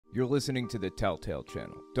You're listening to the Telltale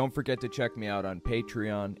Channel. Don't forget to check me out on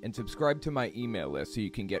Patreon and subscribe to my email list so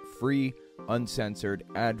you can get free, uncensored,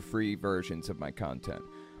 ad-free versions of my content.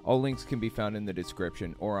 All links can be found in the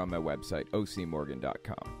description or on my website,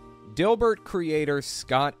 ocmorgan.com. Dilbert creator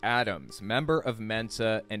Scott Adams, member of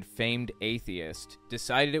Mensa and famed atheist,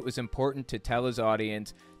 decided it was important to tell his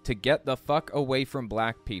audience to get the fuck away from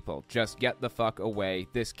black people. Just get the fuck away.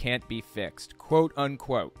 This can't be fixed. Quote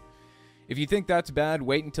unquote. If you think that's bad,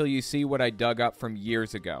 wait until you see what I dug up from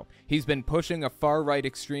years ago. He's been pushing a far-right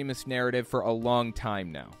extremist narrative for a long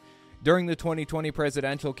time now. During the 2020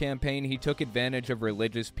 presidential campaign, he took advantage of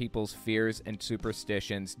religious people's fears and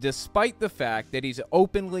superstitions, despite the fact that he's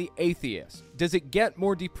openly atheist. Does it get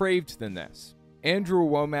more depraved than this? Andrew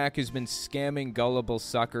Womack has been scamming gullible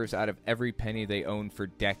suckers out of every penny they own for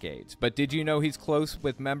decades. But did you know he's close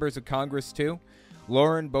with members of Congress too?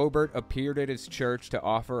 Lauren Boebert appeared at his church to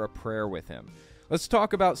offer a prayer with him. Let's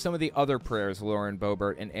talk about some of the other prayers Lauren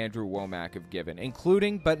Boebert and Andrew Womack have given,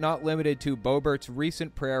 including but not limited to Boebert's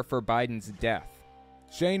recent prayer for Biden's death.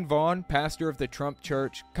 Shane Vaughn, pastor of the Trump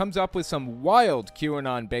Church, comes up with some wild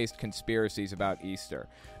QAnon-based conspiracies about Easter.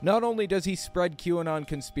 Not only does he spread QAnon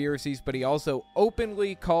conspiracies, but he also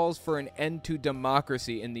openly calls for an end to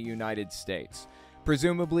democracy in the United States.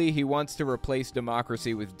 Presumably, he wants to replace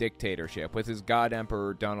democracy with dictatorship, with his God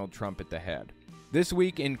Emperor Donald Trump at the head. This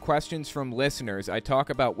week, in Questions from Listeners, I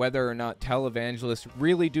talk about whether or not televangelists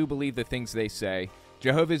really do believe the things they say,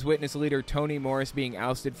 Jehovah's Witness leader Tony Morris being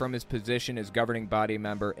ousted from his position as governing body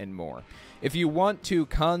member, and more. If you want to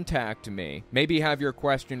contact me, maybe have your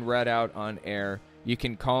question read out on air, you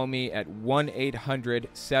can call me at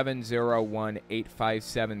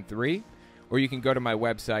 1-800-701-8573, or you can go to my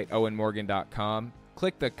website, owenmorgan.com,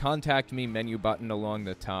 click the Contact Me menu button along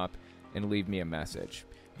the top, and leave me a message.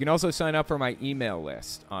 You can also sign up for my email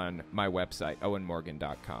list on my website,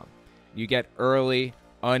 owenmorgan.com. You get early,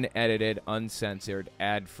 unedited, uncensored,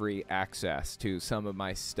 ad-free access to some of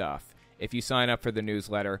my stuff if you sign up for the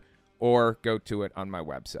newsletter or go to it on my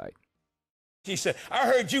website. He said, I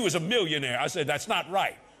heard you was a millionaire. I said, that's not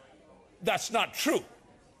right. That's not true.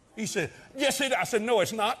 He said, yes, it is. I said, no,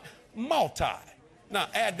 it's not. Multi. Now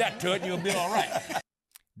add that to it and you'll be all right.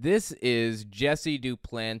 This is Jesse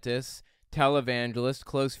Duplantis, televangelist,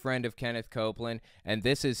 close friend of Kenneth Copeland, and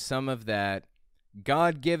this is some of that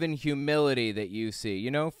God-given humility that you see.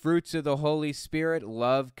 You know, fruits of the Holy Spirit,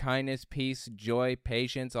 love, kindness, peace, joy,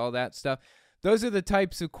 patience, all that stuff. Those are the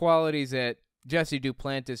types of qualities that Jesse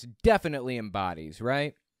Duplantis definitely embodies,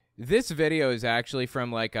 right? This video is actually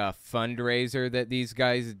from like a fundraiser that these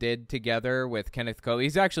guys did together with Kenneth Copeland.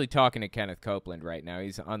 He's actually talking to Kenneth Copeland right now.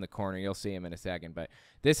 He's on the corner. You'll see him in a second. But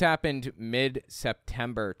this happened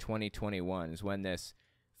mid-September 2021 is when this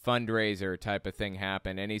fundraiser type of thing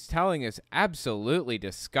happened. And he's telling this absolutely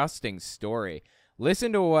disgusting story.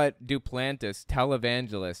 Listen to what Duplantis,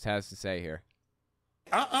 televangelist, has to say here.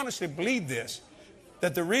 I honestly believe this,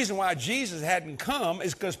 that the reason why Jesus hadn't come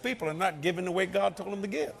is because people are not giving the way God told them to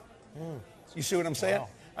give. You see what I'm saying? Wow.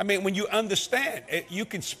 I mean, when you understand it, you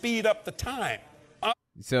can speed up the time.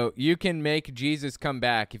 So you can make Jesus come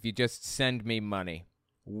back if you just send me money.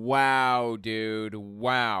 Wow, dude.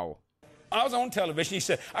 Wow. I was on television. He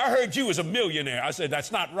said, I heard you was a millionaire. I said,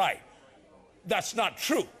 that's not right. That's not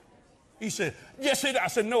true. He said, yes, it is. I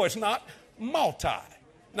said, no, it's not. Multi.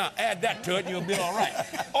 Now add that to it and you'll be all right.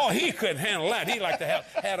 Oh, he couldn't handle that. He like to have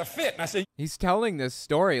had a fit. And I said, he's telling this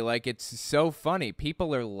story like it's so funny.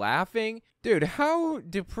 People are laughing. Dude, how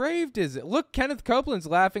depraved is it? Look, Kenneth Copeland's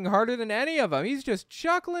laughing harder than any of them. He's just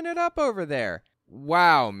chuckling it up over there.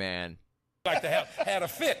 Wow, man. Like to have had a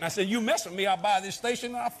fit. And I said, you mess with me, I'll buy this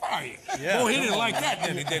station and I'll fire you. Yeah, oh, he didn't like that,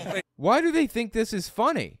 did he? Why do they think this is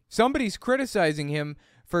funny? Somebody's criticizing him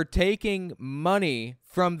for taking money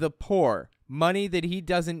from the poor. Money that he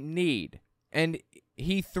doesn't need. And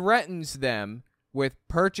he threatens them with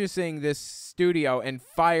purchasing this studio and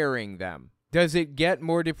firing them. Does it get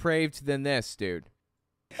more depraved than this, dude?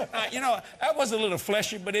 You know, that was a little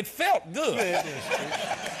fleshy, but it felt good. It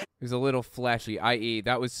was a little fleshy, i.e.,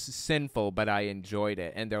 that was sinful, but I enjoyed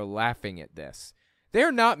it. And they're laughing at this.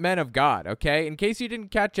 They're not men of God, okay? In case you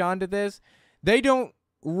didn't catch on to this, they don't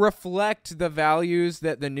reflect the values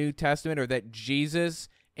that the New Testament or that Jesus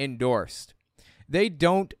endorsed. They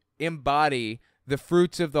don't embody the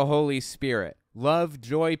fruits of the Holy Spirit. Love,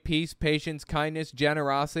 joy, peace, patience, kindness,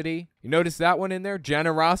 generosity. You notice that one in there?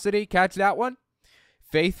 Generosity. Catch that one?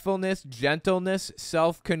 Faithfulness, gentleness,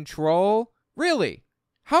 self-control. Really?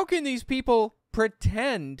 How can these people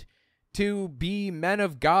pretend to be men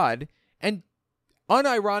of God and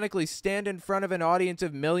unironically stand in front of an audience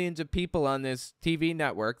of millions of people on this TV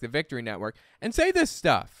network, the Victory Network, and say this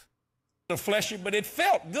stuff? fleshy, but it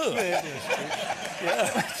felt good. It is true.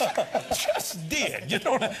 Yeah. Just did. You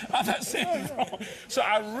know, I'm not saying it's wrong. So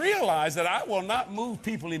I realized that I will not move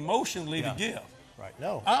people emotionally to give. Right.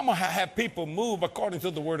 No. I'm going to have people move according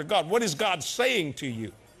to the Word of God. What is God saying to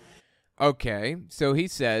you? Okay, so he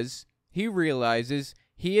says he realizes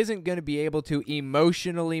he isn't going to be able to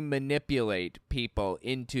emotionally manipulate people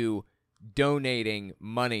into donating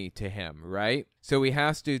money to him, right? So he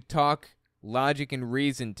has to talk logic and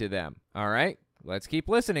reason to them. All right, let's keep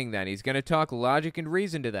listening then. He's going to talk logic and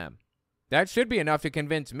reason to them. That should be enough to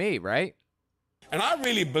convince me, right? And I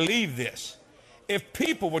really believe this. If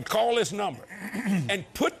people would call this number and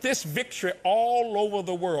put this victory all over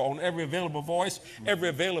the world on every available voice, every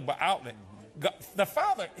available outlet, God, the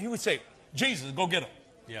Father, he would say, Jesus, go get them.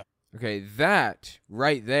 Yeah. Okay, that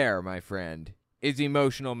right there, my friend, is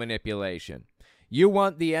emotional manipulation. You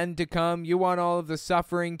want the end to come. You want all of the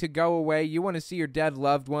suffering to go away. You want to see your dead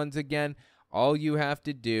loved ones again. All you have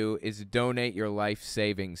to do is donate your life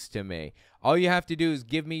savings to me. All you have to do is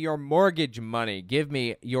give me your mortgage money. Give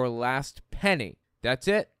me your last penny. That's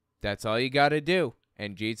it. That's all you got to do.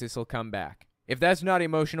 And Jesus will come back. If that's not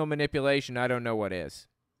emotional manipulation, I don't know what is.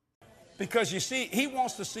 Because you see, he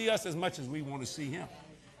wants to see us as much as we want to see him.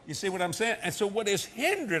 You see what I'm saying? And so what has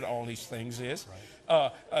hindered all these things is,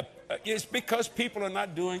 it's because people are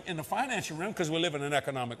not doing in the financial realm, because we live in an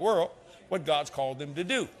economic world, what God's called them to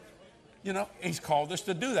do. You know, he's called us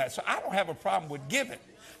to do that. So I don't have a problem with giving.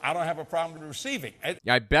 I don't have a problem with receiving.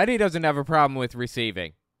 I bet he doesn't have a problem with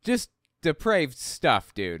receiving. Just depraved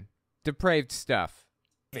stuff, dude. Depraved stuff.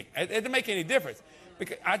 It didn't make any difference,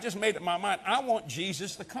 because I just made up my mind. I want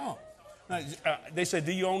Jesus to come. They said,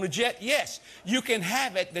 do you own a jet? Yes. You can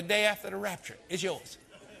have it the day after the rapture. It's yours.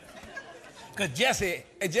 Because Jesse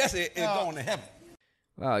is going to heaven.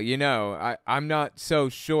 Well, you know, I'm not so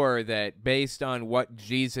sure that based on what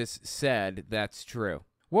Jesus said, that's true.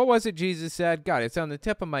 What was it Jesus said? God, it's on the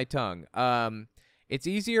tip of my tongue. It's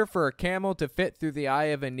easier for a camel to fit through the eye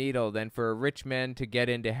of a needle than for a rich man to get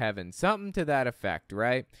into heaven. Something to that effect,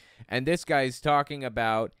 right? And this guy's talking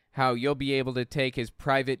about how you'll be able to take his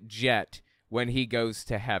private jet when he goes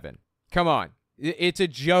to heaven. Come on. It's a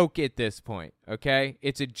joke at this point, okay?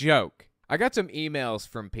 It's a joke. I got some emails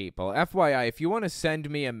from people. FYI, if you want to send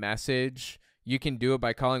me a message, you can do it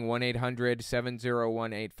by calling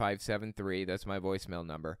 1-800-701-8573. That's my voicemail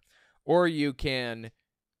number. Or you can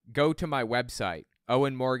go to my website,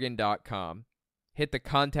 owenmorgan.com, hit the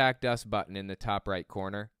Contact Us button in the top right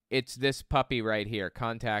corner. It's this puppy right here,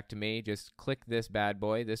 Contact Me. Just click this bad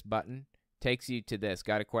boy, this button. Takes you to this.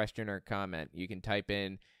 Got a question or comment? You can type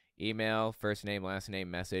in email, first name, last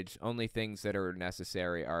name, message. Only things that are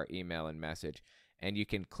necessary are email and message. And you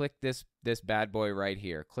can click this bad boy right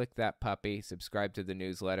here. Click that puppy, subscribe to the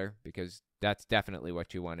newsletter, because that's definitely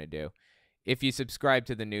what you want to do. If you subscribe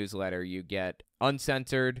to the newsletter, you get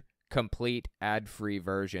uncensored, complete, ad-free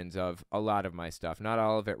versions of a lot of my stuff. Not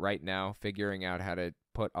all of it right now, figuring out how to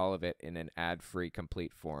put all of it in an ad-free,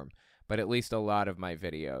 complete form. But at least a lot of my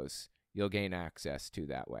videos you'll gain access to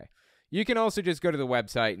that way. You can also just go to the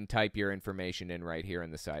website and type your information in right here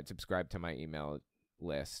on the side. Subscribe to my email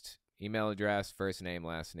list. Email address, first name,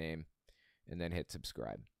 last name, and then hit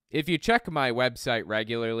subscribe. If you check my website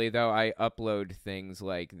regularly, though, I upload things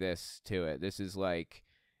like this to it. This is like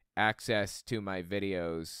access to my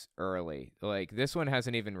videos early. Like, this one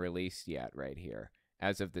hasn't even released yet right here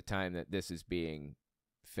as of the time that this is being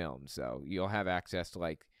filmed. So you'll have access to,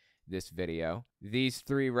 like, this video. These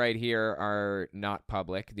three right here are not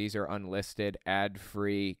public. These are unlisted,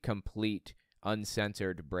 ad-free, complete,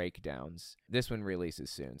 uncensored breakdowns. This one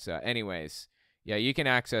releases soon. So anyways, yeah, you can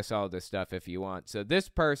access all this stuff if you want. So this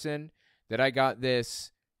person that I got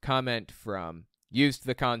this comment from used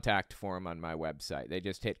the contact form on my website. They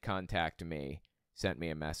just hit contact me, sent me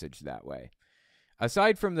a message that way.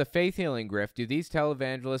 Aside from the faith healing grift, do these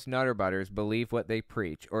televangelist nutterbutters believe what they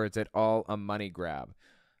preach, or is it all a money grab?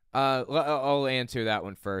 I'll answer that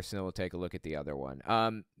one first, and then we'll take a look at the other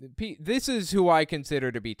one. This is who I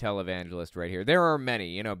consider to be televangelist right here. There are many,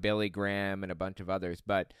 you know, Billy Graham and a bunch of others,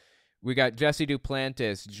 but we got Jesse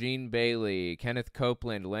Duplantis, Gene Bailey, Kenneth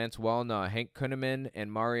Copeland, Lance Wallnau, Hank Kunneman,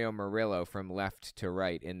 and Mario Murillo from left to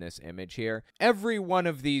right in this image here. Every one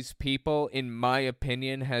of these people, in my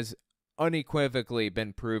opinion, has unequivocally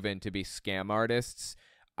been proven to be scam artists.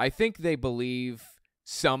 I think they believe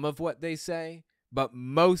some of what they say, but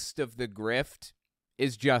most of the grift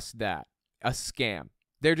is just that, a scam.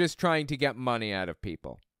 They're just trying to get money out of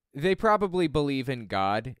people. They probably believe in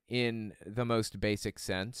God in the most basic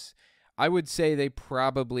sense. I would say they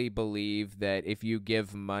probably believe that if you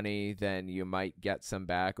give money, then you might get some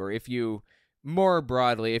back. Or if you, more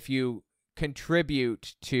broadly, if you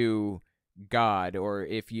contribute to God, or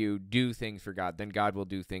if you do things for God, then God will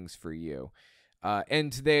do things for you.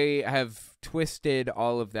 And they have twisted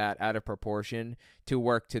all of that out of proportion to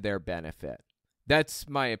work to their benefit. That's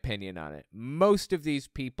my opinion on it. Most of these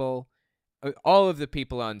people, all of the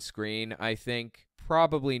people on screen, I think,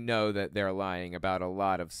 probably know that they're lying about a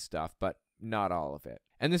lot of stuff, but not all of it.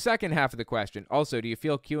 And the second half of the question, also, do you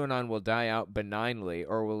feel QAnon will die out benignly,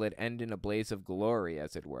 or will it end in a blaze of glory,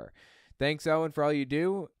 as it were? Thanks, Owen, for all you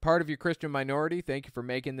do. Part of your Christian minority, thank you for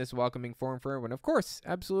making this welcoming forum for everyone. Of course,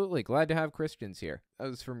 absolutely. Glad to have Christians here. That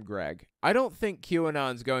was from Greg. I don't think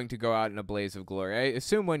QAnon's going to go out in a blaze of glory. I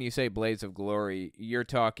assume when you say blaze of glory, you're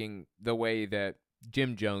talking the way that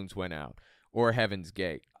Jim Jones went out, or Heaven's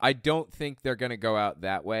Gate. I don't think they're going to go out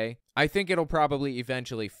that way. I think it'll probably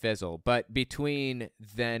eventually fizzle, but between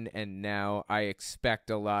then and now, I expect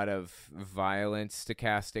a lot of violent,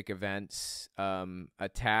 stochastic events,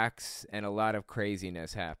 attacks, and a lot of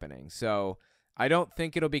craziness happening. So I don't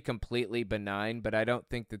think it'll be completely benign, but I don't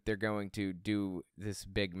think that they're going to do this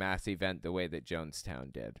big mass event the way that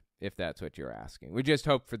Jonestown did, if that's what you're asking. We just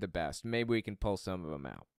hope for the best. Maybe we can pull some of them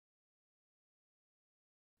out.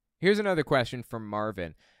 Here's another question from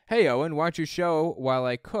Marvin. Hey, Owen, watch your show while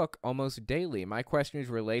I cook almost daily. My question is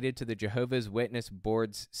related to the Jehovah's Witness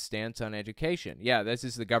Board's stance on education. Yeah, this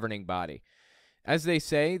is the governing body. As they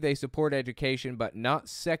say, they support education but not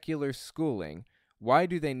secular schooling. Why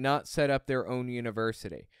do they not set up their own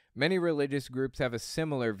university? Many religious groups have a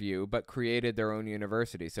similar view but created their own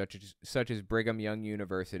university, such as Brigham Young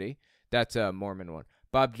University. That's a Mormon one.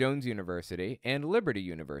 Bob Jones University, and Liberty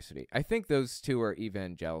University. I think those two are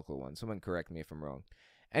evangelical ones. Someone correct me if I'm wrong.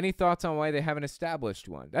 Any thoughts on why they haven't established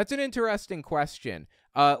one? That's an interesting question.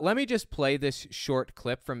 Let me just play this short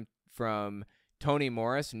clip from Tony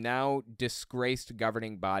Morris, now disgraced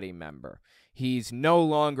governing body member. He's no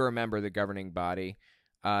longer a member of the governing body,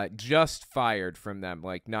 just fired from them,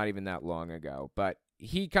 like not even that long ago. But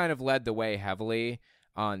he kind of led the way heavily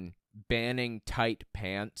on banning tight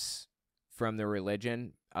pants from the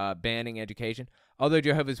religion, banning education. Although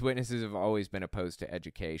Jehovah's Witnesses have always been opposed to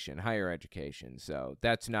education, higher education, so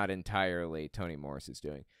that's not entirely Tony Morris's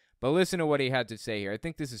doing. But listen to what he had to say here. I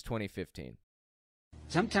think this is 2015.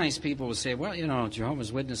 Sometimes people will say, well, you know,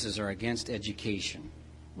 Jehovah's Witnesses are against education.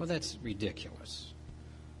 Well, that's ridiculous.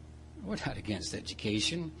 We're not against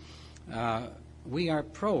education. We are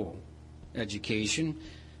pro-education.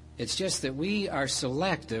 It's just that we are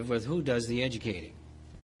selective with who does the educating.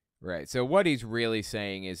 Right. So what he's really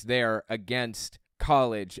saying is they're against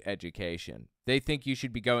college education. They think you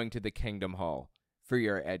should be going to the Kingdom Hall for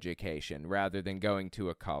your education rather than going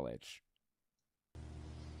to a college.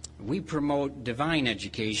 We promote divine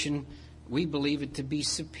education. We believe it to be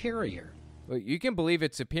superior. Well, you can believe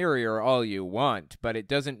it's superior all you want, but it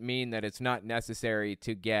doesn't mean that it's not necessary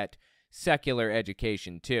to get secular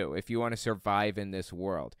education too. If you want to survive in this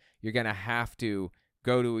world, you're going to have to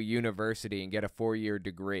go to a university and get a 4-year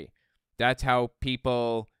degree. That's how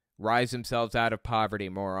people rise themselves out of poverty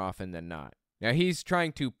more often than not. Now, he's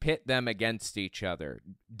trying to pit them against each other.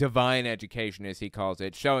 Divine education, as he calls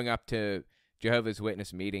it, showing up to Jehovah's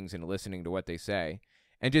Witness meetings and listening to what they say,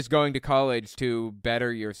 and just going to college to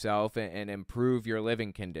better yourself and improve your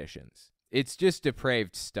living conditions. It's just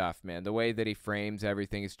depraved stuff, man. The way that he frames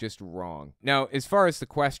everything is just wrong. Now, as far as the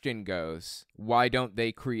question goes, why don't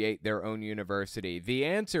they create their own university? The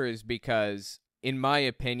answer is because, in my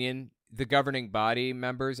opinion, the governing body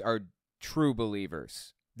members are true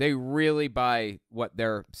believers. They really buy what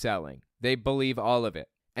they're selling. They believe all of it.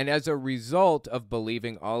 And as a result of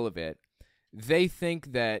believing all of it, they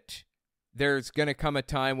think that there's going to come a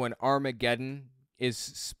time when Armageddon is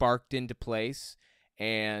sparked into place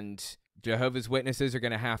and Jehovah's Witnesses are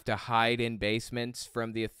going to have to hide in basements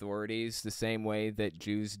from the authorities the same way that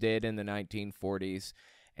Jews did in the 1940s.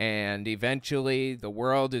 And eventually the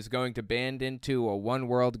world is going to band into a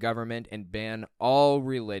one-world government and ban all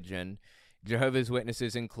religion, Jehovah's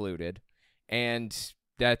Witnesses included. And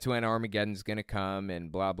that's when Armageddon's going to come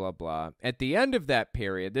and blah, blah, blah. At the end of that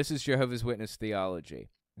period, this is Jehovah's Witness theology.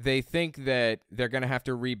 They think that they're going to have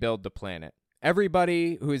to rebuild the planet.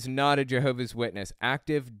 Everybody who is not a Jehovah's Witness,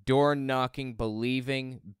 active, door-knocking,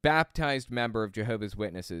 believing, baptized member of Jehovah's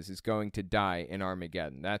Witnesses is going to die in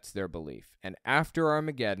Armageddon. That's their belief. And after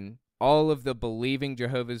Armageddon, all of the believing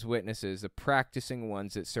Jehovah's Witnesses, the practicing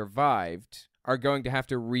ones that survived, are going to have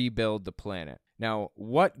to rebuild the planet. Now,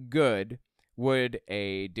 what good would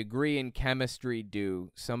a degree in chemistry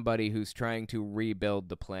do somebody who's trying to rebuild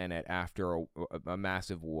the planet after a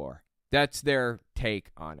massive war? That's their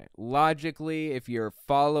take on it. Logically, if you're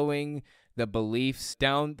following the beliefs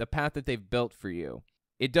down the path that they've built for you,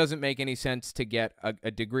 it doesn't make any sense to get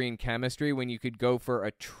a degree in chemistry when you could go for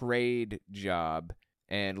a trade job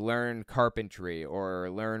and learn carpentry or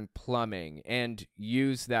learn plumbing and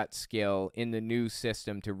use that skill in the new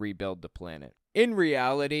system to rebuild the planet. In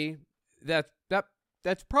reality,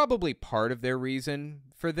 that's probably part of their reason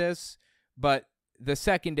for this, but the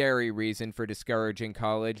secondary reason for discouraging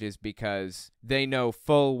college is because they know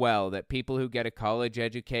full well that people who get a college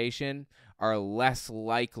education are less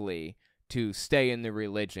likely to stay in the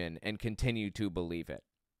religion and continue to believe it.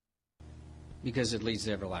 Because it leads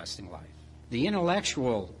to everlasting life. The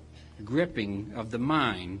intellectual gripping of the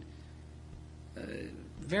mind,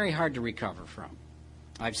 very hard to recover from.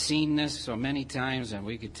 I've seen this so many times, and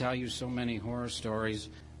we could tell you so many horror stories,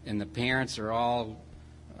 and the parents are all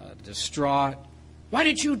distraught. Why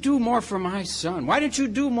didn't you do more for my son? Why didn't you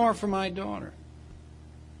do more for my daughter?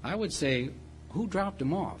 I would say, who dropped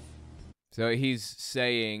him off? So he's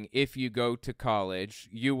saying if you go to college,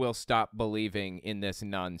 you will stop believing in this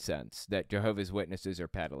nonsense that Jehovah's Witnesses are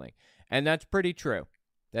peddling. And that's pretty true.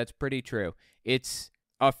 That's pretty true. It's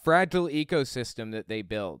a fragile ecosystem that they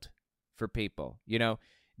build for people. You know,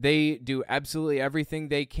 they do absolutely everything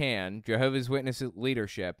they can, Jehovah's Witnesses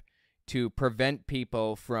leadership, to prevent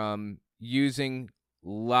people from using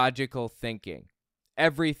logical thinking.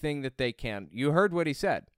 Everything that they can. You heard what he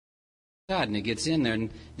said. And it gets in there, and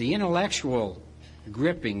the intellectual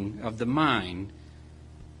gripping of the mind,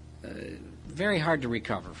 very hard to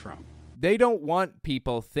recover from. They don't want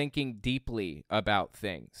people thinking deeply about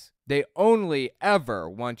things. They only ever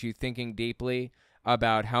want you thinking deeply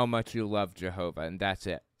about how much you love Jehovah, and that's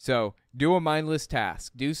it. So do a mindless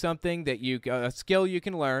task. Do something that a skill you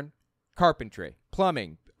can learn. Carpentry,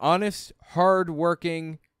 plumbing, honest,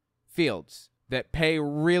 hard-working fields that pay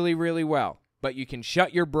really, really well. But you can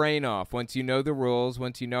shut your brain off once you know the rules,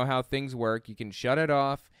 once you know how things work. You can shut it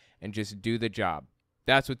off and just do the job.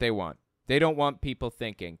 That's what they want. They don't want people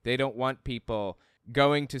thinking. They don't want people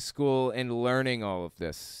going to school and learning all of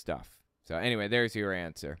this stuff. So anyway, there's your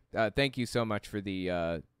answer. Thank you so much for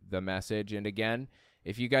the message. And again,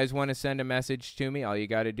 if you guys want to send a message to me, all you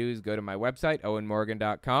got to do is go to my website,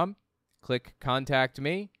 owenmorgan.com, click Contact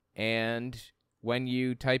Me, and when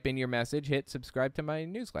you type in your message, hit subscribe to my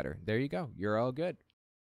newsletter. There you go. You're all good.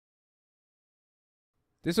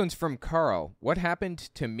 This one's from Carl. What happened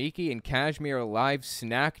to Miki and Kashmir live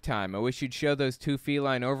snack time? I wish you'd show those two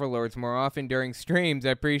feline overlords more often during streams. I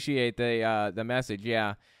appreciate the message.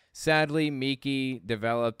 Yeah. Sadly, Miki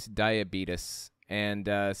developed diabetes, and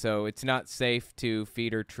so it's not safe to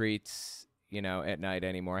feed her treats, at night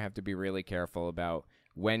anymore. I have to be really careful about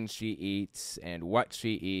when she eats and what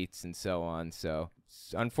she eats and so on. So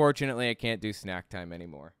unfortunately, I can't do snack time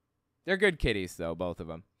anymore. They're good kitties, though, both of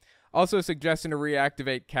them. Also suggesting to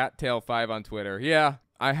reactivate Cattail5 on Twitter. Yeah,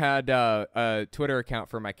 I had a Twitter account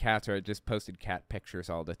for my cats where I just posted cat pictures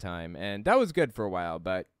all the time, and that was good for a while.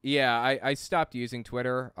 But yeah, I stopped using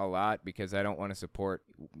Twitter a lot because I don't want to support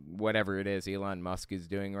whatever it is Elon Musk is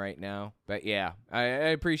doing right now. But yeah, I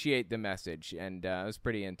appreciate the message, and it was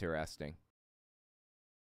pretty interesting.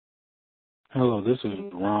 Hello, this is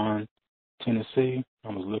Ron, Tennessee. I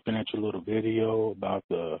was looking at your little video about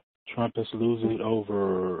the Trumpists losing it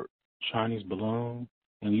over Chinese balloon,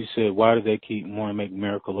 and you said, why do they keep wanting to make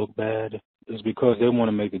America look bad? It's because they want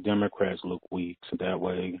to make the Democrats look weak, so that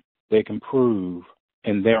way they can prove,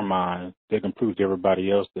 in their mind, they can prove to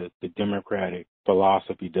everybody else that the Democratic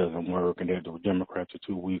philosophy doesn't work and that the Democrats are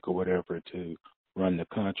too weak or whatever to run the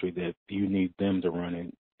country, that you need them to run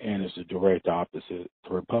it. And it's the direct opposite.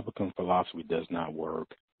 The Republican philosophy does not work.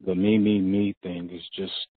 The me thing is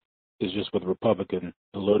just with Republican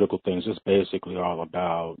political things. It's basically all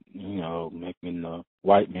about, making the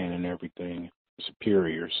white man and everything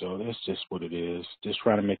superior. So that's just what it is. Just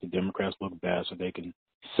trying to make the Democrats look bad so they can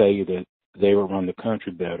say that they will run the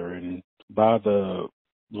country better. And by the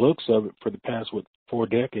looks of it, for the past, 4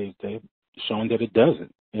 decades, they've shown that it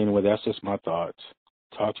doesn't. Anyway, that's just my thoughts.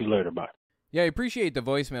 Talk to you later. Bye. Yeah, I appreciate the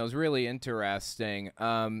voicemail. It's really interesting.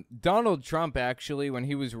 Donald Trump, actually, when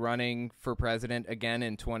he was running for president again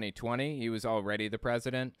in 2020, he was already the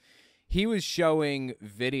president. He was showing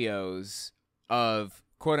videos of,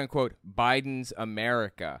 quote-unquote, Biden's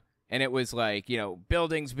America. And it was like,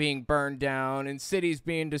 buildings being burned down and cities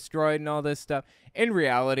being destroyed and all this stuff. In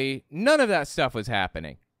reality, none of that stuff was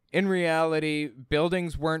happening. In reality,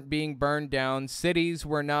 buildings weren't being burned down, cities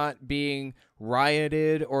were not being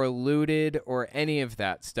rioted or looted or any of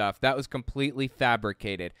that stuff. That was completely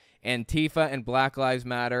fabricated. Antifa and Black Lives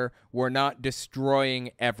Matter were not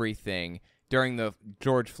destroying everything during the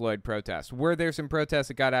George Floyd protests. Were there some protests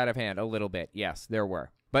that got out of hand? A little bit, yes, there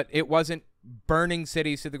were. But it wasn't burning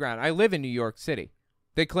cities to the ground. I live in New York City.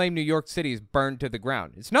 They claim New York City is burned to the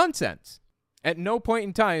ground. It's nonsense. At no point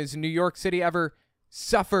in time has New York City ever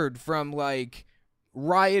suffered from, like,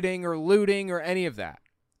 rioting or looting or any of that.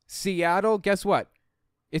 Seattle, guess what?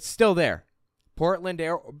 It's still there. Portland,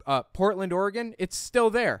 Oregon, it's still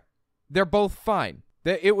there. They're both fine.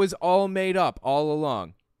 It was all made up all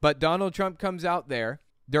along. But Donald Trump comes out there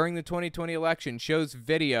during the 2020 election, shows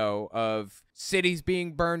video of cities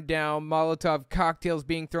being burned down, Molotov cocktails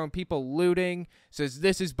being thrown, people looting, says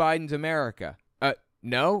this is Biden's America.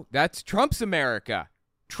 No, that's Trump's America.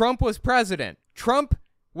 Trump was president. Trump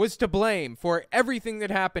was to blame for everything that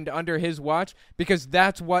happened under his watch because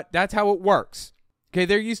that's how it works. Okay,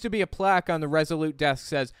 there used to be a plaque on the Resolute desk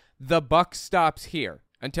says, "The buck stops here,"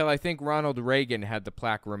 until I think Ronald Reagan had the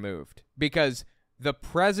plaque removed. Because the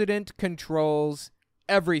president controls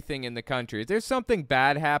everything in the country. If there's something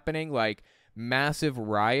bad happening, like massive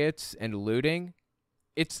riots and looting,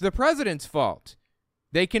 it's the president's fault.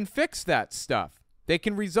 They can fix that stuff. They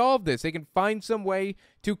can resolve this. They can find some way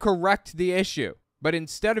to correct the issue. But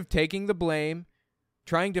instead of taking the blame,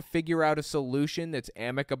 trying to figure out a solution that's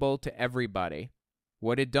amicable to everybody,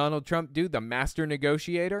 what did Donald Trump do? The master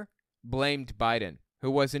negotiator blamed Biden,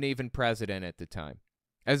 who wasn't even president at the time.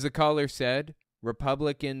 As the caller said,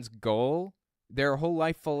 Republicans' goal, their whole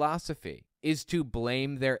life philosophy, is to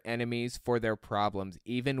blame their enemies for their problems,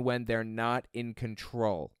 even when they're not in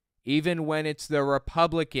control. Even when it's the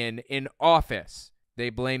Republican in office, they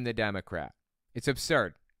blame the Democrat. It's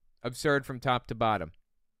absurd. Absurd from top to bottom.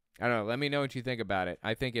 I don't know. Let me know what you think about it.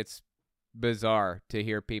 I think it's bizarre to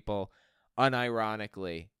hear people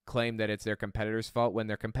unironically claim that it's their competitor's fault when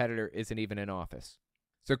their competitor isn't even in office.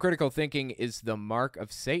 So critical thinking is the mark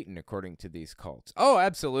of Satan, according to these cults. Oh,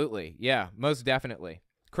 absolutely. Yeah, most definitely.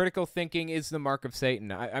 Critical thinking is the mark of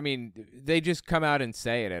Satan. I mean, they just come out and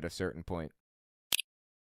say it at a certain point.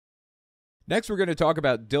 Next, we're going to talk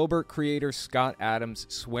about Dilbert creator Scott Adams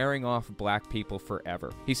swearing off black people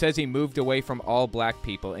forever. He says he moved away from all black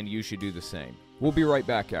people, and you should do the same. We'll be right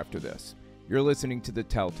back after this. You're listening to the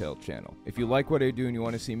Telltale Channel. If you like what I do and you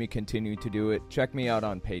want to see me continue to do it, check me out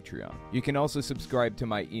on Patreon. You can also subscribe to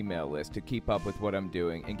my email list to keep up with what I'm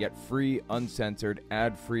doing and get free, uncensored,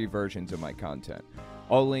 ad-free versions of my content.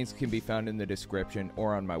 All links can be found in the description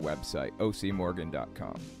or on my website,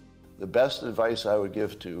 ocmorgan.com. The best advice I would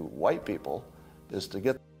give to white people is to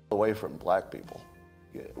get away from black people.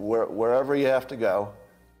 Wherever you have to go,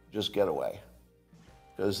 just get away.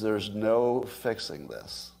 Because there's no fixing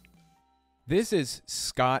this. This is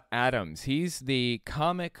Scott Adams. He's the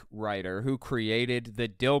comic writer who created the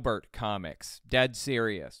Dilbert comics. Dead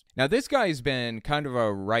serious. Now, this guy's been kind of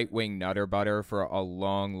a right-wing nutter-butter for a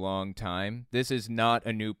long, long time. This is not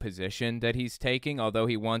a new position that he's taking, although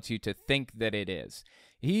he wants you to think that it is.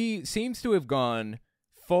 He seems to have gone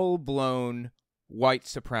full-blown white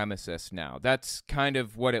supremacist now. That's kind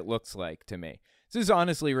of what it looks like to me. This is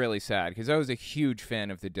honestly really sad because I was a huge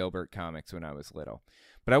fan of the Dilbert comics when I was little.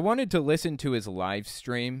 But I wanted to listen to his live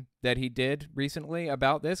stream that he did recently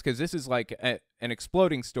about this because this is like an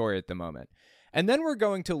exploding story at the moment. And then we're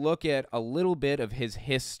going to look at a little bit of his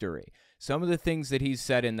history, some of the things that he's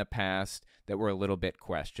said in the past that were a little bit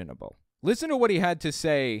questionable. Listen to what he had to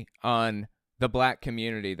say on the black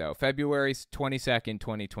community, though. February 22nd,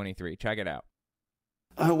 2023. Check it out.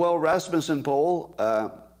 Well, Rasmussen poll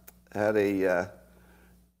had a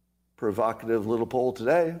provocative little poll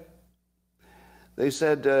today. They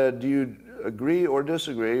said, do you agree or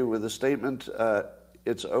disagree with the statement,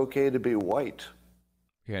 it's okay to be white?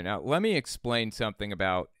 Okay, now let me explain something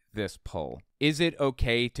about this poll. Is it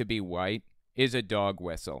okay to be white? Is a dog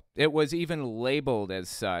whistle. It was even labeled as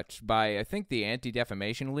such by, I think, the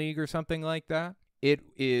Anti-Defamation League or something like that. It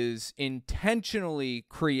is intentionally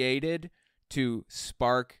created to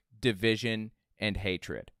spark division and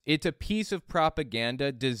hatred. It's a piece of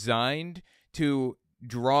propaganda designed to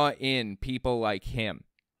draw in people like him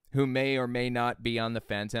who may or may not be on the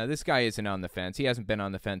fence. Now, this guy isn't on the fence. He hasn't been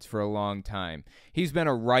on the fence for a long time. He's been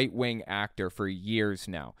a right-wing actor for years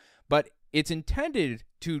now. But it's intended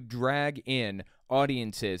to drag in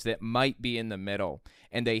audiences that might be in the middle,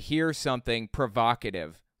 and they hear something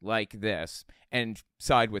provocative like this and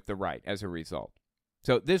side with the right as a result.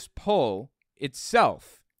 So this poll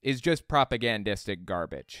itself is just propagandistic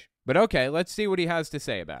garbage. But okay, let's see what he has to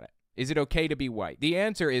say about it. Is it okay to be white? The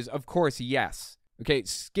answer is, of course, yes. Okay,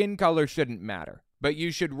 skin color shouldn't matter. But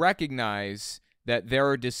you should recognize that there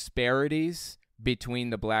are disparities between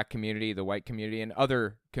the black community, the white community, and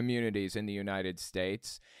other communities in the United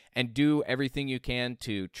States, and do everything you can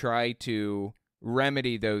to try to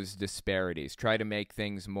remedy those disparities, try to make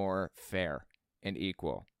things more fair and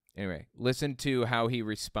equal. Anyway, listen to how he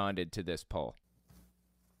responded to this poll.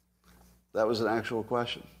 That was an actual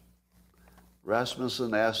question.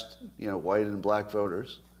 Rasmussen asked, white and black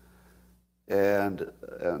voters, and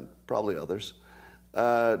probably others,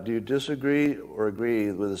 do you disagree or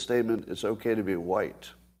agree with the statement, it's okay to be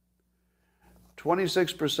white?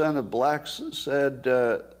 26% of blacks said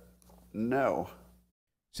no.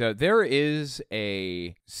 So there is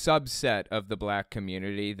a subset of the black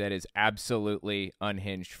community that is absolutely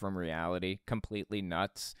unhinged from reality, completely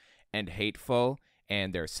nuts and hateful,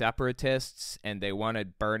 and they're separatists, and they want to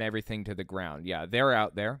burn everything to the ground. Yeah, they're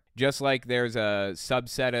out there. Just like there's a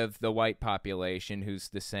subset of the white population who's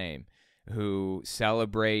the same, who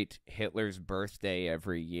celebrate Hitler's birthday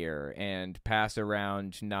every year and pass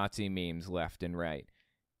around Nazi memes left and right.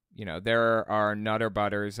 There are nutter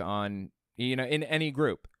butters on, in any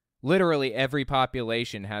group. Literally every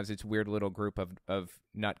population has its weird little group of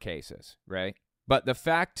nutcases, right? But the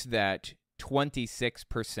fact that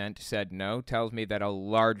 26% said no tells me that a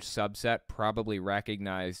large subset probably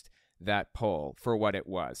recognized that poll for what it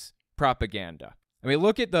was. Propaganda. I mean,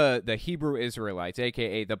 look at the Hebrew Israelites,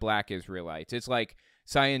 a.k.a. the black Israelites. It's like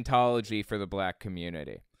Scientology for the black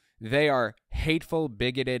community. They are hateful,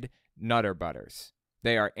 bigoted nutter butters.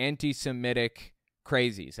 They are anti-Semitic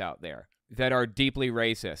crazies out there that are deeply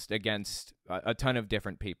racist against a ton of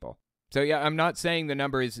different people. So yeah, I'm not saying the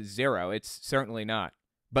number is 0. It's certainly not.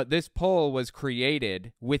 But this poll was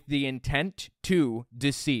created with the intent to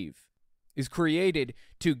deceive. Is created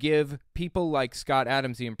to give people like Scott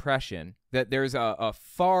Adams the impression that there's a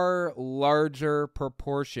far larger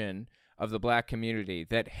proportion of the black community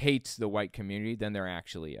that hates the white community than there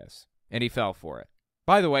actually is. And he fell for it.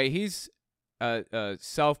 By the way, he's a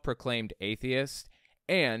self-proclaimed atheist,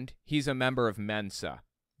 and he's a member of Mensa.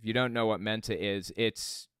 If you don't know what Mensa is,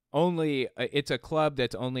 it's a club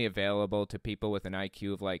that's only available to people with an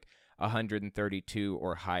IQ of like 132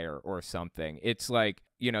 or higher or something. It's like,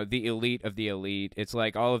 the elite of the elite. It's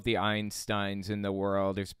like all of the Einsteins in the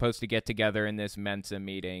world are supposed to get together in this Mensa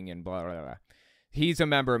meeting and blah, blah, blah. He's a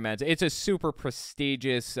member of Mensa. It's a super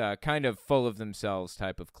prestigious, kind of full of themselves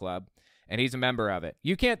type of club, and he's a member of it.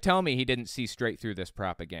 You can't tell me he didn't see straight through this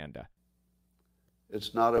propaganda.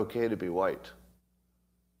 It's not okay to be white.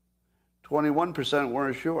 21%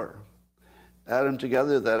 weren't sure. Add them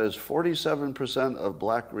together, that is 47% of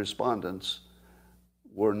black respondents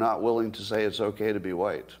were not willing to say it's okay to be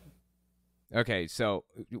white. Okay, so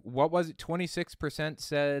what was it? 26%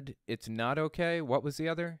 said it's not okay? What was the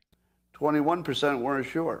other? 21% weren't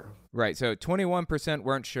sure. Right, so 21%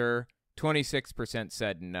 weren't sure, 26%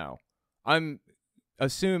 said no. I'm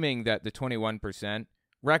assuming that the 21%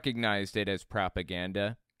 recognized it as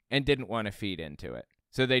propaganda and didn't want to feed into it.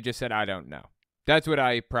 So they just said, I don't know. That's what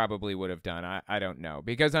I probably would have done. I don't know.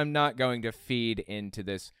 Because I'm not going to feed into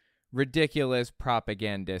this ridiculous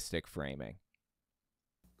propagandistic framing.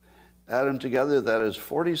 Add them together, that is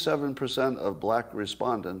 47% of black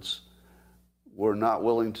respondents were not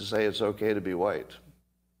willing to say it's okay to be white.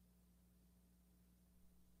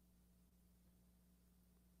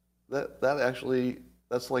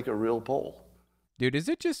 That's like a real poll. Dude, is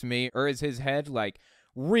it just me, or is his head like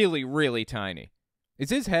really, really tiny? Is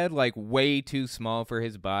his head like way too small for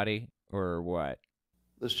his body, or what?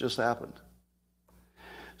 This just happened.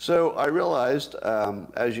 So I realized,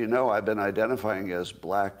 as you know, I've been identifying as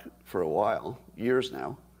black for a while, years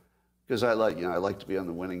now, because I like to be on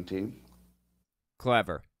the winning team.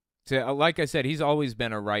 Clever. So, like I said, he's always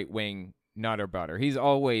been a right-wing nutter butter. He's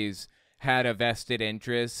always had a vested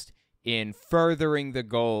interest in furthering the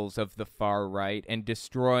goals of the far right and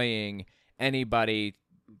destroying anybody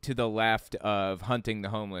to the left of hunting the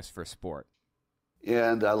homeless for sport.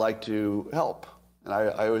 And I like to help. And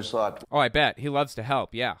I always thought... Oh, I bet. He loves to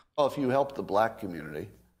help, yeah. Well, if you help the black community,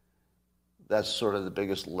 that's sort of the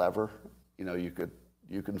biggest lever.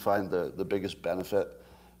 You can find the biggest benefit.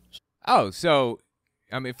 Oh, so,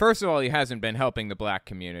 I mean, first of all, he hasn't been helping the black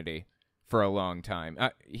community for a long time.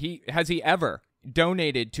 Has he ever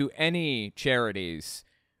donated to any charities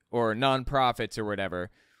or nonprofits or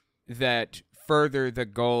whatever that further the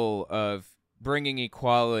goal of bringing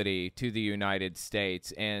equality to the United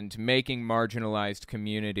States and making marginalized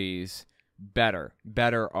communities better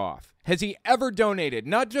off? Has he ever donated,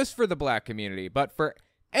 not just for the black community, but for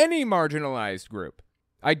any marginalized group?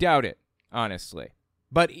 I doubt it, honestly.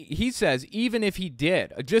 But he says even if he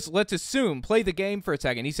did, just let's assume, play the game for a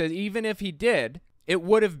second. He says even if he did, it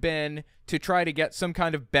would have been to try to get some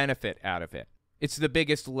kind of benefit out of it. It's the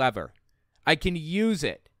biggest lever. I can use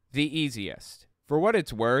it the easiest. For what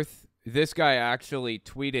it's worth, this guy actually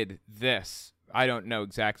tweeted this. I don't know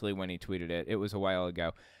exactly when he tweeted it. It was a while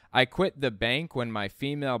ago. I quit the bank when my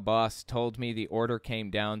female boss told me the order came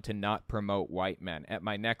down to not promote white men. At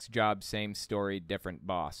my next job, same story, different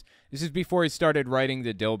boss. This is before he started writing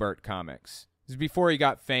the Dilbert comics. This is before he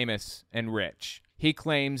got famous and rich. He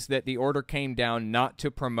claims that the order came down not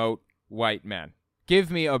to promote white men.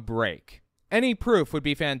 Give me a break. Any proof would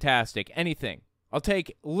be fantastic. Anything. I'll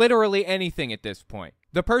take literally anything at this point.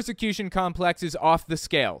 The persecution complex is off the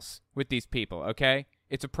scales with these people, okay?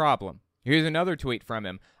 It's a problem. Here's another tweet from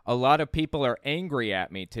him. A lot of people are angry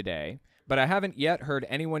at me today, but I haven't yet heard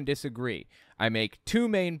anyone disagree. I make 2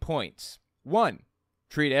 main points. 1,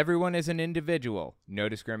 treat everyone as an individual. No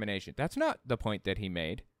discrimination. That's not the point that he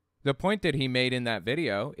made. The point that he made in that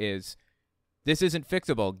video is, this isn't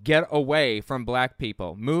fixable. Get away from black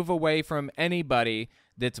people. Move away from anybody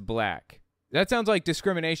that's black. That sounds like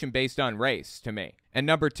discrimination based on race to me. And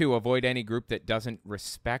number 2, avoid any group that doesn't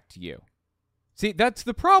respect you. See, that's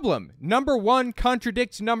the problem. Number 1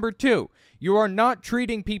 contradicts number 2. You are not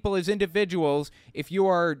treating people as individuals if you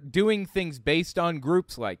are doing things based on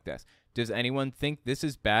groups like this. Does anyone think this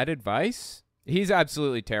is bad advice? He's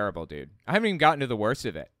absolutely terrible, dude. I haven't even gotten to the worst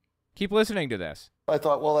of it. Keep listening to this. I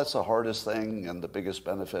thought, well, that's the hardest thing and the biggest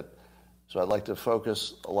benefit. So I'd like to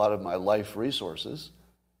focus a lot of my life resources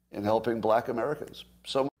in helping black Americans.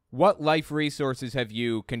 So, what life resources have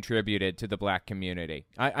you contributed to the black community?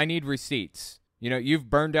 I need receipts. You know, you've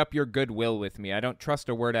burned up your goodwill with me. I don't trust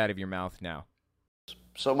a word out of your mouth now.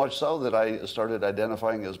 So much so that I started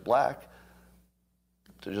identifying as black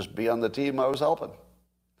to just be on the team I was helping.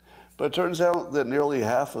 But it turns out that nearly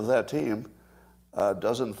half of that team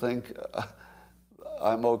doesn't think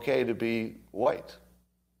I'm okay to be white,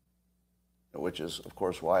 which is, of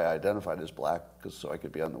course, why I identified as black, so I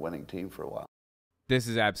could be on the winning team for a while. This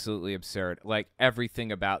is absolutely absurd. Like,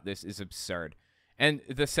 everything about this is absurd. And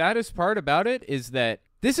the saddest part about it is that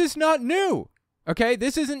this is not new, okay?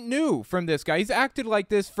 This isn't new from this guy. He's acted like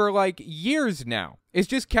this for, like, years now. It's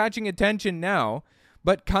just catching attention now.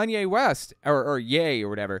 But Kanye West, or Ye or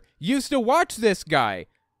whatever, used to watch this guy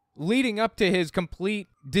leading up to his complete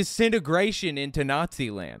disintegration into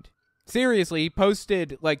Nazi land. Seriously, he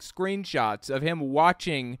posted, like, screenshots of him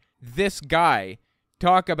watching this guy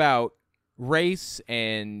talk about race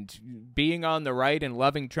and being on the right and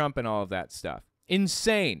loving Trump and all of that stuff.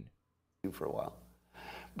 Insane. For a while.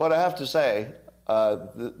 But I have to say,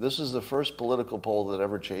 this is the first political poll that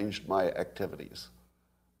ever changed my activities.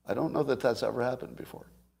 I don't know that that's ever happened before.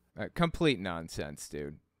 Complete nonsense,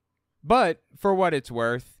 dude. But for what it's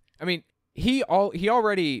worth, I mean, he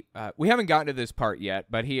already, we haven't gotten to this part yet,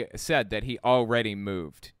 but he said that he already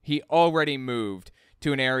moved. He already moved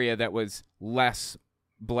to an area that was less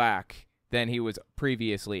black than he was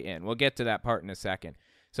previously in. We'll get to that part in a second.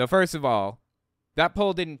 So first of all, that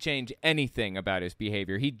poll didn't change anything about his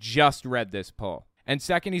behavior. He just read this poll. And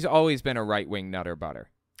second, he's always been a right-wing nutter butter.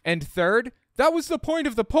 And third, that was the point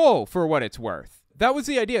of the poll, for what it's worth. That was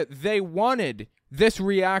the idea. They wanted this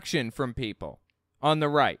reaction from people on the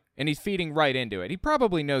right, and he's feeding right into it. He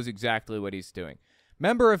probably knows exactly what he's doing.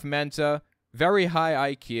 Member of Mensa, very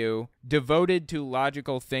high IQ, devoted to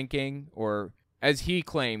logical thinking, or as he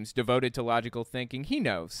claims, devoted to logical thinking. He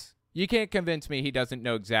knows. You can't convince me he doesn't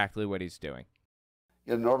know exactly what he's doing.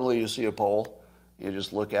 You know, normally you see a poll, you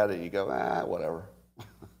just look at it and you go, whatever.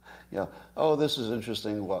 Oh, this is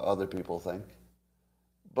interesting what other people think.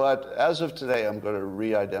 But as of today, I'm going to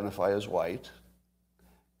re-identify as white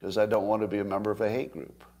because I don't want to be a member of a hate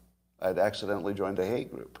group. I'd accidentally joined a hate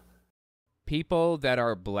group. People that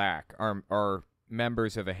are black are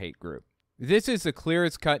members of a hate group. This is the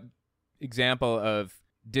clearest cut example of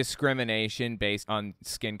discrimination based on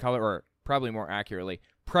skin color, or probably more accurately,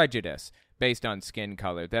 prejudice based on skin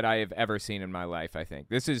color that I have ever seen in my life, I think.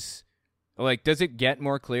 This is, like, does it get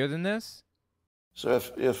more clear than this? So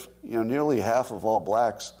if nearly half of all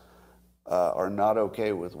blacks are not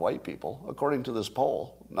okay with white people, according to this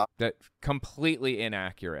poll. That completely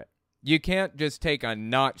inaccurate. You can't just take a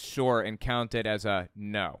not sure and count it as a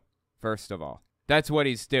no, first of all. That's what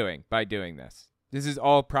he's doing by doing this. This is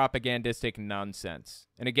all propagandistic nonsense.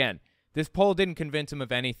 And again, this poll didn't convince him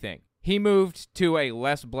of anything. He moved to a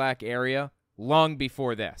less black area long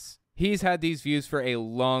before this. He's had these views for a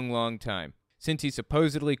long, long time, since he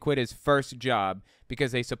supposedly quit his first job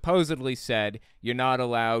because they supposedly said you're not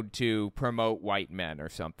allowed to promote white men or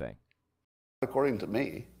something. According to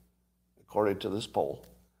me, according to this poll,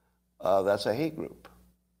 that's a hate group.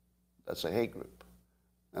 That's a hate group.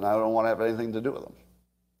 And I don't want to have anything to do with them.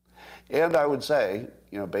 And I would say,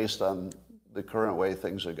 based on the current way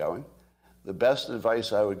things are going, the best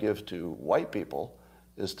advice I would give to white people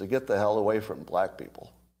is to get the hell away from black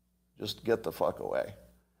people. Just get the fuck away.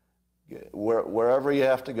 Wherever you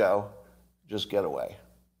have to go, just get away.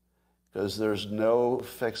 Because there's no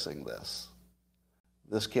fixing this.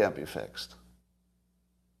 This can't be fixed.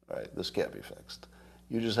 Right? This can't be fixed.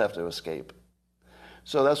 You just have to escape.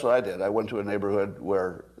 So that's what I did. I went to a neighborhood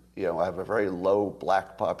where, I have a very low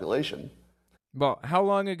black population. Well, how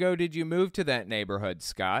long ago did you move to that neighborhood,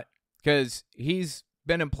 Scott? Because he's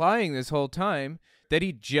been implying this whole time that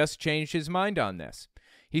he just changed his mind on this.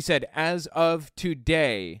 He said, as of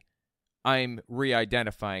today, I'm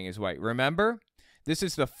re-identifying as white. Remember? This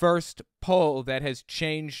is the first poll that has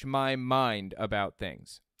changed my mind about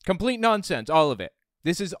things. Complete nonsense, all of it.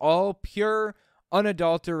 This is all pure,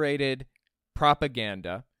 unadulterated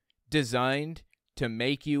propaganda designed to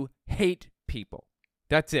make you hate people.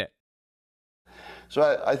 That's it.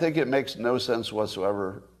 So I think it makes no sense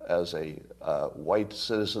whatsoever as a white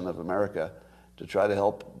citizen of America to try to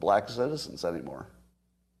help black citizens anymore.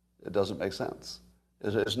 It doesn't make sense.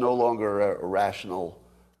 It's no longer a rational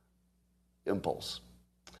impulse.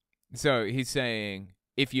 So he's saying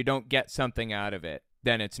if you don't get something out of it,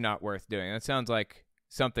 then it's not worth doing. That sounds like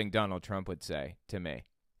something Donald Trump would say to me,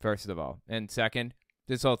 first of all. And second,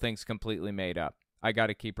 this whole thing's completely made up. I got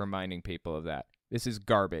to keep reminding people of that. This is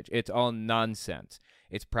garbage. It's all nonsense.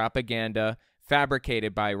 It's propaganda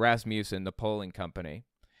fabricated by Rasmussen, the polling company,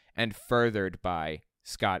 and furthered by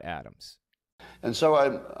Scott Adams. And so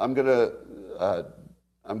I'm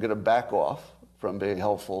gonna back off from being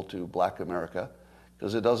helpful to black America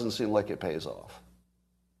because it doesn't seem like it pays off.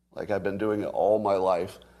 Like I've been doing it all my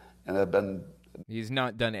life, and He's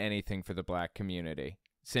not done anything for the black community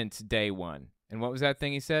since day one. And what was that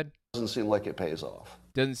thing he said? Doesn't seem like it pays off.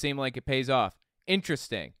 Doesn't seem like it pays off.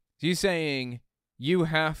 Interesting. So you're saying you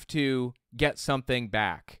have to get something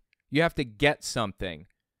back. You have to get something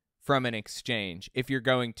from an exchange if you're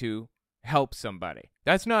going to help somebody.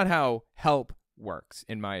 That's not how help works,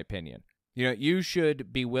 in my opinion. You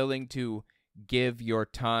should be willing to give your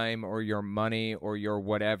time or your money or your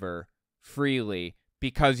whatever freely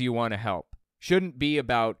because you want to help. Shouldn't be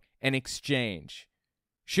about an exchange.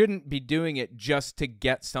 Shouldn't be doing it just to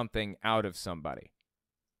get something out of somebody.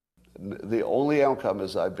 The only outcome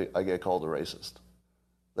is I get called a racist.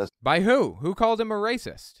 By who? Who called him a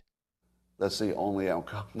racist? That's the only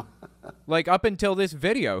outcome. Like up until this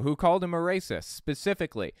video, who called him a racist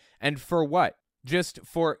specifically? And for what? Just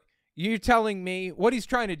for... You telling me what he's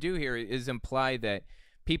trying to do here is imply that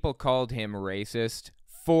people called him racist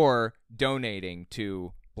for donating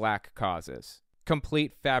to black causes.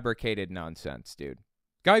 Complete fabricated nonsense, dude.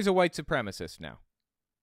 Guy's a white supremacist now.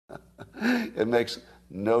 It makes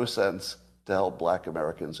no sense to help black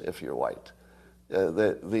Americans if you're white.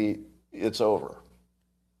 It's over.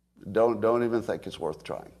 Don't even think it's worth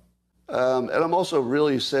trying. And I'm also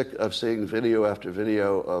really sick of seeing video after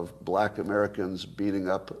video of black Americans beating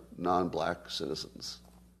up non-black citizens.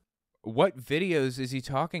 What videos is he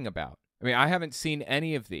talking about? I mean, I haven't seen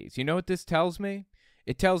any of these. You know what this tells me?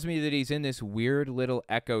 It tells me that he's in this weird little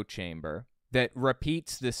echo chamber that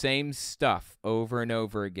repeats the same stuff over and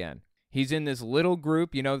over again. He's in this little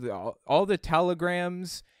group, all the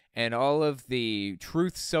telegrams and all of the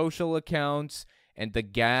Truth Social accounts and the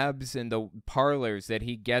Gabs and the parlors that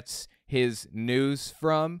he gets his news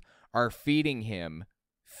from are feeding him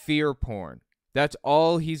fear porn. That's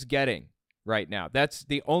all he's getting right now. That's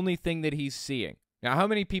the only thing that he's seeing. Now, how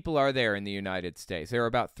many people are there in the United States? There are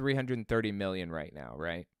about 330 million right now,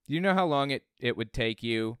 right? Do you know how long it would take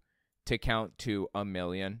you to count to 1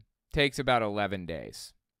 million? It takes about 11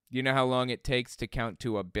 days. Do you know how long it takes to count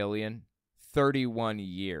to 1 billion? 31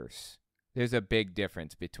 years. There's a big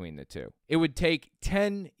difference between the two. It would take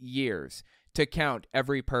 10 years to count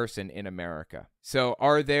every person in America. So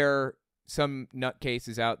are there some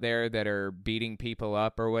nutcases out there that are beating people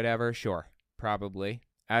up or whatever? Sure, probably.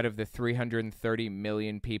 Out of the 330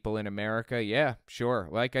 million people in America, yeah, sure.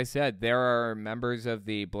 Like I said, there are members of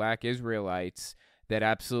the Black Israelites that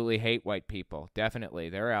absolutely hate white people. Definitely,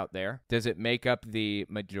 they're out there. Does it make up the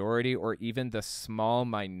majority or even the small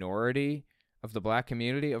minority of the black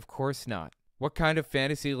community? Of course not. What kind of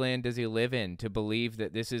fantasy land does he live in to believe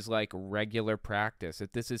that this is like regular practice,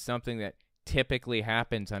 that this is something that typically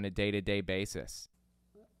happens on a day-to-day basis?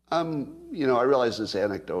 I realize it's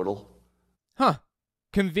anecdotal. Huh.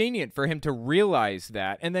 Convenient for him to realize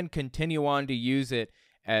that and then continue on to use it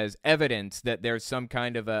as evidence that there's some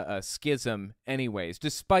kind of a schism anyways,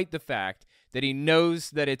 despite the fact that he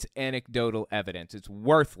knows that it's anecdotal evidence. It's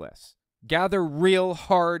worthless. Gather real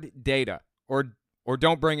hard data or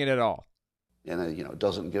don't bring it at all. And it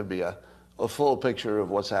doesn't give me a full picture of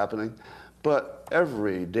what's happening. But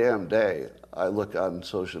every damn day I look on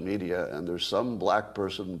social media and there's some black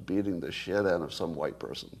person beating the shit out of some white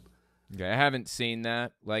person. Okay, I haven't seen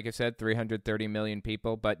that. Like I said, 330 million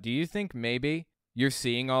people. But do you think maybe you're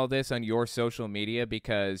seeing all this on your social media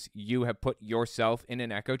because you have put yourself in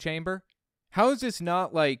an echo chamber? How is this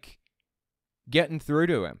not, like, getting through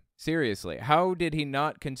to him? Seriously, how did he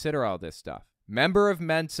not consider all this stuff? Member of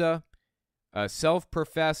Mensa, a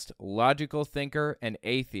self-professed logical thinker and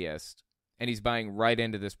atheist, and he's buying right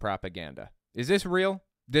into this propaganda. Is this real?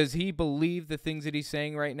 Does he believe the things that he's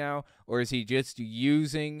saying right now, or is he just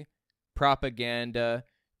using propaganda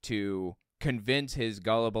to convince his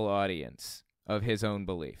gullible audience of his own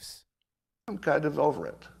beliefs? I'm kind of over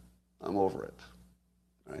it. I'm over it.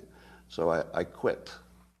 Right? So I quit.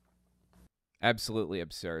 Absolutely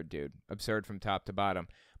absurd, dude. Absurd from top to bottom.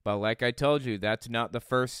 But like I told you, that's not the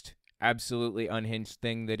first absolutely unhinged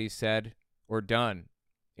thing that he said or done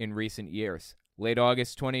in recent years. Late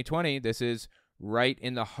August 2020, this is right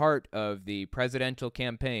in the heart of the presidential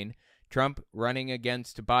campaign, Trump running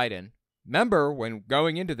against Biden. Remember, when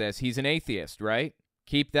going into this, he's an atheist, right?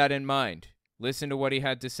 Keep that in mind. Listen to what he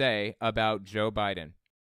had to say about Joe Biden.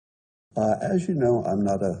 As you know, I'm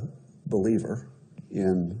not a believer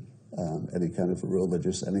in any kind of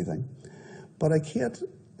religious anything, but I can't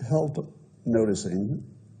help noticing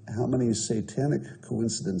how many satanic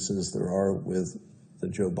coincidences there are with the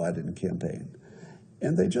Joe Biden campaign.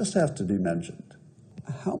 And they just have to be mentioned.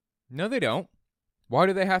 No, they don't. Why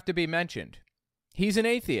do they have to be mentioned? He's an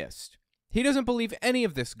atheist. He doesn't believe any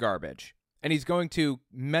of this garbage. And he's going to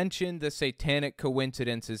mention the satanic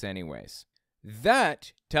coincidences anyways.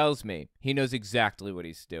 That tells me he knows exactly what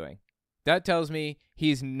he's doing. That tells me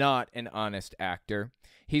he's not an honest actor.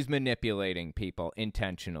 He's manipulating people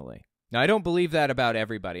intentionally. Now, I don't believe that about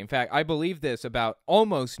everybody. In fact, I believe this about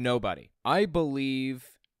almost nobody. I believe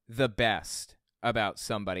the best about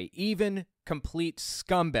somebody, even complete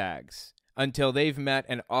scumbags, until they've met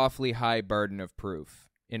an awfully high burden of proof,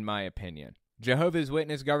 in my opinion. Jehovah's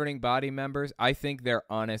Witness governing body members, I think they're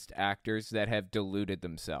honest actors that have deluded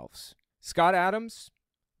themselves. Scott Adams,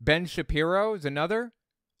 Ben Shapiro is another.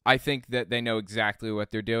 I think that they know exactly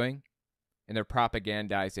what they're doing, and they're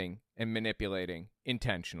propagandizing and manipulating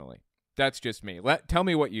intentionally. That's just me. Tell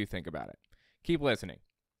me what you think about it. Keep listening.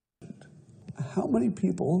 How many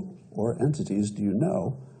people or entities do you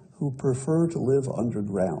know who prefer to live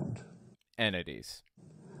underground? Entities.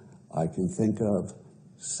 I can think of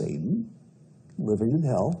Satan living in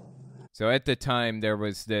hell. So at the time, there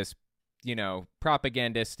was this,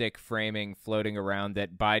 propagandistic framing floating around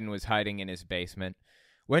that Biden was hiding in his basement,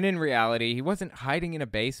 when in reality, he wasn't hiding in a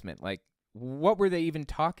basement. Like, what were they even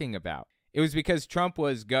talking about? It was because Trump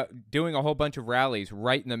was doing a whole bunch of rallies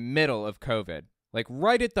right in the middle of COVID. Like,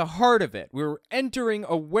 right at the heart of it. We were entering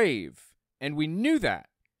a wave, and we knew that.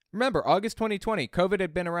 Remember, August 2020, COVID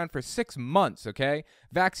had been around for 6 months, okay?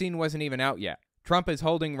 Vaccine wasn't even out yet. Trump is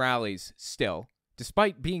holding rallies still.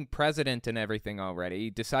 Despite being president and everything already, he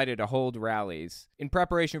decided to hold rallies in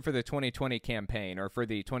preparation for the 2020 campaign or for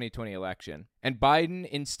the 2020 election. And Biden,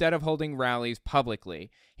 instead of holding rallies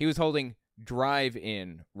publicly, he was holding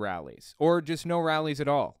drive-in rallies, or just no rallies at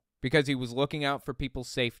all, because he was looking out for people's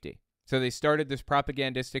safety. So they started this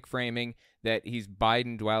propagandistic framing that he's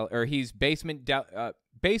he's basement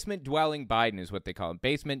dwelling Biden is what they call him.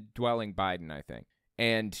 Basement dwelling Biden, I think.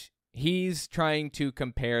 And he's trying to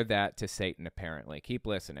compare that to Satan, apparently. Keep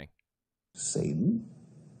listening. Satan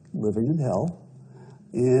living in hell.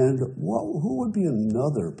 And who would be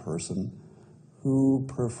another person who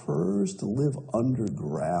prefers to live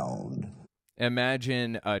underground?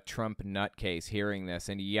 Imagine a Trump nutcase hearing this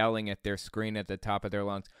and yelling at their screen at the top of their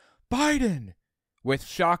lungs, Biden! With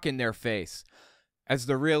shock in their face, as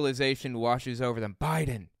the realization washes over them.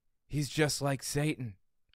 Biden! He's just like Satan.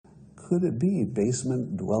 Could it be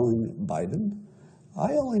basement-dwelling Biden?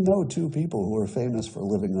 I only know 2 people who are famous for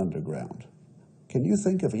living underground. Can you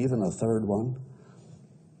think of even a third one?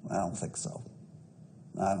 I don't think so.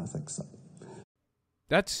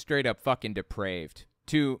 That's straight up fucking depraved.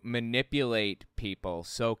 To manipulate people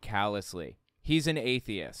so callously. He's an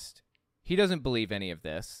atheist. He doesn't believe any of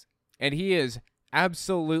this. And he is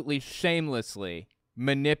absolutely shamelessly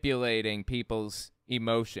manipulating people's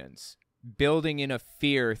emotions. Building in a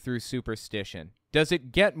fear through superstition. Does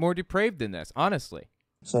it get more depraved than this, honestly?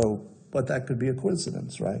 So, but that could be a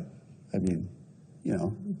coincidence, right? I mean,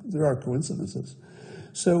 there are coincidences.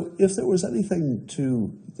 So if there was anything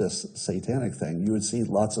to this satanic thing, you would see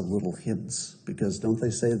lots of little hints, because don't they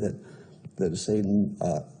say that Satan,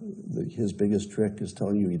 his biggest trick is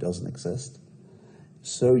telling you he doesn't exist?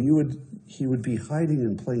 So he would be hiding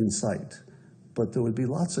in plain sight, but there would be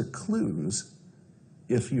lots of clues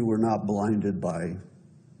if you were not blinded by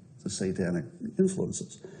the satanic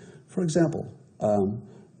influences. For example,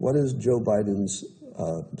 What is Joe Biden's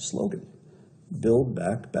slogan? Build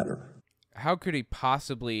back better. How could he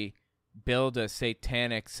possibly build a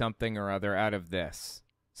satanic something or other out of this?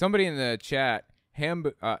 Somebody in the chat,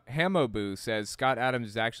 Hamobu, says Scott Adams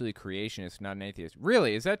is actually a creationist, not an atheist.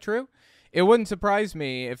 Really? Is that true? It wouldn't surprise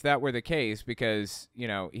me if that were the case because, you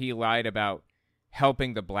know, he lied about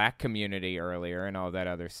helping the black community earlier and all that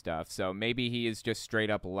other stuff. So maybe he is just straight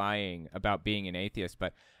up lying about being an atheist.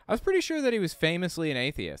 But I was pretty sure that he was famously an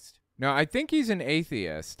atheist. No, I think he's an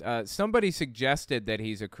atheist. Somebody suggested that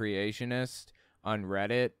he's a creationist on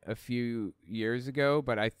Reddit a few years ago,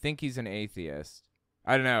 but I think he's an atheist.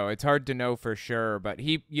 I don't know. It's hard to know for sure, but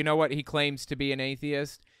you know what? He claims to be an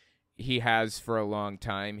atheist. He has for a long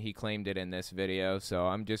time. He claimed it in this video, so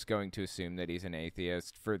I'm just going to assume that he's an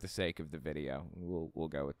atheist for the sake of the video. We'll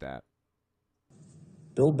go with that.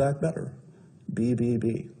 Build back better.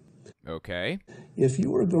 BBB. Okay. If you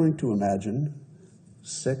were going to imagine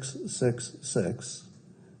 666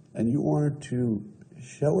 and you wanted to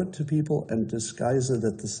show it to people and disguise it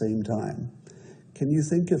at the same time, can you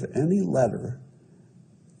think of any letter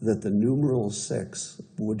that the numeral 6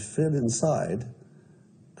 would fit inside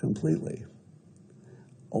completely?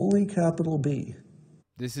 Only capital B.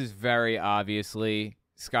 This is very obviously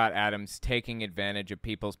Scott Adams taking advantage of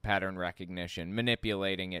people's pattern recognition,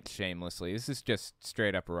 manipulating it shamelessly. This is just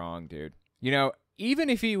straight up wrong, dude. You know, even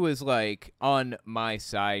if he was like on my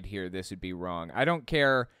side here, this would be wrong. I don't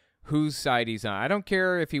care whose side he's on. I don't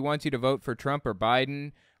care if he wants you to vote for Trump or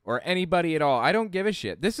Biden or anybody at all. I don't give a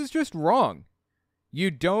shit. This is just wrong.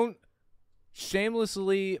 You don't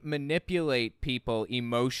shamelessly manipulate people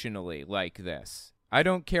emotionally like this. I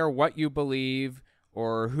don't care what you believe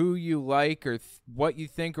or who you like or what you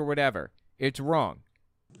think or whatever. It's wrong.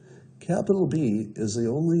 Capital B is the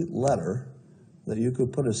only letter that you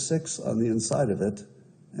could put a 6 on the inside of it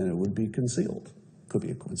and it would be concealed. Could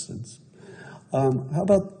be a coincidence. How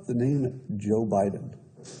about the name Joe Biden?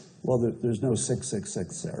 Well, there's no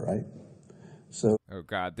 666 there, right? So, oh,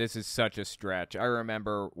 God, this is such a stretch. I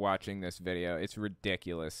remember watching this video. It's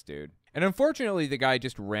ridiculous, dude. And unfortunately, the guy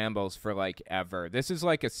just rambles for, like, ever. This is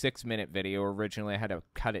like a 6-minute video originally. I had to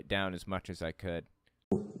cut it down as much as I could.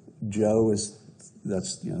 Joe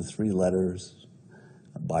that's 3 letters.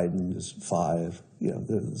 Biden is 5.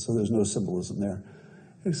 So there's no symbolism there.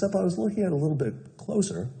 Except I was looking at it a little bit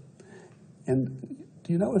closer. And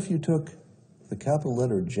do you know if you took the capital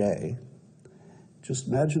letter J, just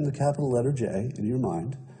imagine the capital letter J in your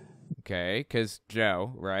mind. Okay, because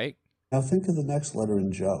Joe, right? Now think of the next letter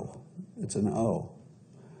in Joe. It's an O.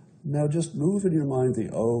 Now just move in your mind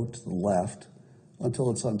the O to the left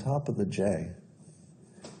until it's on top of the J.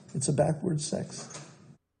 It's a backward 6.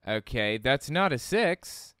 Okay, that's not a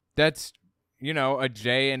 6. That's, a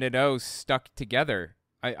J and an O stuck together.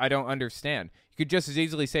 I don't understand. You could just as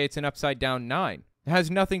easily say it's an upside down 9. It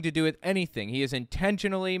has nothing to do with anything. He is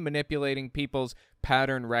intentionally manipulating people's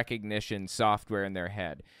pattern recognition software in their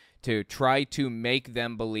head to try to make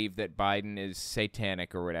them believe that Biden is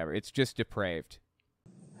satanic or whatever. It's just depraved.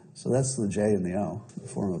 So that's the J and the O, the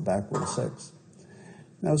form of backward 6.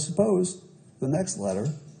 Now suppose the next letter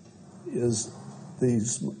is the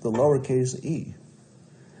lowercase e.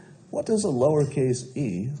 What does a lowercase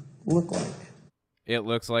e look like? It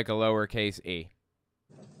looks like a lowercase e.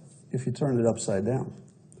 If you turn it upside down.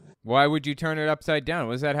 Why would you turn it upside down?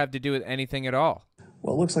 What does that have to do with anything at all?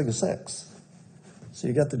 Well, it looks like a 6. So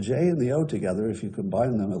you got the J and the O together. If you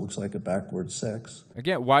combine them, it looks like a backward 6.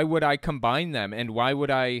 Again, why would I combine them and why would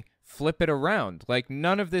I flip it around? Like,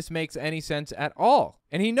 none of this makes any sense at all.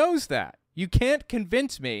 And he knows that. You can't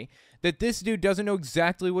convince me that this dude doesn't know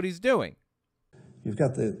exactly what he's doing. You've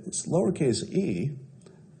got the lowercase e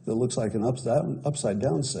that looks like an upside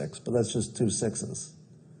down 6, but that's just 2 6s.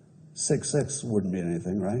 6 wouldn't mean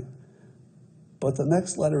anything, right? But the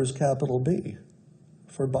next letter is capital B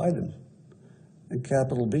for Biden. And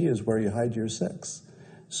capital B is where you hide your 6.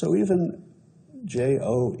 So even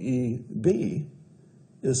JOEB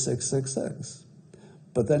is 666.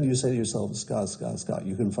 But then you say to yourself, Scott,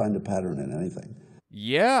 you can find a pattern in anything.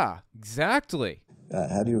 Yeah, exactly.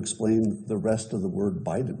 How do you explain the rest of the word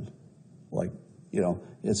Biden? Like,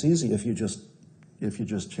 it's easy if you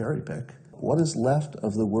just cherry pick. What is left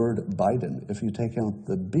of the word Biden if you take out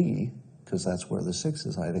the B, because that's where the 6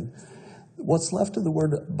 is hiding? What's left of the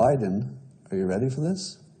word Biden, are you ready for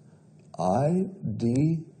this?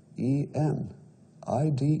 I-D-E-N.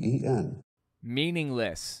 I-D-E-N.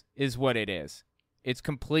 Meaningless is what it is. It's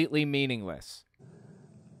completely meaningless.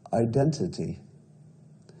 Identity.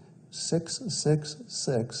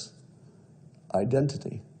 666,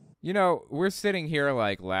 identity. We're sitting here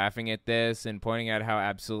like laughing at this and pointing out how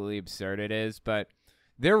absolutely absurd it is, but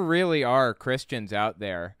There really are Christians out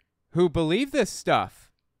there who believe this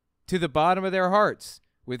stuff to the bottom of their hearts.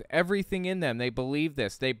 With everything in them, they believe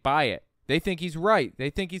this. They buy it. They think he's right.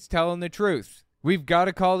 They think he's telling the truth. We've got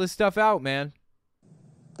to call this stuff out, man.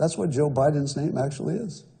 That's what Joe Biden's name actually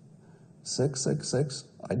is. 666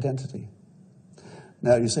 identity.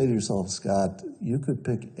 Now you say to yourself, Scott, you could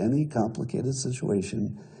pick any complicated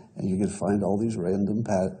situation and you could find all these random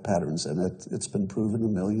patterns in it. It's been proven a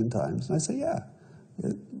million times. And I say, yeah,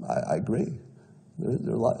 I agree.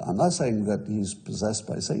 I'm not saying that he's possessed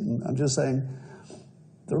by Satan. I'm just saying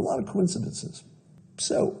there are a lot of coincidences.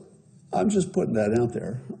 So I'm just putting that out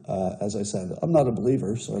there. As I said, I'm not a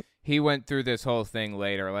believer, so. He went through this whole thing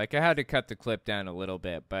later. Like, I had to cut the clip down a little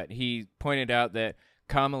bit, but he pointed out that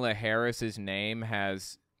Kamala Harris's name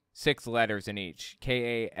has 6 letters in each.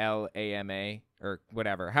 K-A-L-A-M-A, or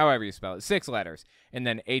whatever, however you spell it. 6 letters. And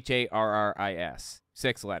then H-A-R-R-I-S.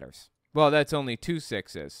 6 letters. Well, that's only 2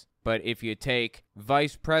 sixes. But if you take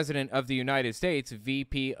Vice President of the United States,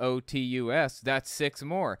 V-P-O-T-U-S, that's 6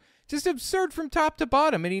 more. Just absurd from top to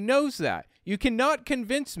bottom, and he knows that. You cannot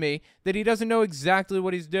convince me that he doesn't know exactly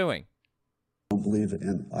what he's doing. I don't believe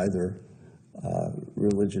in either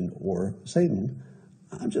religion or Satan.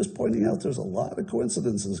 I'm just pointing out there's a lot of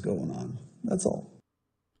coincidences going on. That's all.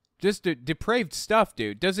 Just depraved stuff,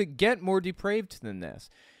 dude. Does it get more depraved than this?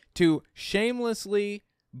 To shamelessly,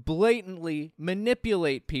 blatantly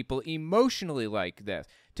manipulate people emotionally like this,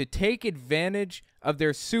 to take advantage of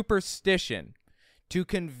their superstition, to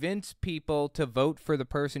convince people to vote for the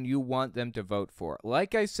person you want them to vote for.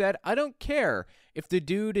 Like I said, I don't care if the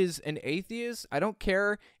dude is an atheist. I don't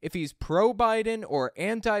care if he's pro-Biden or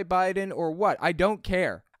anti-Biden or what. I don't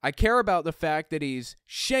care. I care about the fact that he's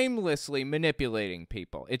shamelessly manipulating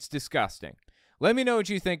people. It's disgusting. Let me know what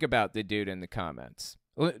you think about the dude in the comments.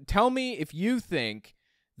 Tell me if you think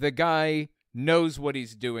the guy knows what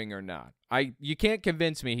he's doing or not. You can't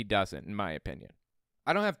convince me he doesn't, in my opinion.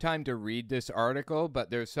 I don't have time to read this article, but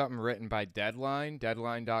there's something written by Deadline,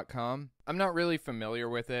 deadline.com. I'm not really familiar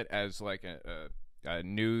with it as like a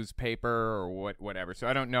newspaper or whatever, so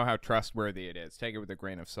I don't know how trustworthy it is. Take it with a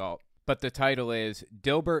grain of salt. But the title is,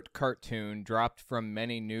 Dilbert Cartoon Dropped from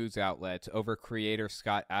Many News Outlets Over Creator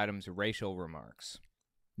Scott Adams' Racial Remarks.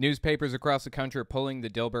 Newspapers across the country are pulling the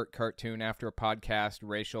Dilbert cartoon after a podcast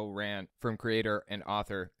racial rant from creator and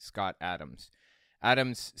author Scott Adams.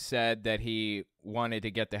 Adams said that he wanted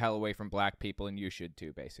to get the hell away from black people, and you should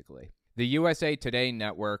too, basically. The USA Today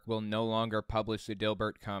network will no longer publish the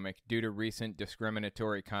Dilbert comic due to recent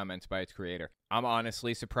discriminatory comments by its creator. I'm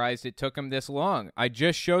honestly surprised it took him this long. I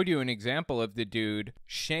just showed you an example of the dude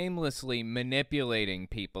shamelessly manipulating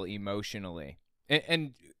people emotionally.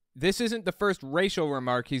 And this isn't the first racial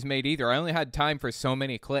remark he's made either. I only had time for so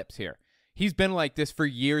many clips here. He's been like this for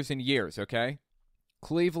years and years, okay?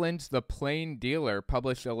 Cleveland's The Plain Dealer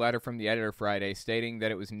published a letter from the editor Friday stating that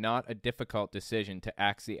it was not a difficult decision to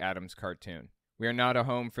axe the Adams cartoon. We are not a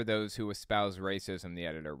home for those who espouse racism, the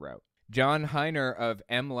editor wrote. John Heiner of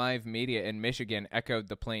MLive Media in Michigan echoed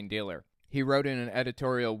The Plain Dealer. He wrote in an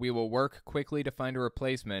editorial, "We will work quickly to find a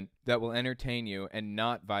replacement that will entertain you and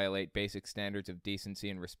not violate basic standards of decency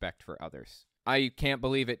and respect for others." I can't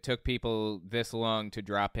believe it took people this long to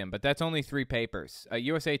drop him, but that's only 3 papers.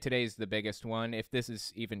 USA Today is the biggest one, if this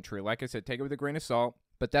is even true. Like I said, take it with a grain of salt,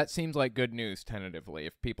 but that seems like good news, tentatively,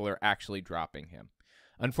 if people are actually dropping him.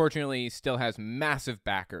 Unfortunately, he still has massive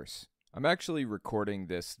backers. I'm actually recording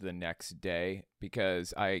this the next day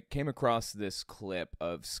because I came across this clip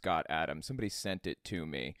of Scott Adams. Somebody sent it to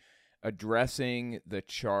me, addressing the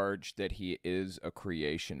charge that he is a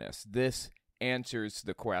creationist. This answers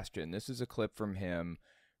the question. This is a clip from him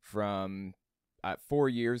from 4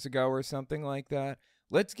 years ago or something like that.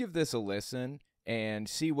 Let's give this a listen and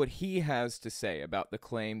see what he has to say about the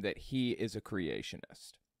claim that he is a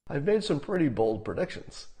creationist. I've made some pretty bold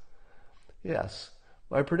predictions. Yes.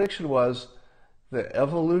 My prediction was that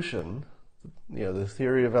evolution, the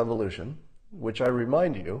theory of evolution, which I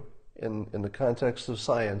remind you, in the context of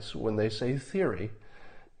science, when they say theory,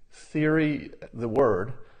 the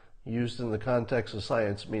word, used in the context of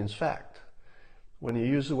science means fact. When you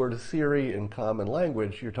use the word theory in common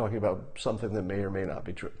language, you're talking about something that may or may not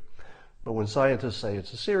be true. But when scientists say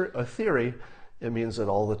it's a theory, it means that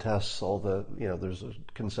all the tests, there's a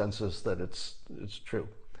consensus that it's true.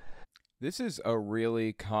 This is a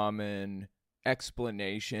really common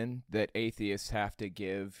explanation that atheists have to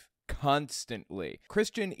give constantly.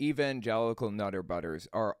 Christian evangelical nutterbutters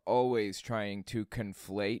are always trying to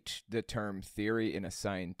conflate the term theory in a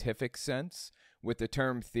scientific sense with the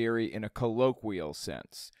term theory in a colloquial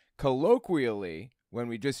sense. Colloquially, when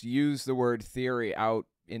we just use the word theory out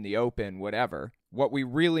in the open, whatever, What we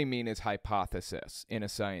really mean is hypothesis in a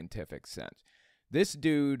scientific sense. This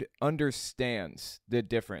dude understands the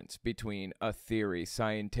difference between a theory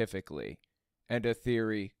scientifically and a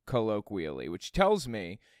theory colloquially, which tells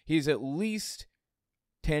me he's at least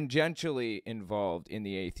tangentially involved in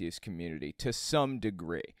the atheist community to some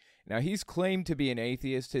degree. Now, he's claimed to be an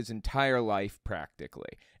atheist his entire life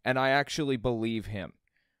practically, and I actually believe him.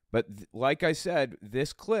 But like I said,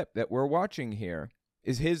 this clip that we're watching here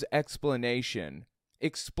is his explanation,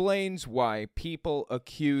 explains why people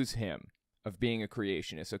accuse him of being a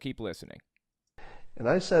creationist. So keep listening. And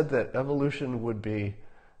I said that evolution would be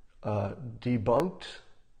debunked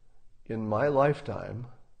in my lifetime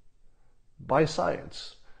by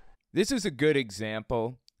science. This is a good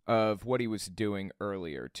example of what he was doing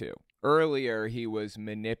earlier, too. Earlier, he was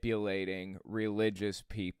manipulating religious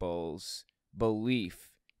people's belief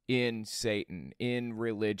in Satan, in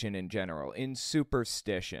religion in general, in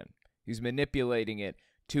superstition. He's manipulating it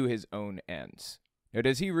to his own ends. Now,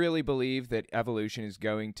 does he really believe that evolution is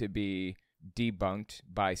going to be debunked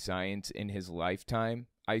by science in his lifetime?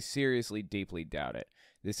 I seriously, deeply doubt it.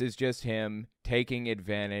 This is just him taking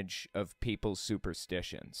advantage of people's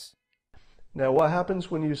superstitions. Now, what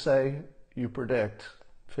happens when you say you predict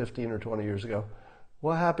 15 or 20 years ago?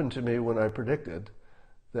 What happened to me when I predicted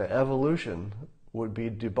that evolution would be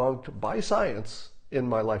debunked by science in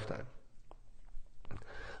my lifetime?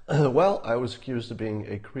 Well, I was accused of being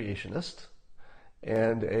a creationist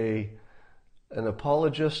and an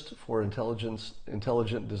apologist for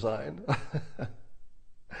intelligent design.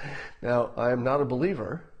 Now, I am not a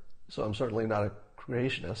believer, so I'm certainly not a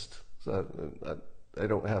creationist. So I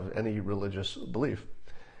don't have any religious belief.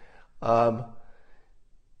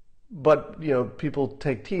 But, you know, people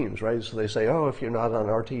take teams, right? So they say, oh, if you're not on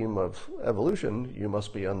our team of evolution, you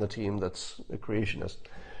must be on the team that's a creationist.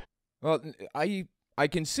 Well, I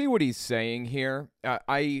can see what he's saying here.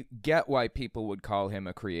 I get why people would call him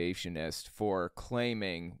a creationist for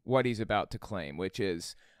claiming what he's about to claim, which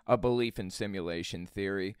is a belief in simulation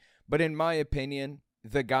theory. But in my opinion,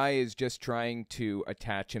 the guy is just trying to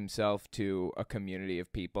attach himself to a community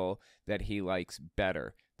of people that he likes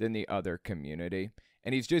better than the other community.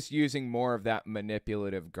 And he's just using more of that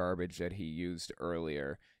manipulative garbage that he used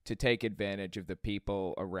earlier to take advantage of the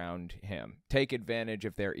people around him, take advantage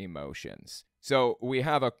of their emotions. So we're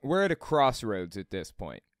at a crossroads at this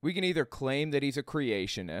point. We can either claim that he's a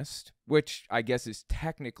creationist, which I guess is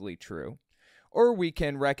technically true, or we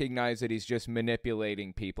can recognize that he's just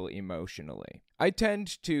manipulating people emotionally. I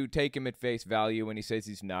tend to take him at face value when he says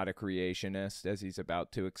he's not a creationist, as he's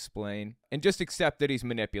about to explain, and just accept that he's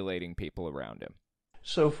manipulating people around him.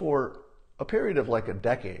 So for a period of like a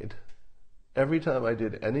decade, every time I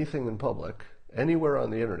did anything in public, anywhere on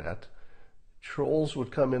the internet, trolls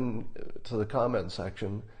would come in to the comment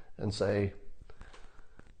section and say,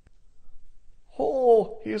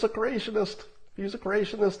 oh, he's a creationist. He's a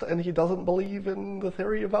creationist and he doesn't believe in the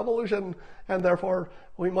theory of evolution, and therefore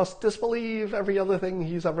we must disbelieve every other thing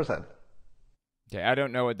he's ever said. Okay, I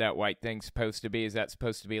don't know what that white thing's supposed to be. Is that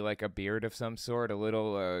supposed to be like a beard of some sort? A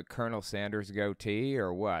little Colonel Sanders goatee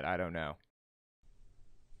or what? I don't know.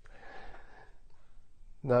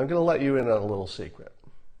 Now I'm going to let you in on a little secret.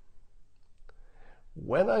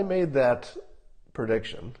 When I made that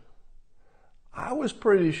prediction, I was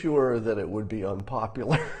pretty sure that it would be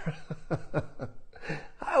unpopular.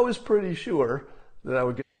 I was pretty sure that I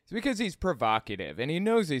would get... It's because he's provocative, and he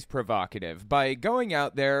knows he's provocative. By going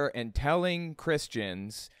out there and telling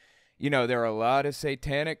Christians, you know, there are a lot of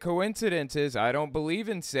satanic coincidences. I don't believe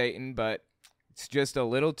in Satan, but it's just a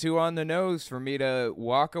little too on the nose for me to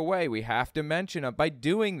walk away. We have to mention it. By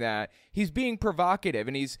doing that, he's being provocative,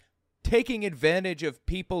 and he's taking advantage of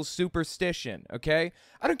people's superstition, okay?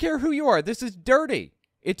 I don't care who you are. This is dirty.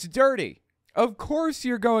 It's dirty. Of course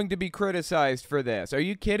you're going to be criticized for this. Are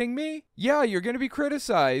you kidding me? Yeah, you're going to be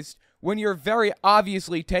criticized when you're very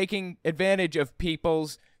obviously taking advantage of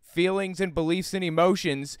people's feelings and beliefs and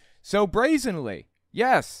emotions so brazenly.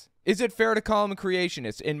 Yes. Is it fair to call him a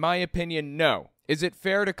creationist? In my opinion, no. Is it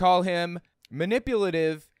fair to call him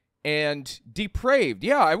manipulative and depraved?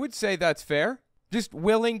 Yeah, I would say that's fair. Just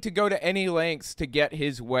willing to go to any lengths to get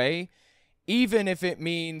his way, even if it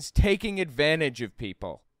means taking advantage of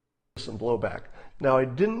people. Some blowback. Now, I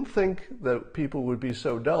didn't think that people would be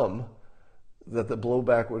so dumb that the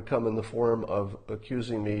blowback would come in the form of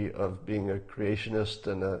accusing me of being a creationist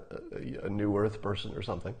and a new earth person or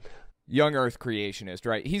something. Young earth creationist,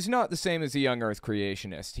 right? He's not the same as a young earth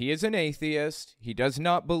creationist. He is an atheist. He does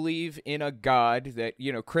not believe in a God that,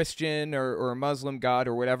 you know, Christian or a Muslim God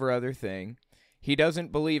or whatever other thing. He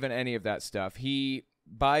doesn't believe in any of that stuff. He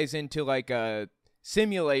buys into like a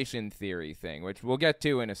simulation theory thing, which we'll get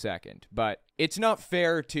to in a second, but it's not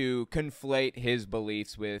fair to conflate his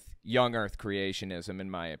beliefs with young Earth creationism, in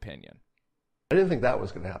my opinion. I didn't think that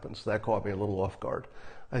was going to happen, so that caught me a little off guard.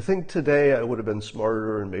 I think today I would have been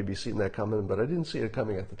smarter and maybe seen that coming, but I didn't see it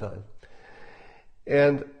coming at the time.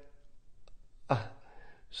 And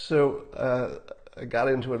so I got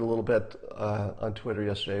into it a little bit on Twitter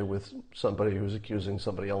yesterday with somebody who was accusing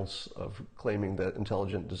somebody else of claiming that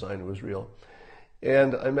intelligent design was real.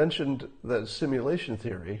 And I mentioned that simulation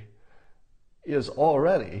theory is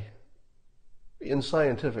already, in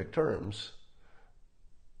scientific terms,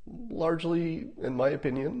 largely, in my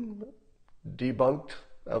opinion, debunked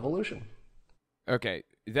evolution. Okay,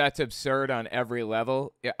 that's absurd on every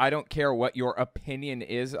level. I don't care what your opinion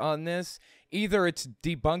is on this. Either it's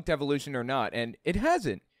debunked evolution or not, and it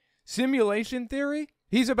hasn't. Simulation theory?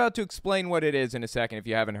 He's about to explain what it is in a second if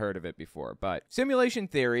you haven't heard of it before. But simulation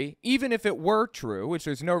theory, even if it were true, which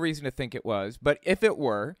there's no reason to think it was, but if it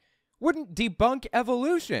were, wouldn't debunk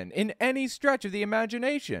evolution in any stretch of the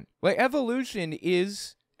imagination. Like, evolution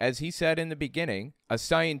is, as he said in the beginning, a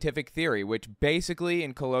scientific theory, which basically,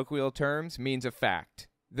 in colloquial terms, means a fact.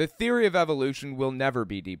 The theory of evolution will never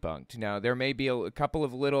be debunked. Now, there may be a couple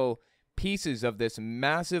of little pieces of this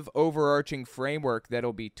massive overarching framework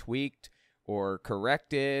that'll be tweaked or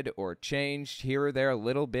corrected or changed here or there a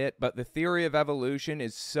little bit, but the theory of evolution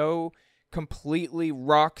is so completely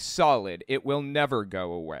rock solid, it will never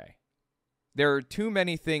go away. There are too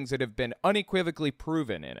many things that have been unequivocally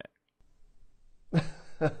proven in it.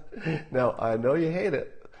 Now, I know you hate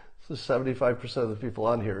it. So 75% of the people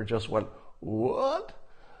on here just went, what?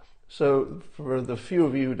 So for the few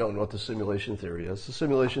of you who don't know what the simulation theory is, the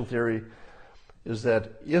simulation theory is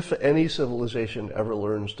that if any civilization ever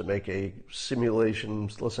learns to make a simulation,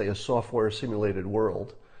 let's say a software simulated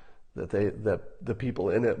world, that the people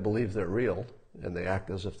in it believe they're real and they act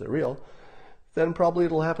as if they're real, then probably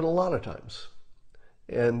it'll happen a lot of times.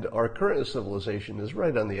 And our current civilization is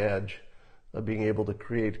right on the edge of being able to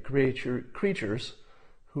create creatures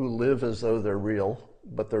who live as though they're real,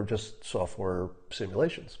 but they're just software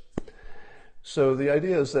simulations. So the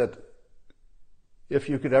idea is that if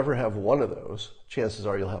you could ever have one of those, chances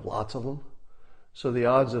are you'll have lots of them. So the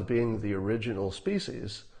odds of being the original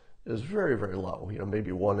species is very, very low,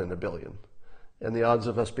 maybe 1 in a billion. And the odds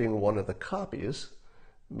of us being one of the copies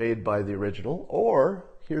made by the original, or,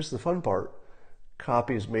 here's the fun part,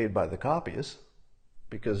 copies made by the copies,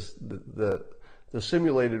 because the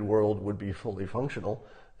simulated world would be fully functional,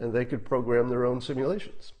 and they could program their own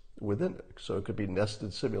simulations within it. So it could be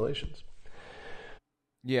nested simulations.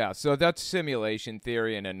 Yeah, so that's simulation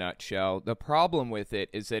theory in a nutshell. The problem with it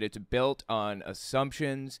is that it's built on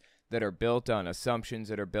assumptions that are built on assumptions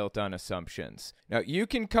that are built on assumptions. Now, you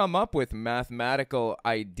can come up with mathematical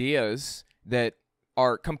ideas that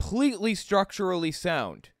are completely structurally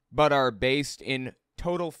sound, but are based in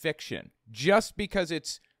total fiction. Just because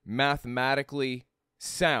it's mathematically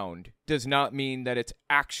sound does not mean that it's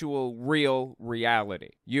actual, real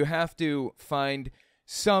reality. You have to find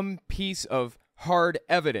some piece of hard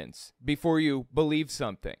evidence before you believe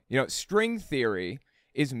something. String theory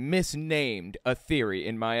is misnamed a theory,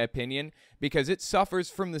 in my opinion, because it suffers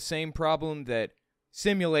from the same problem that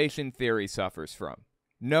simulation theory suffers from.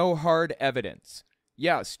 No hard evidence.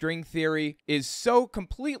 Yeah, string theory is so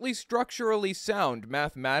completely structurally sound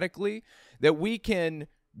mathematically that we can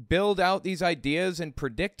build out these ideas and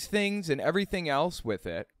predict things and everything else with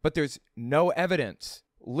it, but there's no evidence.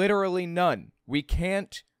 Literally none. We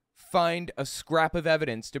can't find a scrap of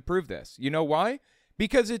evidence to prove this. You know why?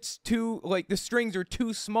 Because it's the strings are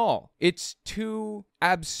too small. It's too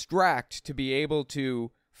abstract to be able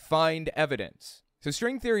to find evidence. So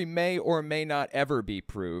string theory may or may not ever be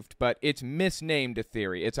proved, but it's misnamed a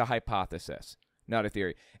theory. It's a hypothesis, not a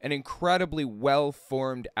theory. An incredibly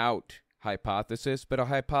well-formed out hypothesis, but a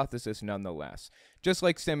hypothesis nonetheless. Just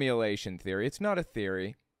like simulation theory, it's not a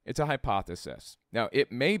theory. It's a hypothesis. Now,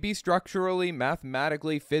 it may be structurally,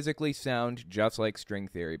 mathematically, physically sound, just like string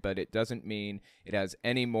theory, but it doesn't mean it has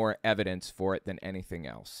any more evidence for it than anything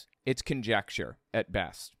else. It's conjecture, at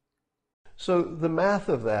best. So the math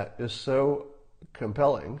of that is so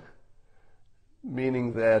compelling,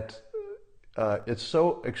 meaning that it's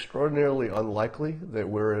so extraordinarily unlikely that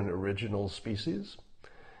we're an original species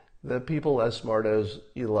that people as smart as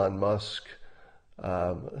Elon Musk,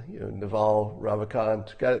 Naval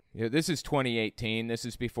Ravikant. This is 2018. This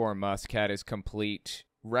is before Musk had his complete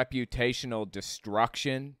reputational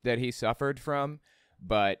destruction that he suffered from.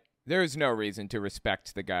 But there's no reason to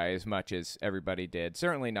respect the guy as much as everybody did.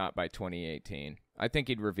 Certainly not by 2018. I think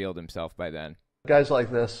he'd revealed himself by then. Guys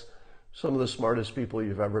like this some of the smartest people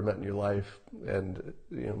you've ever met in your life, and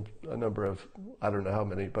a number of, I don't know how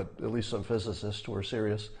many, but at least some physicists who are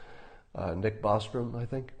serious. Nick Bostrom, I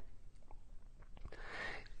think.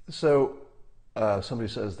 So somebody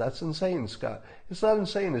says, that's insane, Scott. It's not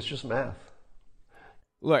insane, it's just math.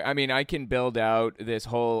 Look, I mean, I can build out this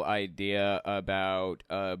whole idea about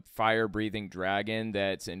a fire-breathing dragon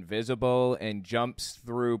that's invisible and jumps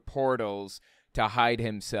through portals to hide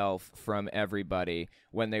himself from everybody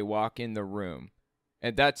when they walk in the room.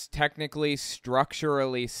 And that's technically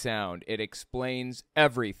structurally sound. It explains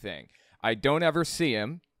everything. I don't ever see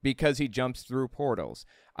him because he jumps through portals.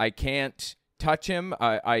 I can't touch him.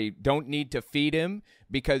 I don't need to feed him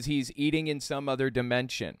because he's eating in some other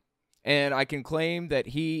dimension. And I can claim that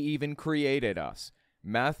he even created us.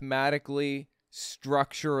 Mathematically,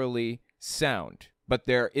 structurally sound. But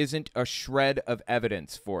there isn't a shred of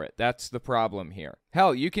evidence for it. That's the problem here.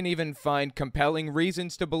 Hell, you can even find compelling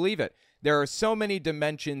reasons to believe it. There are so many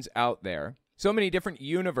dimensions out there, so many different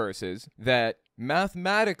universes, that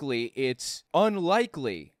mathematically it's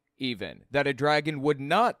unlikely even that a dragon would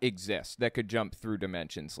not exist that could jump through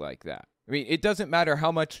dimensions like that. I mean, it doesn't matter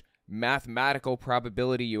how much mathematical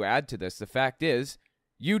probability you add to this. The fact is,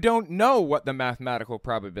 you don't know what the mathematical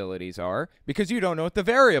probabilities are because you don't know what the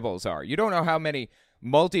variables are. You don't know how many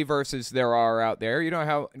multiverses there are out there. You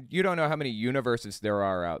don't know how many universes there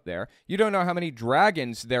are out there. You don't know how many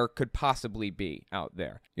dragons there could possibly be out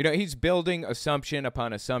there. He's building assumption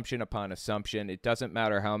upon assumption upon assumption. It doesn't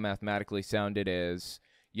matter how mathematically sound it is.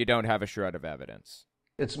 You don't have a shred of evidence.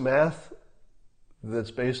 It's math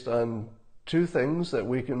that's based on two things that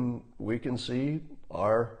we can see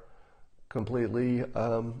are completely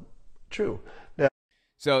true. Now,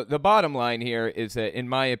 so the bottom line here is that, in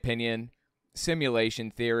my opinion,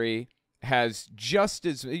 simulation theory has just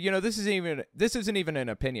as this isn't even an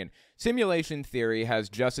opinion. Simulation theory has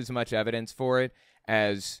just as much evidence for it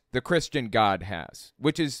as the Christian God has,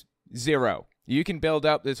 which is zero. You can build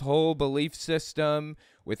up this whole belief system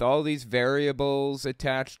with all these variables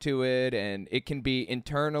attached to it, and it can be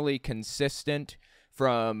internally consistent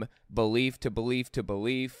from belief to belief to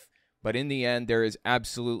belief. But in the end, there is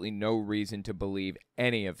absolutely no reason to believe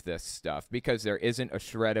any of this stuff because there isn't a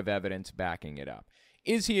shred of evidence backing it up.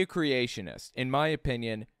 Is he a creationist? In my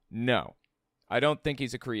opinion, no. I don't think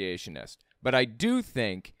he's a creationist. But I do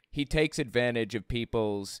think he takes advantage of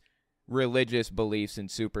people's religious beliefs and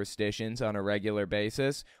superstitions on a regular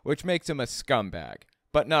basis, which makes him a scumbag,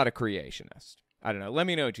 but not a creationist. I don't know. Let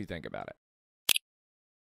me know what you think about it.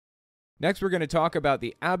 Next, we're going to talk about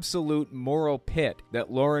the absolute moral pit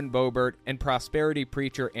that Lauren Boebert and prosperity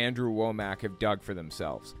preacher Andrew Womack have dug for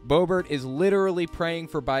themselves. Boebert is literally praying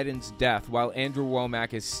for Biden's death while Andrew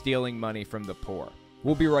Womack is stealing money from the poor.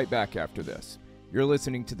 We'll be right back after this. You're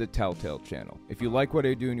listening to the Telltale Channel. If you like what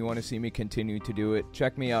I do and you want to see me continue to do it,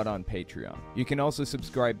 check me out on Patreon. You can also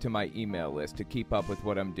subscribe to my email list to keep up with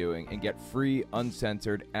what I'm doing and get free,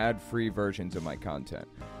 uncensored, ad-free versions of my content.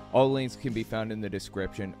 All links can be found in the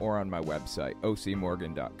description or on my website,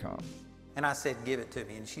 ocmorgan.com. And I said, give it to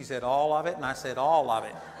me. And she said, all of it? And I said, all of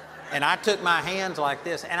it. And I took my hands like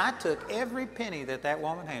this, and I took every penny that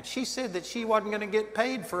woman had. She said that she wasn't going to get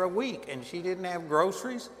paid for a week, and she didn't have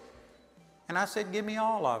groceries. And I said, give me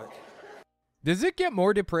all of it. Does it get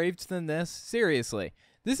more depraved than this? Seriously.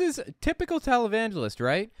 This is a typical televangelist,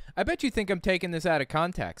 right? I bet you think I'm taking this out of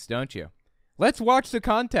context, don't you? Let's watch the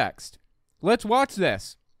context. Let's watch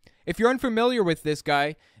this. If you're unfamiliar with this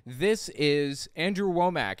guy, this is Andrew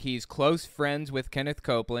Womack. He's close friends with Kenneth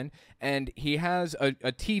Copeland, and he has a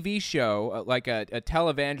TV show, like a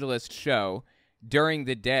televangelist show, during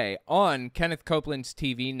the day on Kenneth Copeland's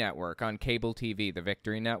TV network, on cable TV, the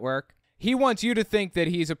Victory Network. He wants you to think that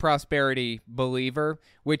he's a prosperity believer,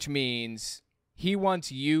 which means he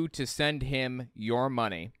wants you to send him your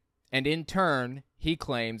money, and in turn, he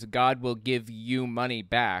claims God will give you money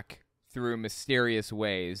back through mysterious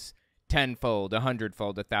ways, tenfold,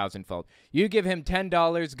 100-fold, 1,000-fold. You give him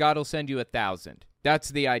 $10, God will send you 1,000. That's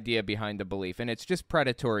the idea behind the belief, and it's just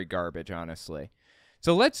predatory garbage, honestly.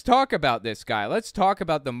 So let's talk about this guy. Let's talk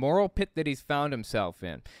about the moral pit that he's found himself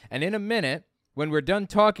in. And in a minute, when we're done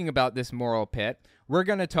talking about this moral pit, we're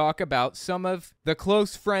going to talk about some of the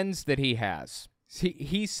close friends that he has.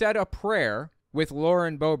 He said a prayer with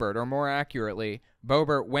Lauren Boebert, or more accurately,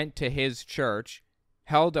 Boebert went to his church,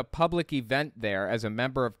 held a public event there as a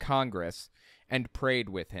member of Congress, and prayed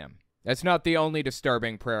with him. That's not the only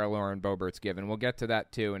disturbing prayer Lauren Boebert's given. We'll get to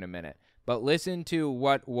that too in a minute. But listen to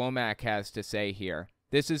what Womack has to say here.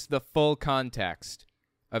 This is the full context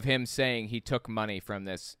of him saying he took money from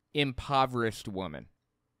this impoverished woman.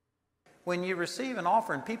 When you receive an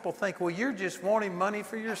offering, people think, well, you're just wanting money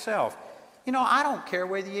for yourself. You know, I don't care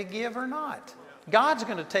whether you give or not. God's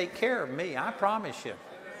going to take care of me, I promise you.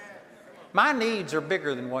 My needs are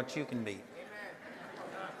bigger than what you can meet.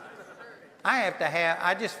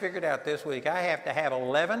 I just figured out this week, I have to have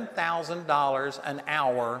 $11,000 an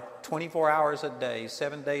hour, 24 hours a day,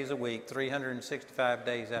 7 days a week, 365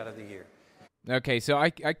 days out of the year. Okay, so I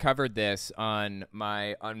covered this on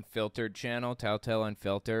my Unfiltered channel, Telltale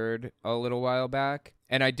Unfiltered, a little while back.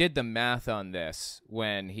 And I did the math on this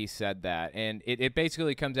when he said that. And it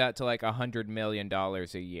basically comes out to like $100 million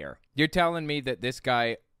a year. You're telling me that this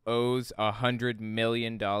guy owes $100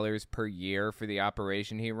 million per year for the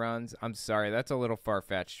operation he runs? I'm sorry, that's a little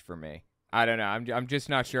far-fetched for me. I don't know. I'm just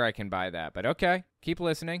not sure I can buy that. But okay, keep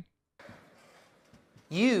listening.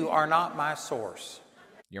 You are not my source.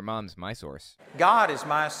 Your mom's my source. God is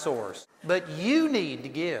my source. But you need to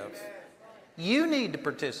give. You need to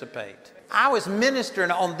participate. I was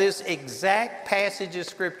ministering on this exact passage of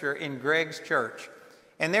Scripture in Greg's church.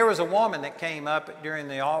 And there was a woman that came up during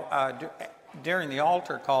the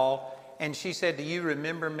altar call, and she said, do you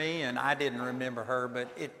remember me? And I didn't remember her, but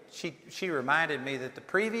she reminded me that the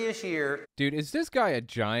previous year... Dude, is this guy a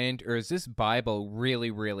giant, or is this Bible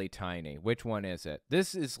really, really tiny? Which one is it?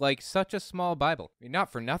 This is like such a small Bible. I mean,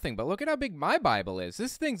 not for nothing, but look at how big my Bible is.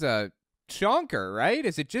 This thing's a chonker, right?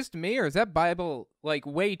 Is it just me, or is that Bible like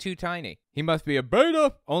way too tiny? He must be a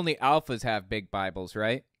beta. Only alphas have big Bibles,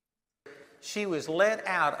 right? She was let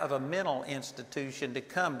out of a mental institution to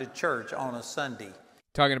come to church on a Sunday.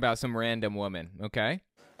 Talking about some random woman, okay?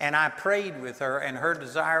 And I prayed with her, and her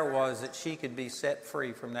desire was that she could be set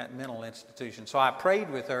free from that mental institution. So I prayed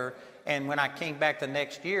with her, and when I came back the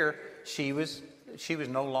next year, she was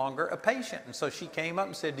no longer a patient. And so she came up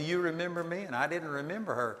and said, do you remember me? And I didn't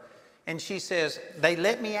remember her. And she says, they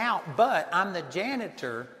let me out, but I'm the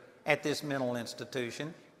janitor at this mental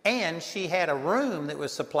institution. And she had a room that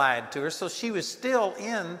was supplied to her, so she was still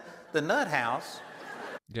in the nut house.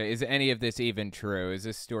 Okay, is any of this even true? Is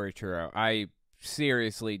this story true? I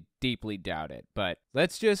seriously, deeply doubt it. But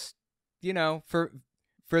let's just, for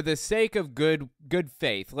the sake of good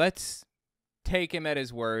faith, let's take him at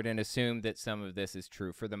his word and assume that some of this is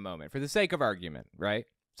true for the moment, for the sake of argument, right?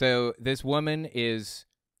 So this woman is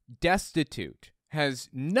destitute, has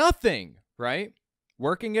nothing, right?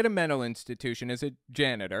 Working at a mental institution as a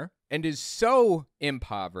janitor, and is so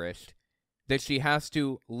impoverished that she has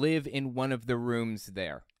to live in one of the rooms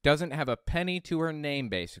there. Doesn't have a penny to her name,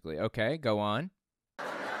 basically. Okay, go on.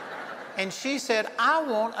 And she said, I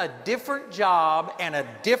want a different job and a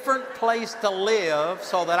different place to live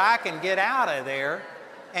so that I can get out of there.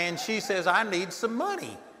 And she says, I need some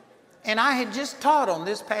money. And I had just taught on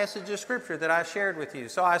this passage of Scripture that I shared with you.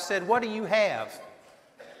 So I said, what do you have?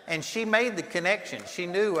 And she made the connection. She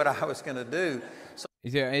knew what I was going to do. So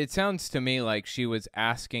yeah, it sounds to me like she was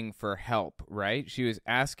asking for help, right? She was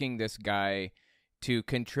asking this guy to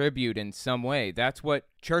contribute in some way. That's what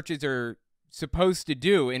churches are supposed to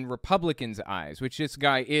do in Republicans' eyes, which this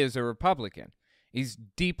guy is a Republican. He's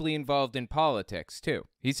deeply involved in politics, too.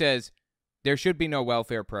 He says there should be no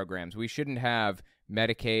welfare programs. We shouldn't have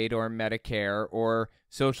Medicaid or Medicare or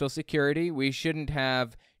Social Security. We shouldn't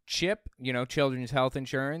have CHIP, children's health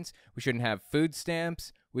insurance. We shouldn't have food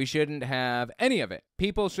stamps. We shouldn't have any of it.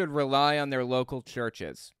 People should rely on their local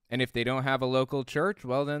churches. And if they don't have a local church,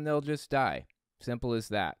 well, then they'll just die. Simple as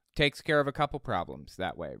that. Takes care of a couple problems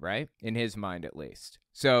that way, right? In his mind, at least.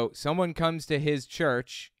 So someone comes to his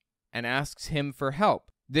church and asks him for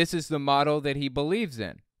help. This is the model that he believes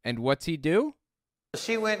in. And what's he do?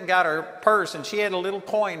 She went and got her purse, and she had a little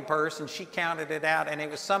coin purse, and she counted it out, and it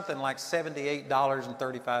was something like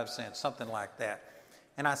 $78.35, something like that.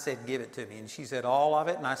 And I said, give it to me. And she said, all of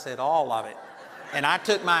it? And I said, all of it. And I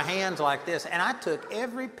took my hands like this, and I took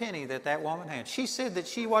every penny that woman had. She said that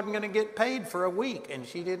she wasn't going to get paid for a week, and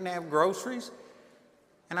she didn't have groceries.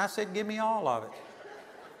 And I said, give me all of it.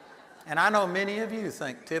 And I know many of you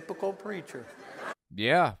think, typical preacher.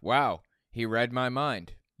 Yeah, wow. He read my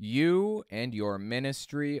mind. You and your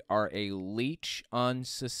ministry are a leech on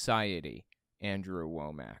society, Andrew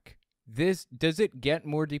Womack. Does it get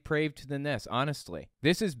more depraved than this, honestly?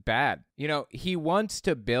 This is bad. He wants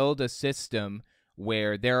to build a system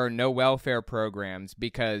where there are no welfare programs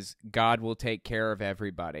because God will take care of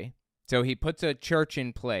everybody. So he puts a church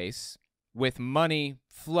in place with money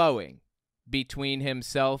flowing between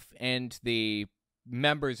himself and the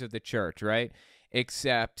members of the church, right?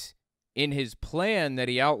 Except in his plan that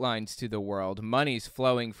he outlines to the world, money's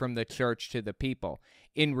flowing from the church to the people.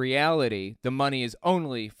 In reality, the money is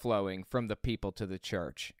only flowing from the people to the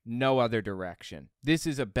church. No other direction. This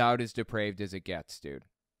is about as depraved as it gets, dude.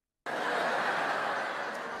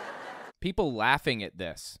 People laughing at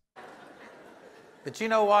this. But you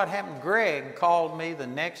know what happened? Greg called me the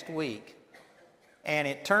next week, and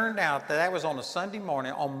it turned out that was on a Sunday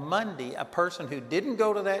morning. On Monday, a person who didn't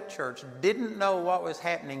go to that church, didn't know what was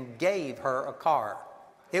happening, gave her a car.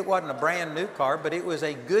 It wasn't a brand new car, but it was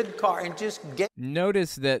a good car, and just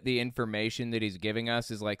Notice that the information that he's giving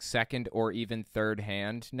us is like second or even third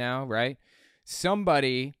hand now, right?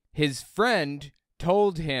 Somebody, his friend,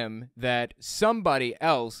 told him that somebody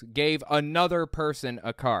else gave another person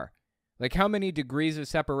a car. Like, how many degrees of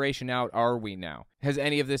separation out are we now? Has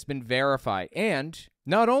any of this been verified? And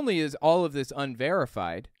not only is all of this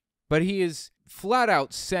unverified, but he is flat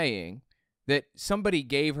out saying that somebody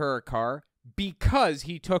gave her a car because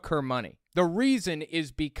he took her money. The reason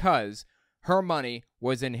is because her money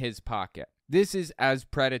was in his pocket. This is as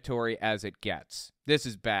predatory as it gets. This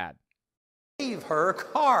is bad. Gave her a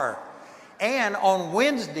car. And on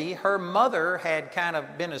Wednesday, her mother had kind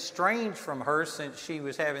of been estranged from her since she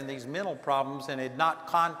was having these mental problems and had not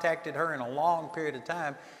contacted her in a long period of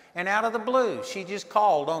time. And out of the blue, she just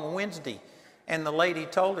called on Wednesday. And the lady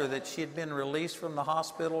told her that she had been released from the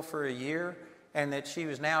hospital for a year and that she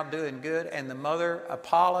was now doing good. And the mother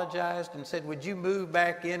apologized and said, would you move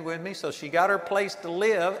back in with me? So she got her place to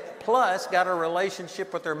live, plus got her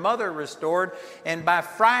relationship with her mother restored. And by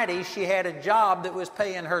Friday, she had a job that was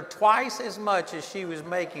paying her twice as much as she was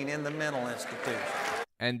making in the mental institution.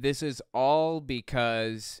 And this is all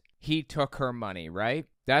because he took her money, right?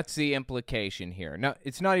 That's the implication here. No,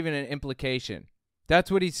 it's not even an implication. That's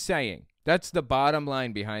what he's saying. That's the bottom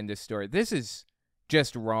line behind this story. This is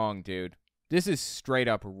just wrong, dude. This is straight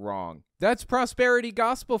up wrong. That's prosperity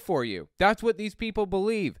gospel for you. That's what these people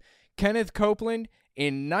believe. Kenneth Copeland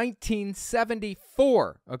in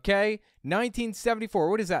 1974, okay? 1974,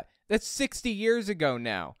 what is that? That's 60 years ago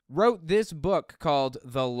now. Wrote this book called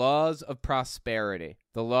The Laws of Prosperity.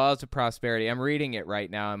 The Laws of Prosperity. I'm reading it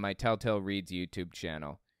right now on my Telltale Reads YouTube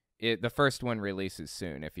channel. The first one releases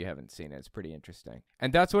soon if you haven't seen it. It's pretty interesting.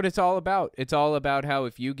 And that's what it's all about. It's all about how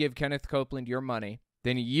if you give Kenneth Copeland your money,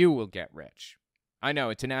 then you will get rich. I know,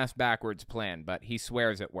 it's an ass-backwards plan, but he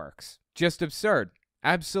swears it works. Just absurd.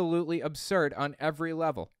 Absolutely absurd on every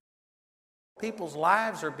level. People's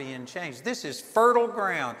lives are being changed. This is fertile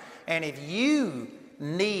ground. And if you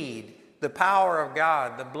need the power of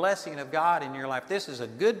God, the blessing of God in your life, this is a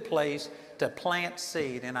good place to plant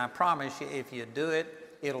seed. And I promise you, if you do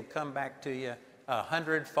it, it'll come back to you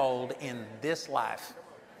 100-fold in this life.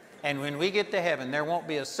 And when we get to heaven, there won't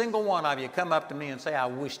be a single one of you come up to me and say, I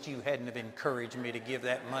wished you hadn't have encouraged me to give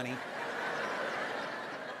that money.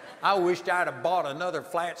 I wished I'd have bought another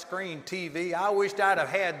flat screen TV. I wished I'd have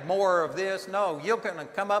had more of this. No, you're going to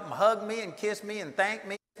come up and hug me and kiss me and thank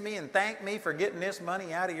me for getting this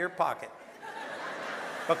money out of your pocket.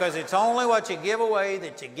 Because it's only what you give away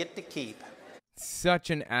that you get to keep.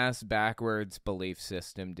 Such an ass-backwards belief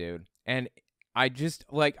system, dude. And I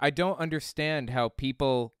don't understand how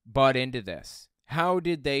people bought into this. How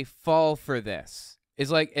did they fall for this? It's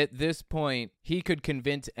like, at this point, he could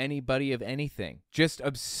convince anybody of anything. Just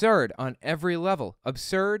absurd on every level.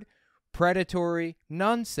 Absurd, predatory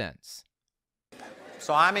nonsense.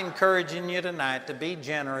 So I'm encouraging you tonight to be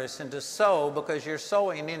generous and to sow because you're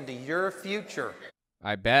sowing into your future.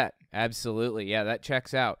 I bet. Absolutely. Yeah, that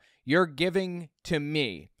checks out. You're giving to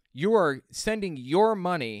me. You are sending your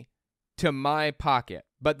money to my pocket,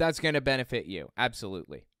 but that's going to benefit you.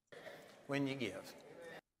 Absolutely. When you give.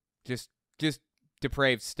 Just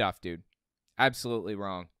depraved stuff, dude. Absolutely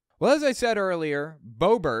wrong. Well, as I said earlier,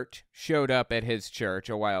 Boebert showed up at his church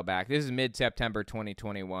a while back. This is mid-September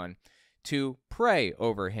 2021 to pray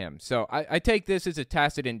over him. So I take this as a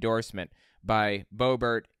tacit endorsement by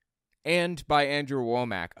Boebert and by Andrew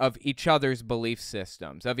Wommack of each other's belief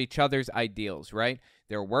systems, of each other's ideals, right?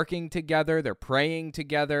 They're working together, they're praying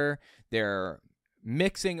together, they're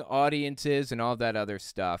mixing audiences and all that other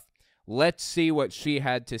stuff. Let's see what she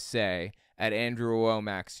had to say at Andrew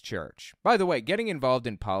Wommack's church. By the way, getting involved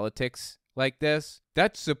in politics like this,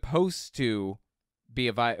 that's supposed to be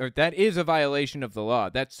that is a violation of the law.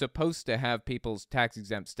 That's supposed to have people's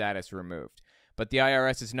tax-exempt status removed. But the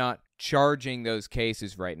IRS is not charging those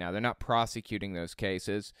cases right now. They're not prosecuting those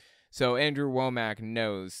cases. So Andrew Wommack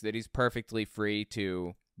knows that he's perfectly free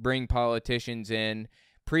to bring politicians in,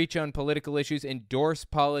 preach on political issues, endorse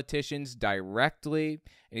politicians directly,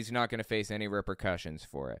 and he's not going to face any repercussions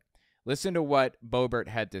for it. Listen to what Boebert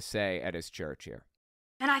had to say at his church here.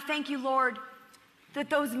 And I thank you, Lord, that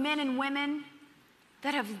those men and women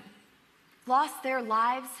that have lost their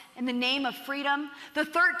lives in the name of freedom, the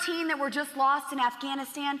 13 that were just lost in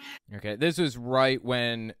Afghanistan. Okay, this was right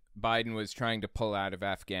when Biden was trying to pull out of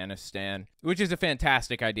Afghanistan, which is a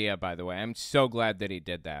fantastic idea, by the way. I'm so glad that he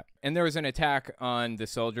did that. And there was an attack on the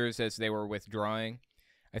soldiers as they were withdrawing.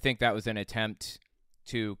 I think that was an attempt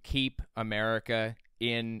to keep America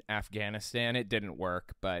in Afghanistan. It didn't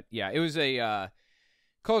work, but yeah, it was a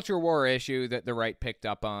culture war issue that the right picked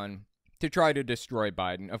up on to try to destroy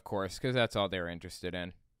Biden, of course, because that's all they're interested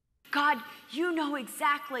in. God, you know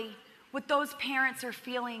exactly what those parents are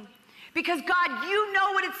feeling. Because, God, you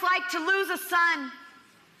know what it's like to lose a son.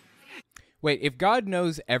 Wait, if God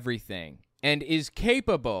knows everything and is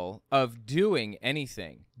capable of doing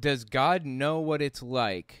anything, does God know what it's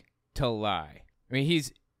like to lie? I mean,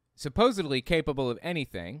 he's supposedly capable of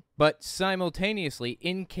anything, but simultaneously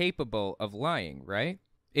incapable of lying, right?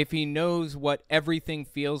 If he knows what everything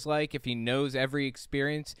feels like, if he knows every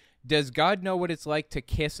experience, does God know what it's like to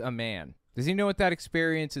kiss a man? Does he know what that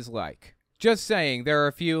experience is like? Just saying, there are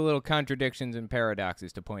a few little contradictions and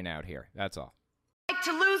paradoxes to point out here. That's all. Like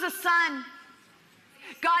to lose a son.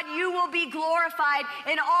 God, you will be glorified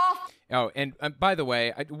in all. Oh, and by the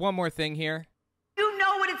way, one more thing here. You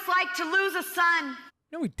know what it's like to lose a son.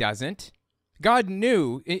 No, he doesn't. God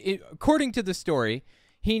knew, according to the story,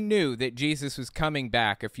 he knew that Jesus was coming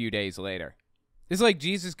back a few days later. It's like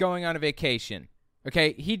Jesus going on a vacation.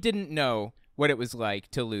 Okay, he didn't know what it was like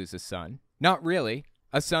to lose a son. Not really.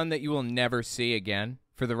 A son that you will never see again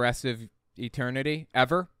for the rest of eternity,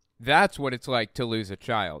 ever. That's what it's like to lose a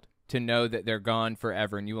child, to know that they're gone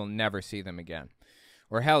forever and you will never see them again.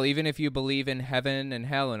 Or hell, even if you believe in heaven and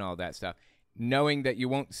hell and all that stuff, knowing that you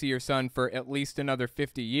won't see your son for at least another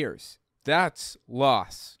 50 years. That's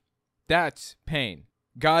loss. That's pain.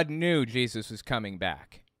 God knew Jesus was coming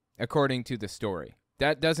back, according to the story.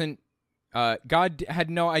 That doesn't... God had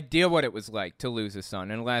no idea what it was like to lose a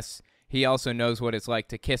son, unless he also knows what it's like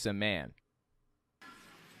to kiss a man.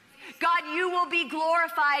 God, you will be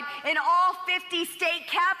glorified in all 50 state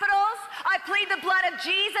capitals. I plead the blood of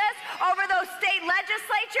Jesus over those state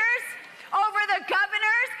legislatures, over the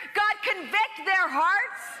governors. God, convict their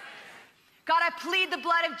hearts. God, I plead the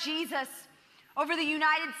blood of Jesus over the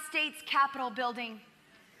United States Capitol building.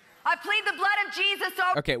 I plead the blood of Jesus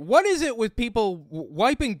over... Okay, what is it with people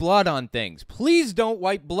wiping blood on things? Please don't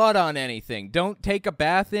wipe blood on anything. Don't take a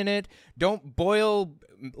bath in it. Don't boil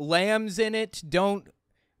lambs in it. Don't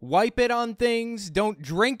wipe it on things. Don't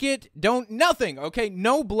drink it. Don't nothing, okay?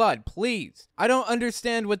 No blood, please. I don't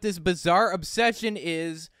understand what this bizarre obsession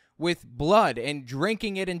is with blood and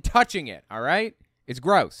drinking it and touching it, all right? It's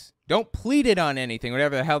gross. Don't plead it on anything,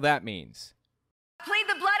 whatever the hell that means. Plead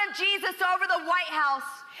the blood of Jesus over the White House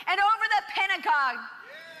and over the Pentagon.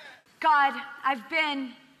 God, I've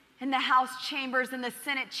been in the House chambers and the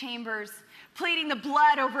Senate chambers, pleading the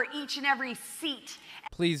blood over each and every seat.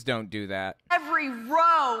 Please don't do that. Every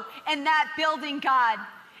row in that building, God.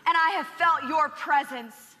 And I have felt your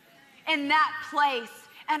presence in that place.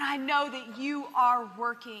 And I know that you are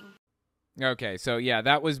working. Okay, so yeah,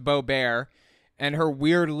 that was Bo Bear and her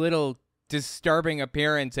weird little disturbing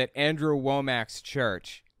appearance at Andrew Womack's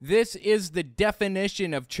church. This is the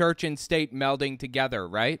definition of church and state melding together,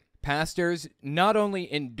 right? Pastors not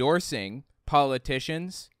only endorsing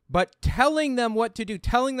politicians, but telling them what to do,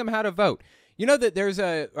 telling them how to vote. You know that there's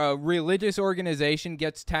a religious organization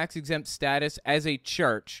gets tax-exempt status as a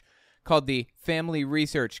church called the Family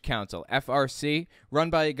Research Council, FRC, run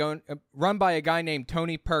by a guy named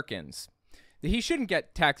Tony Perkins. He shouldn't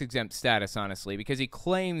get tax-exempt status, honestly, because he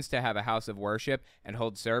claims to have a house of worship and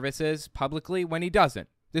hold services publicly when he doesn't.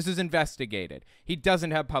 This is investigated. He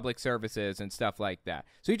doesn't have public services and stuff like that.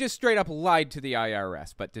 So he just straight up lied to the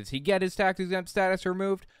IRS. But does he get his tax-exempt status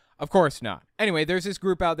removed? Of course not. Anyway, there's this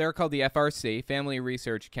group out there called the FRC, Family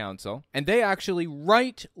Research Council, and they actually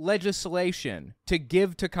write legislation to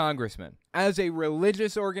give to congressmen. As a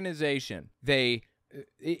religious organization,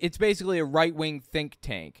 it's basically a right-wing think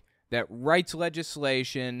tank that writes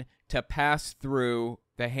legislation to pass through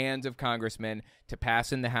the hands of congressmen to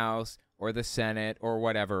pass in the House or the Senate or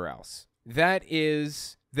whatever else. That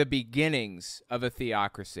is the beginnings of a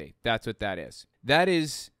theocracy. That's what that is. That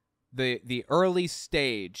is the early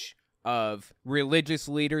stage of religious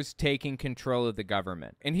leaders taking control of the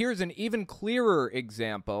government. And here's an even clearer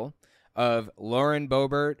example of Lauren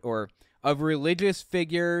Boebert or of religious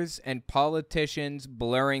figures and politicians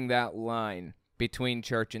blurring that line between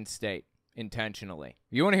church and state intentionally.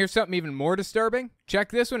 You want to hear something even more disturbing? Check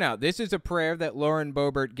this one out. This is a prayer that Lauren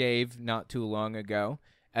Boebert gave not too long ago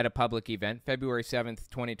at a public event, February 7th,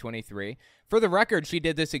 2023. For the record, she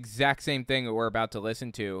did this exact same thing that we're about to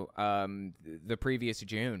listen to the previous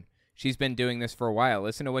June. She's been doing this for a while.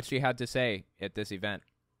 Listen to what she had to say at this event.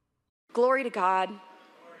 Glory to God.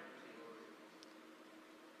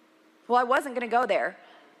 Well, I wasn't going to go there.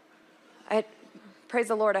 Praise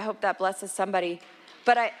the Lord. I hope that blesses somebody.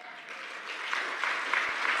 But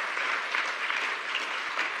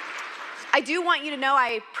I do want you to know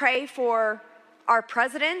I pray for our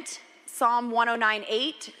president. Psalm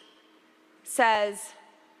 109:8 says,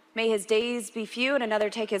 may his days be few and another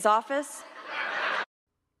take his office.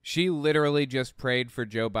 She literally just prayed for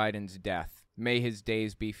Joe Biden's death. May his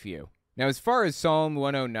days be few. Now, as far as Psalm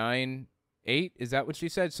 109:8, is that what she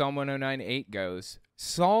said? Psalm 109:8 goes.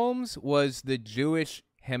 Psalms was the Jewish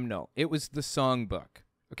hymnal. It was the songbook.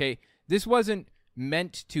 Okay, this wasn't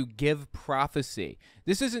meant to give prophecy.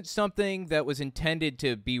 This isn't something that was intended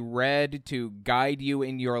to be read to guide you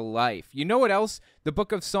in your life. You know what else the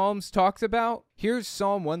book of Psalms talks about? Here's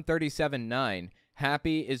Psalm 137:9.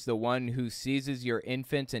 Happy is the one who seizes your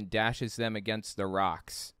infants and dashes them against the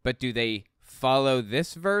rocks. But do they follow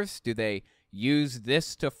this verse? Do they use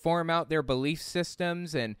this to form out their belief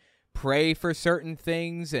systems and pray for certain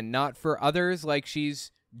things and not for others like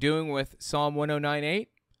she's doing with Psalm 109:8?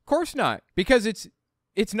 Of course not, because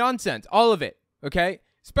it's nonsense, all of it, okay?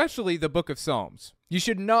 Especially the book of Psalms. You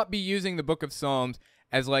should not be using the book of Psalms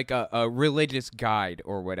as like a religious guide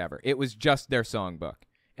or whatever. It was just their songbook.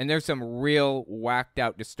 And there's some real whacked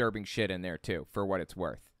out disturbing shit in there too, for what it's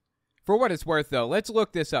worth. For what it's worth, though, let's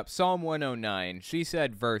look this up. Psalm 109, she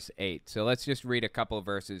said verse 8. So let's just read a couple of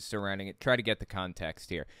verses surrounding it. Try to get the context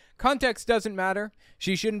here. Context doesn't matter.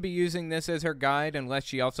 She shouldn't be using this as her guide unless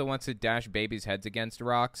she also wants to dash babies' heads against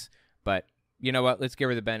rocks. But you know what? Let's give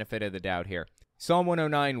her the benefit of the doubt here. Psalm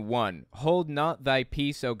 109:1. Hold not thy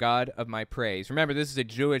peace, O God of my praise. Remember, this is a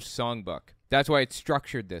Jewish songbook. That's why it's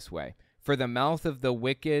structured this way. For the mouth of the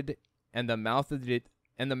wicked and the mouth of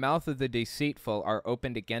the deceitful are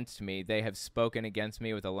opened against me. They have spoken against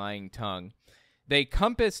me with a lying tongue. They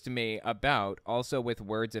compassed me about also with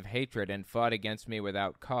words of hatred and fought against me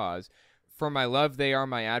without cause. For my love they are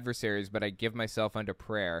my adversaries, but I give myself unto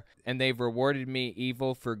prayer. And they've rewarded me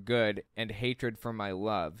evil for good and hatred for my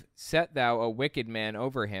love. Set thou a wicked man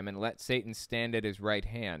over him, and let Satan stand at his right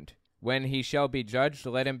hand. When he shall be judged,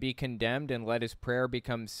 let him be condemned, and let his prayer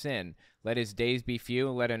become sin. Let his days be few,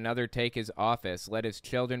 and let another take his office. Let his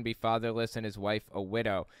children be fatherless, and his wife a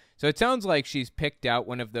widow. So it sounds like she's picked out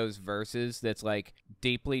one of those verses that's like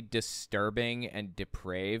deeply disturbing and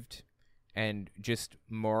depraved and just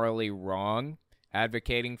morally wrong,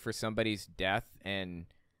 advocating for somebody's death and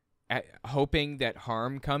hoping that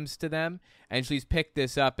harm comes to them. And she's picked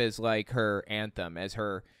this up as like her anthem, as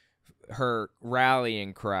her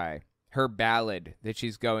rallying cry, her ballad that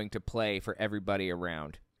she's going to play for everybody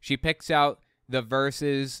around. She picks out the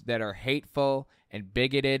verses that are hateful and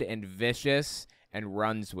bigoted and vicious and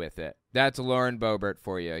runs with it. That's Lauren Boebert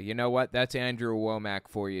for you. You know what? That's Andrew Womack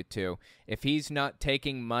for you too. If he's not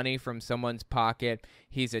taking money from someone's pocket,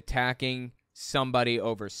 he's attacking somebody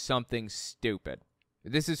over something stupid.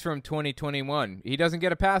 This is from 2021. He doesn't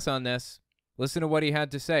get a pass on this. Listen to what he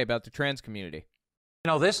had to say about the trans community. You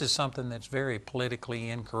know, this is something that's very politically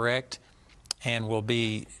incorrect and will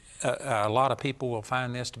be, a lot of people will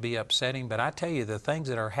find this to be upsetting, but I tell you, the things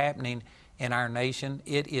that are happening in our nation,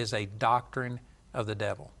 it is a doctrine of the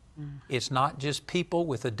devil. It's not just people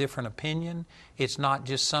with a different opinion. It's not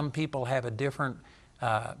just some people have a different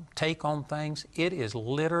take on things. It is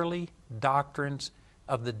literally doctrines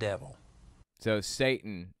of the devil. So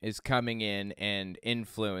Satan is coming in and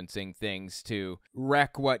influencing things to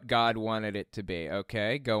wreck what God wanted it to be.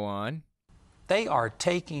 Okay, go on. They are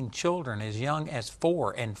taking children as young as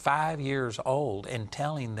 4 and 5 years old and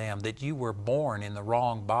telling them that you were born in the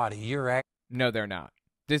wrong body. No, they're not.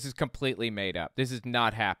 This is completely made up. This is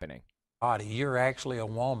not happening. You're actually a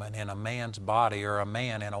woman in a man's body or a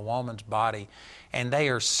man in a woman's body, and they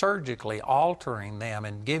are surgically altering them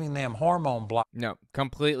and giving them hormone block. No,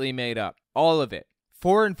 completely made up. All of it.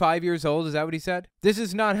 4 and 5 years old, is that what he said? This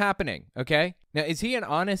is not happening, okay? Now, is he an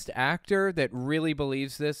honest actor that really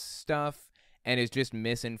believes this stuff and is just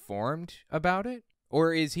misinformed about it?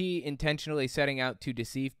 Or is he intentionally setting out to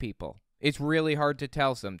deceive people? It's really hard to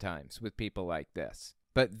tell sometimes with people like this.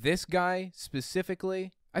 But this guy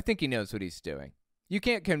specifically, I think he knows what he's doing. You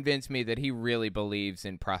can't convince me that he really believes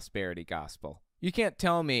in prosperity gospel. You can't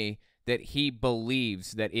tell me that he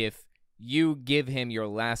believes that if you give him your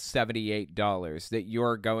last $78, that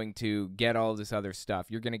you're going to get all this other stuff.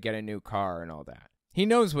 You're going to get a new car and all that. He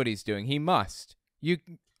knows what he's doing. He must.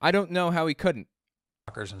 I don't know how he couldn't.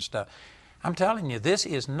 And stuff. I'm telling you, this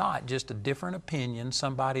is not just a different opinion,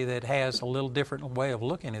 somebody that has a little different way of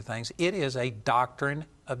looking at things. It is a doctrine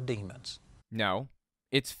of demons. No,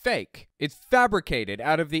 it's fake. It's fabricated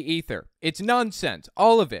out of the ether. It's nonsense,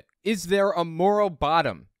 all of it. Is there a moral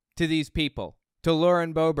bottom to these people, to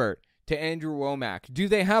Lauren Boebert, to Andrew Womack. Do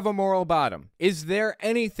they have a moral bottom? Is there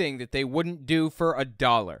anything that they wouldn't do for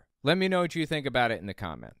 $1? Let me know what you think about it in the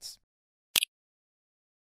comments.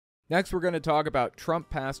 Next, we're going to talk about Trump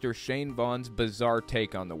pastor Shane Vaughn's bizarre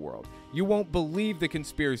take on the world. You won't believe the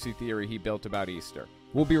conspiracy theory he built about Easter.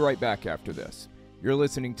 We'll be right back after this. You're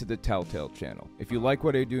listening to the Telltale Channel. If you like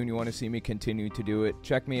what I do and you want to see me continue to do it,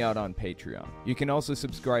 check me out on Patreon. You can also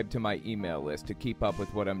subscribe to my email list to keep up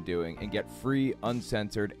with what I'm doing and get free,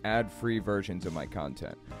 uncensored, ad-free versions of my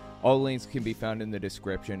content. All links can be found in the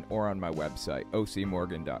description or on my website,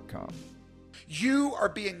 ocmorgan.com. You are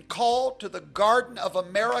being called to the Garden of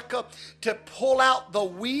America to pull out the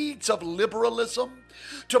weeds of liberalism,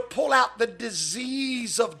 to pull out the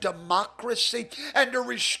disease of democracy, and to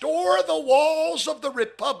restore the walls of the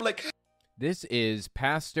republic. This is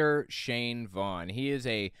Pastor Shane Vaughn. He is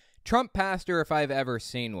a Trump pastor if I've ever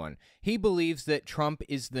seen one. He believes that Trump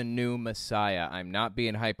is the new Messiah. I'm not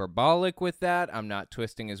being hyperbolic with that. I'm not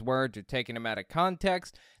twisting his words or taking them out of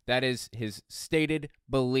context. That is his stated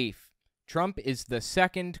belief. Trump is the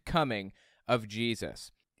second coming of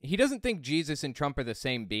Jesus. He doesn't think Jesus and Trump are the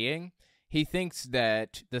same being. He thinks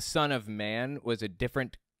that the Son of Man was a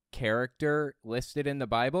different character listed in the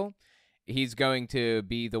Bible. He's going to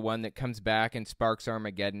be the one that comes back and sparks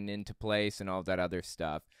Armageddon into place and all that other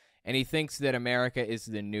stuff. And he thinks that America is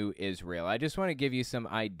the new Israel. I just want to give you some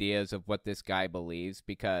ideas of what this guy believes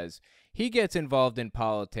because he gets involved in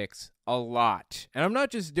politics a lot. And I'm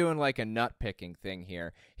not just doing like a nut-picking thing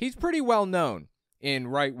here. He's pretty well known in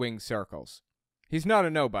right-wing circles. He's not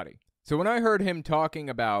a nobody. So when I heard him talking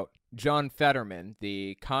about John Fetterman,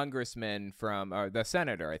 the congressman from, or the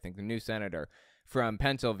senator, I think, the new senator from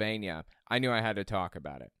Pennsylvania, I knew I had to talk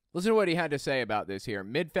about it. Listen to what he had to say about this here.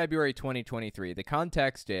 Mid-February 2023. The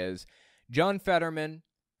context is John Fetterman,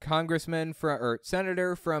 congressman or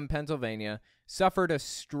senator from Pennsylvania, suffered a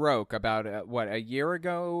stroke about, a year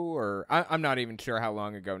ago? Or I'm not even sure how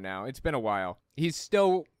long ago now. It's been a while. He's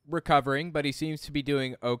still recovering, but he seems to be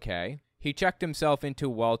doing okay. He checked himself into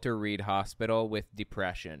Walter Reed Hospital with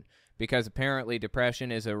depression because apparently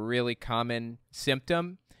depression is a really common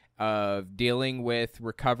symptom of dealing with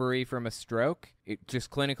recovery from a stroke.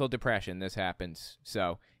 Just clinical depression, this happens.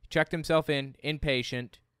 So he checked himself in,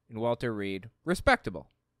 inpatient, in Walter Reed.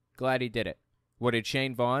 Respectable. Glad he did it. What did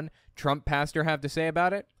Shane Vaughn, Trump pastor, have to say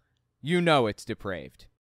about it? You know it's depraved.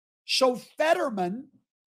 So Fetterman,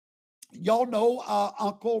 y'all know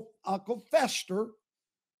Uncle Fester.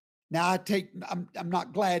 Now I'm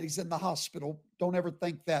not glad he's in the hospital. Don't ever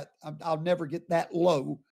think that. I'll never get that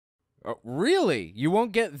low. Really? You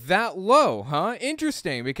won't get that low, huh?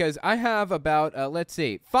 Interesting, because I have about,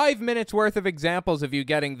 5 minutes worth of examples of you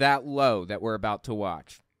getting that low that we're about to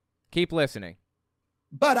watch. Keep listening.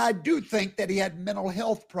 But I do think that he had mental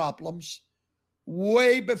health problems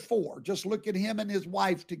way before. Just look at him and his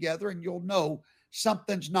wife together and you'll know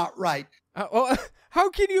something's not right. Well, how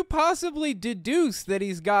can you possibly deduce that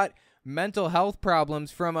he's got mental health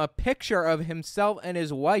problems from a picture of himself and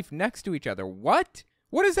his wife next to each other? What?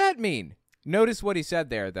 What does that mean? Notice what he said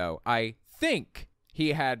there, though. I think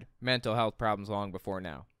he had mental health problems long before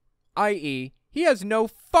now. I.e., he has no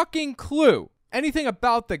fucking clue anything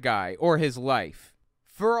about the guy or his life.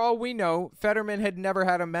 For all we know, Fetterman had never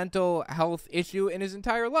had a mental health issue in his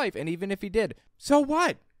entire life, and even if he did, so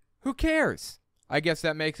what? Who cares? I guess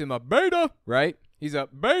that makes him a beta, right? He's a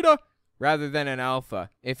beta rather than an alpha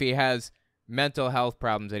if he has mental health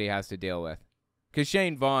problems that he has to deal with. Because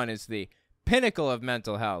Shane Vaughn is the pinnacle of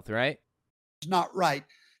mental health, right? It's not right.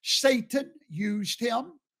 Satan used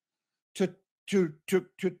him to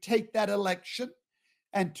take that election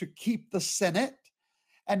and to keep the Senate.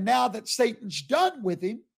 And now that Satan's done with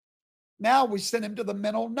him, now we send him to the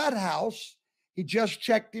mental nut house. He just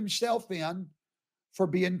checked himself in for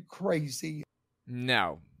being crazy.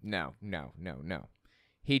 No.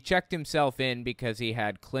 He checked himself in because he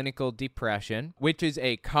had clinical depression, which is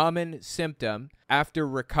a common symptom after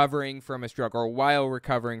recovering from a stroke or while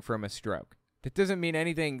recovering from a stroke. That doesn't mean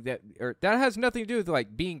anything that has nothing to do with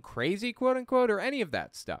like being crazy, quote unquote, or any of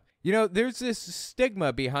that stuff. You know, there's this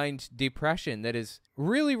stigma behind depression that is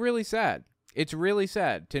really, really sad. It's really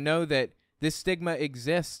sad to know that this stigma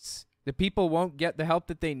exists, that people won't get the help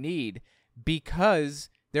that they need because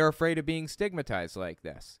they're afraid of being stigmatized like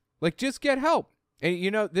this. Like, just get help. And,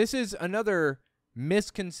 you know, this is another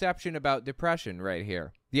misconception about depression right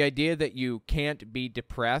here. The idea that you can't be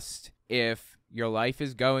depressed if your life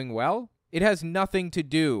is going well. It has nothing to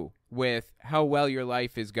do with how well your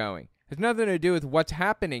life is going. It has nothing to do with what's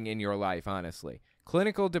happening in your life, honestly.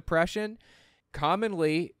 Clinical depression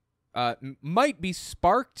commonly might be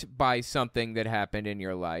sparked by something that happened in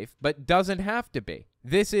your life, but doesn't have to be.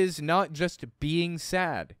 This is not just being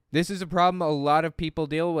sad. This is a problem a lot of people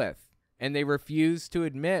deal with, and they refuse to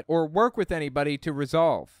admit or work with anybody to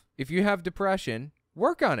resolve. If you have depression,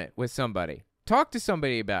 work on it with somebody. Talk to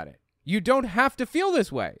somebody about it. You don't have to feel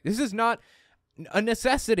this way. This is not a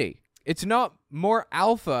necessity. It's not more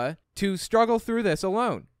alpha to struggle through this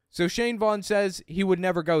alone. So Shane Vaughn says he would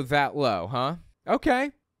never go that low, huh?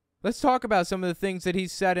 Okay. Let's talk about some of the things that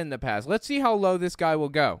he's said in the past. Let's see how low this guy will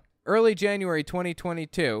go. Early January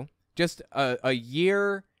 2022, just a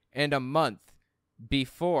year and a month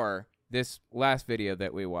before this last video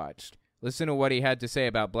that we watched. Listen to what he had to say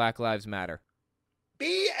about Black Lives Matter.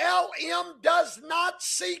 BLM does not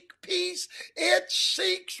seek peace, it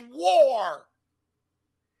seeks war.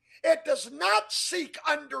 It does not seek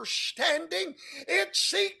understanding, it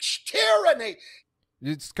seeks tyranny.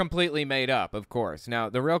 It's completely made up, of course. Now,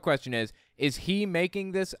 the real question is he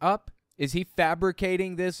making this up? Is he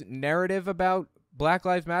fabricating this narrative about Black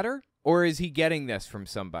Lives Matter? Or is he getting this from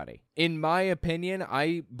somebody? In my opinion,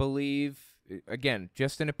 I believe, again,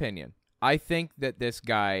 just an opinion, I think that this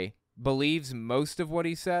guy believes most of what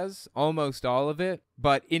he says, almost all of it,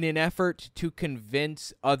 but in an effort to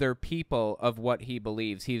convince other people of what he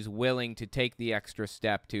believes, he's willing to take the extra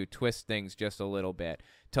step to twist things just a little bit,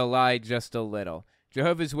 to lie just a little.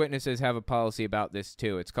 Jehovah's Witnesses have a policy about this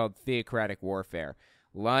too. It's called theocratic warfare.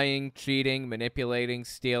 Lying, cheating, manipulating,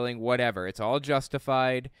 stealing, whatever. It's all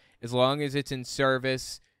justified as long as it's in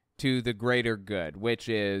service to the greater good, which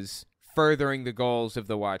is furthering the goals of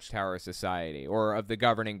the Watchtower Society or of the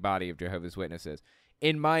governing body of Jehovah's Witnesses.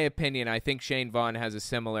 In my opinion, I think Shane Vaughn has a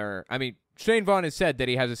similar... Shane Vaughn has said that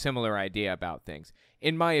he has a similar idea about things.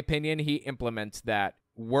 In my opinion, he implements that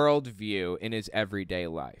worldview in his everyday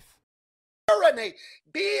life. Tyranny.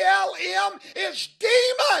 BLM is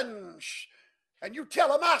demons. And you tell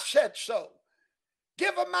them I said so.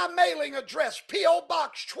 Give them my mailing address, P.O.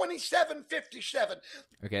 Box 2757.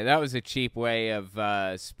 Okay, that was a cheap way of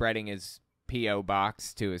spreading his P.O.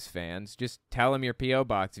 Box to his fans. Just tell him your P.O.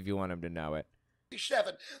 Box if you want him to know it.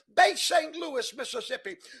 Bay St. Louis,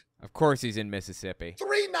 Mississippi. Of course he's in Mississippi.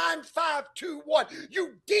 39521.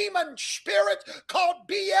 You demon spirit called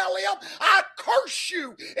BLM, I curse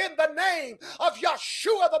you in the name of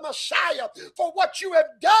Yeshua the Messiah for what you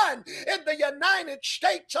have done in the United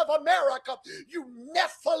States of America. You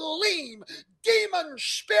Nephilim demon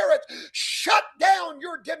spirit, shut down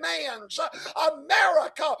your demands.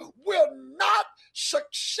 America will not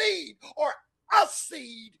succeed or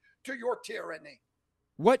accede to your tyranny.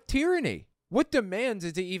 What tyranny? What demands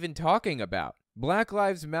is he even talking about? Black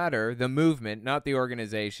Lives Matter, the movement, not the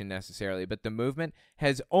organization necessarily, but the movement,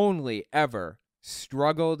 has only ever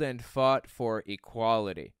struggled and fought for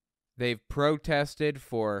equality. They've protested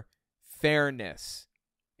for fairness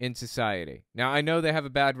in society. Now, I know they have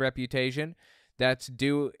a bad reputation. That's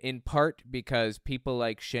due in part because people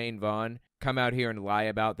like Shane Vaughn come out here and lie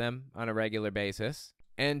about them on a regular basis.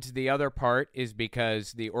 And the other part is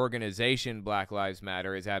because the organization Black Lives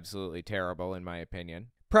Matter is absolutely terrible, in my opinion.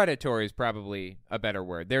 Predatory is probably a better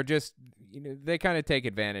word. They're just, they kind of take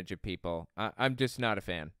advantage of people. I'm just not a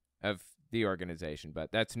fan of the organization,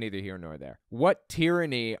 but that's neither here nor there. What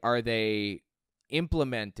tyranny are they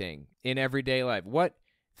implementing in everyday life? What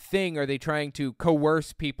thing are they trying to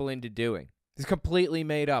coerce people into doing? It's completely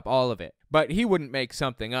made up, all of it. But he wouldn't make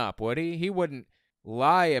something up, would he? He wouldn't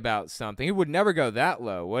lie about something. He would never go that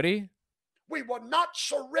low, would he? We will not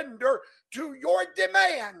surrender to your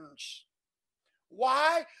demands.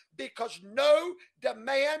 Why? Because no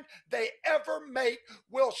demand they ever make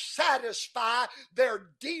will satisfy their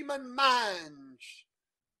demon minds.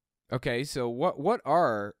 Okay, so what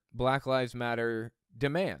are Black Lives Matter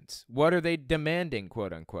demands? What are they demanding,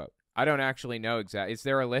 quote unquote? I don't actually know exactly. Is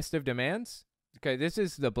there a list of demands? Okay, this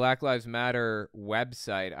is the Black Lives Matter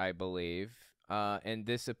website, I believe. And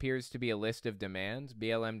this appears to be a list of demands,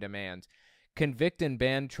 BLM demands. Convict and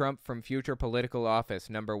ban Trump from future political office,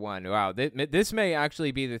 number 1. Wow, this may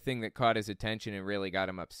actually be the thing that caught his attention and really got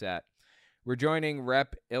him upset. We're joining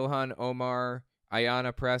Rep. Ilhan Omar,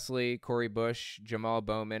 Ayanna Pressley, Cori Bush, Jamal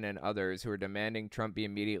Bowman, and others who are demanding Trump be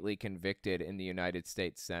immediately convicted in the United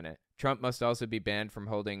States Senate. Trump must also be banned from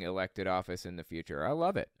holding elected office in the future. I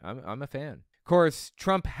love it. I'm a fan. Of course,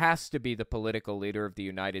 Trump has to be the political leader of the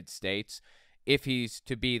United States if he's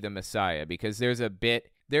to be the Messiah, because there's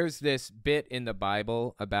this bit in the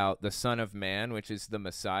Bible about the Son of Man, which is the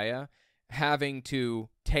Messiah, having to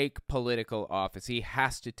take political office. He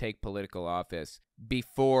has to take political office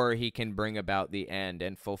before he can bring about the end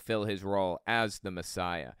and fulfill his role as the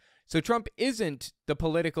Messiah. So Trump isn't the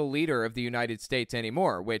political leader of the United States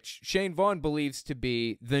anymore, which Shane Vaughn believes to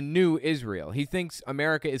be the new Israel. He thinks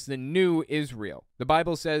America is the new Israel. The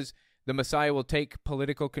Bible says the Messiah will take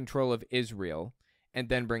political control of Israel and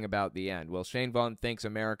then bring about the end. Well, Shane Vaughn thinks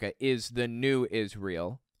America is the new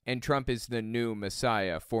Israel, and Trump is the new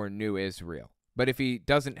Messiah for new Israel. But if he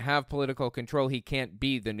doesn't have political control, he can't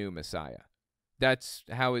be the new Messiah. That's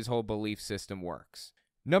how his whole belief system works.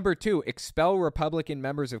 Number 2, expel Republican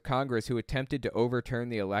members of Congress who attempted to overturn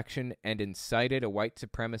the election and incited a white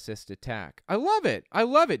supremacist attack. I love it. I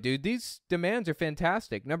love it, dude. These demands are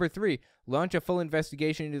fantastic. Number 3, launch a full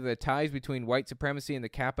investigation into the ties between white supremacy and the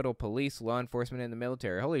Capitol Police, law enforcement, and the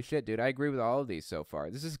military. Holy shit, dude. I agree with all of these so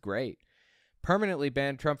far. This is great. Permanently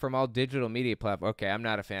ban Trump from all digital media platforms. Okay, I'm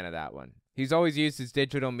not a fan of that one. He's always used his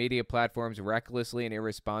digital media platforms recklessly and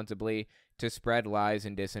irresponsibly to spread lies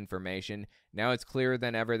and disinformation. Now it's clearer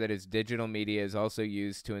than ever that his digital media is also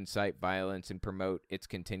used to incite violence and promote its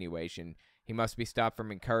continuation. He must be stopped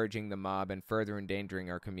from encouraging the mob and further endangering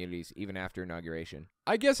our communities, even after inauguration.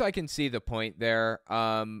 I guess I can see the point there.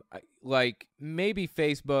 Like, maybe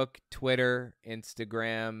Facebook, Twitter,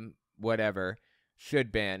 Instagram, whatever,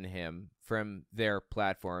 should ban him from their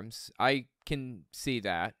platforms. I can see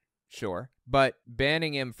that. Sure. But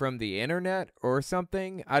banning him from the internet or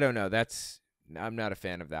something, I don't know. I'm not a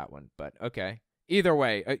fan of that one, but okay. Either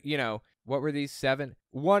way, what were these 7?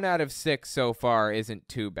 1 out of 6 so far isn't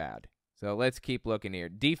too bad. So let's keep looking here.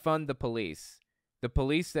 Defund the police. The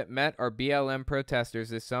police that met our BLM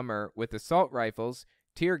protesters this summer with assault rifles,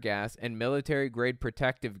 tear gas, and military-grade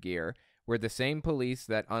protective gear were the same police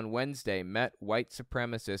that on Wednesday met white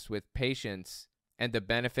supremacists with patience and the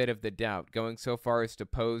benefit of the doubt, going so far as to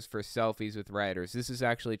pose for selfies with rioters. This is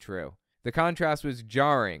actually true. The contrast was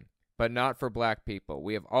jarring, but not for black people.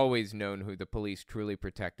 We have always known who the police truly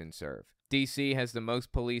protect and serve. D.C. has the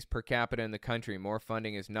most police per capita in the country. More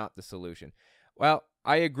funding is not the solution. Well,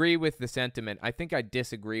 I agree with the sentiment. I think I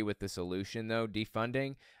disagree with the solution, though,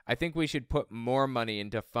 defunding. I think we should put more money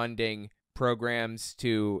into funding programs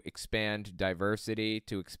to expand diversity,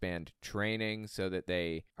 to expand training so that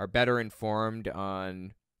they are better informed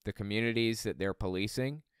on the communities that they're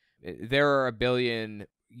policing. There are a billion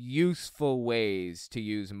useful ways to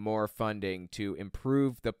use more funding to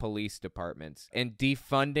improve the police departments, and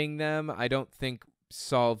defunding them, I don't think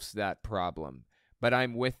solves that problem, but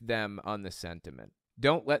I'm with them on the sentiment.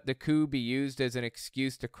 Don't let the coup be used as an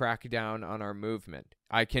excuse to crack down on our movement.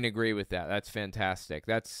 I can agree with that. That's fantastic.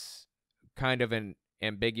 That's kind of an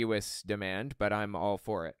ambiguous demand, but I'm all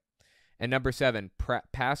for it. And number 7,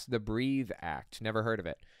 pass the Breathe Act. Never heard of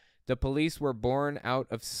it. The police were born out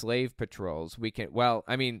of slave patrols.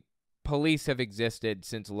 Police have existed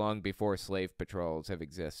since long before slave patrols have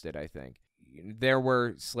existed, I think. There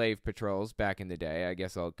were slave patrols back in the day. I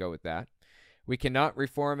guess I'll go with that. We cannot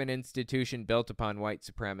reform an institution built upon white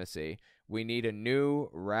supremacy. We need a new,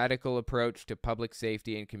 radical approach to public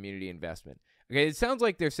safety and community investment. Okay, it sounds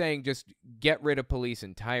like they're saying just get rid of police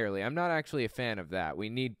entirely. I'm not actually a fan of that. We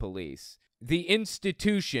need police. The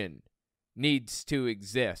institution needs to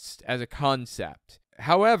exist as a concept.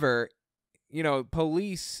 However,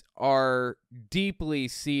 police are deeply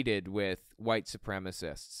seeded with white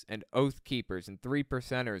supremacists and oath keepers and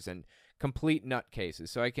 3%ers and complete nutcases,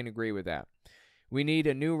 so I can agree with that. We need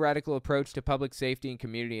a new radical approach to public safety and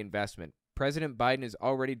community investment. President Biden has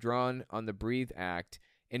already drawn on the Breathe Act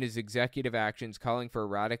in his executive actions, calling for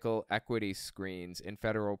radical equity screens in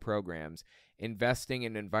federal programs, investing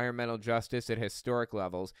in environmental justice at historic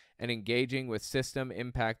levels, and engaging with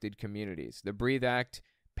system-impacted communities. The Breathe Act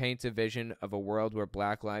paints a vision of a world where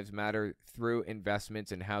Black Lives Matter through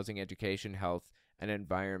investments in housing, education, health, and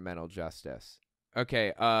environmental justice.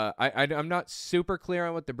 Okay, I'm not super clear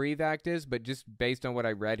on what the Breathe Act is, but just based on what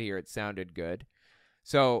I read here, it sounded good.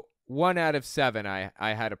 So 1 out of 7 I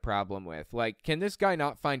had a problem with. Like, can this guy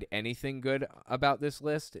not find anything good about this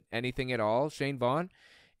list? Anything at all? Shane Vaughn?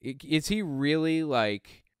 Is he really,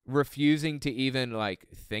 refusing to even,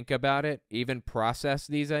 think about it? Even process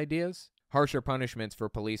these ideas? Harsher punishments for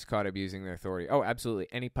police caught abusing their authority. Oh, absolutely.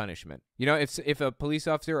 Any punishment. If a police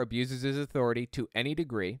officer abuses his authority to any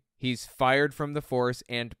degree, he's fired from the force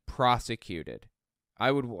and prosecuted.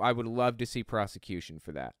 I would love to see prosecution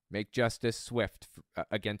for that. Make justice swift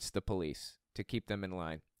against the police to keep them in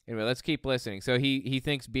line. Anyway, let's keep listening. So he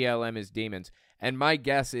thinks BLM is demons. And my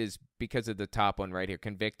guess is because of the top one right here,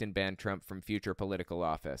 convict and ban Trump from future political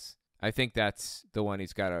office. I think that's the one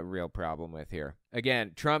he's got a real problem with here.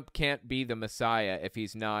 Again, Trump can't be the Messiah if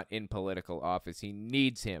he's not in political office. He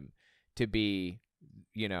needs him to be,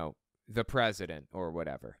 the president or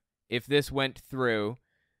whatever. If this went through,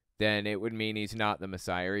 then it would mean he's not the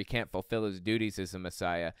Messiah, or he can't fulfill his duties as the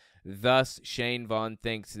Messiah. Thus, Shane Vaughn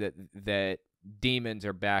thinks that demons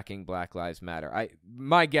are backing Black Lives Matter.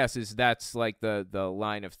 My guess is that's like the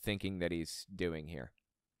line of thinking that he's doing here.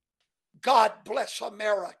 God bless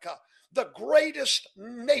America, the greatest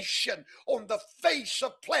nation on the face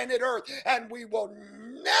of planet Earth, and we will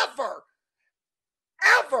never,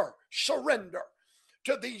 ever surrender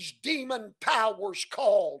to these demon powers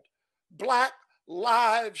called Black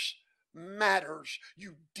Lives Matters.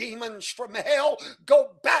 You demons from hell,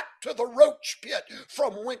 go back to the roach pit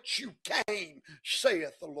from whence you came,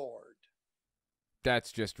 saith the Lord.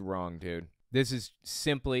 That's just wrong, dude. This is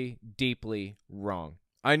simply deeply wrong.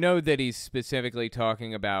 I know that he's specifically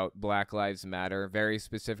talking about Black Lives Matter, very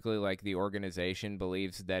specifically, like the organization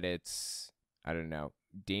believes that it's, I don't know,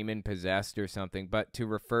 demon-possessed or something, but to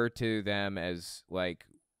refer to them as, like,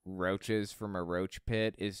 roaches from a roach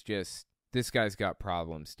pit is just, this guy's got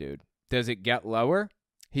problems, dude. Does it get lower?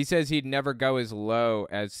 He says he'd never go as low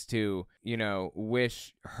as to,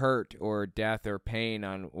 wish hurt or death or pain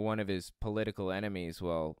on one of his political enemies.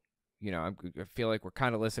 Well, I feel like we're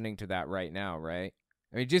kind of listening to that right now, right?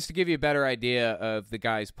 I mean, just to give you a better idea of the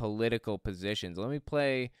guy's political positions, let me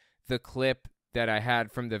play the clip that I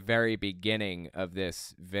had from the very beginning of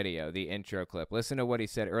this video, the intro clip. Listen to what he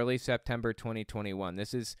said early September 2021.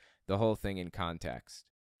 This is the whole thing in context.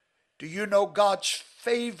 Do you know God's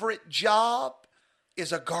favorite job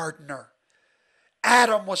is a gardener?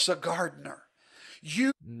 Adam was a gardener.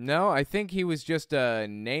 No, I think he was just a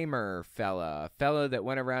namer fella, a fella that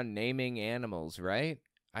went around naming animals, right?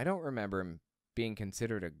 I don't remember him being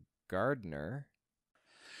considered a gardener.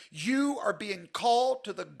 You are being called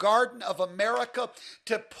to the Garden of America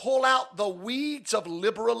to pull out the weeds of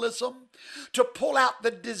liberalism, to pull out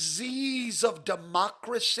the disease of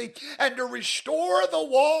democracy, and to restore the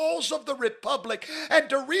walls of the republic, and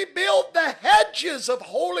to rebuild the hedges of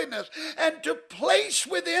holiness, and to place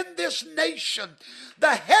within this nation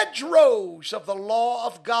the hedgerows of the law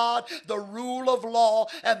of God, the rule of law,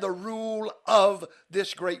 and the rule of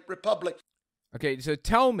this great republic. Okay, so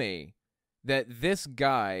tell me that this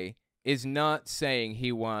guy is not saying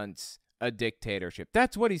he wants a dictatorship.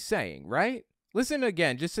 That's what he's saying, right? Listen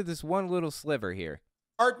again, just to this one little sliver here.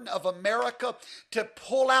 Garden of America to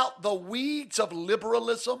pull out the weeds of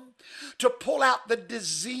liberalism, to pull out the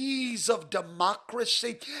disease of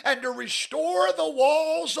democracy, and to restore the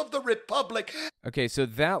walls of the republic. Okay, so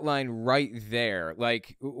that line right there,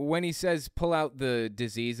 like when he says pull out the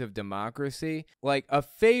disease of democracy, like a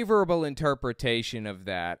favorable interpretation of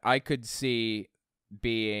that, I could see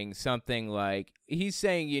being something like he's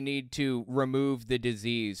saying you need to remove the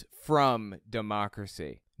disease from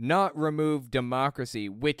democracy. Not remove democracy,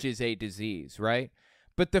 which is a disease, right?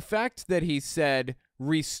 But the fact that he said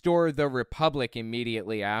restore the republic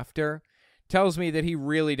immediately after tells me that he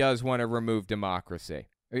really does want to remove democracy.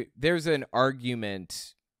 There's an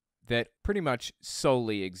argument that pretty much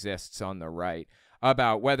solely exists on the right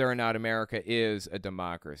about whether or not America is a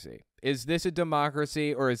democracy. Is this a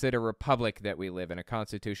democracy or is it a republic that we live in, a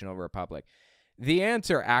constitutional republic? The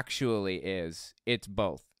answer actually is it's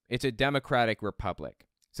both. It's a democratic republic.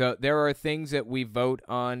 So there are things that we vote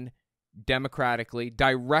on democratically,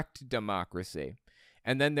 direct democracy,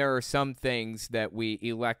 and then there are some things that we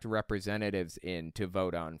elect representatives in to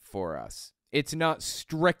vote on for us. It's not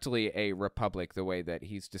strictly a republic the way that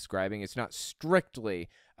he's describing. It's not strictly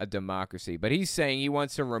a democracy, but he's saying he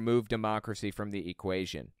wants to remove democracy from the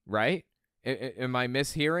equation, right? Am I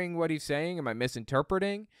mishearing what he's saying? Am I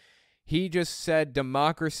misinterpreting? He just said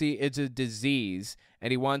democracy is a disease, and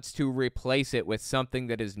he wants to replace it with something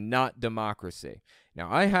that is not democracy.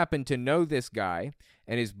 Now, I happen to know this guy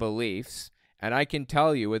and his beliefs, and I can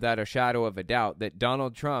tell you without a shadow of a doubt that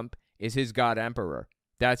Donald Trump is his God Emperor.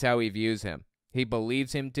 That's how he views him. He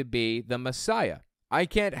believes him to be the Messiah. I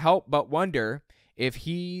can't help but wonder if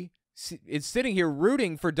he is sitting here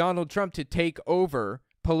rooting for Donald Trump to take over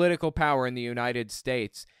political power in the United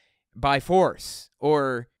States by force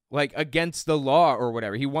or like against the law or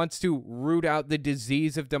whatever. He wants to root out the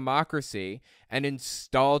disease of democracy and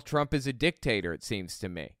install Trump as a dictator, it seems to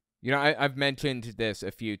me. You know, I've mentioned this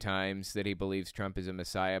a few times that he believes Trump is a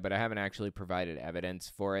messiah, but I haven't actually provided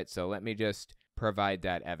evidence for it. So let me just provide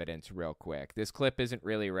that evidence real quick. This clip isn't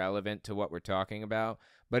really relevant to what we're talking about,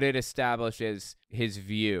 but it establishes his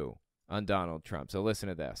view on Donald Trump. So listen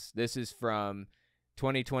to this. This is from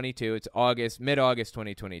 2022. It's mid-August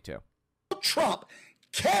 2022. Trump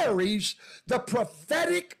carries the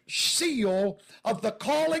prophetic seal of the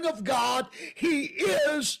calling of God. He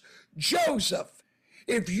is Joseph.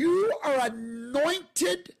 If you are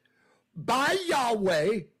anointed by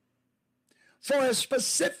Yahweh for a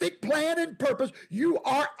specific plan and purpose. You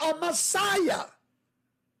are a Messiah.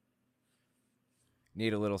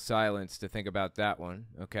 Need a little silence to think about that one,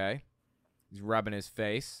 okay? He's rubbing his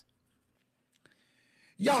face.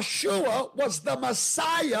 Yeshua was the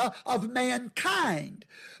Messiah of mankind,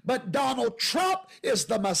 but Donald Trump is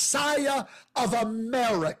the Messiah of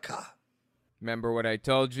America. Remember what I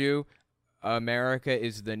told you? America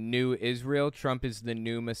is the new Israel. Trump is the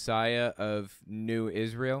new Messiah of new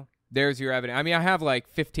Israel. There's your evidence. I mean, I have like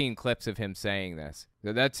 15 clips of him saying this.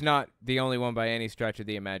 So that's not the only one by any stretch of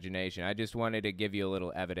the imagination. I just wanted to give you a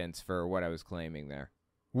little evidence for what I was claiming there.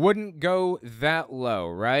 Wouldn't go that low,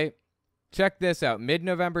 right? Check this out.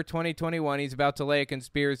 Mid-November 2021, he's about to lay a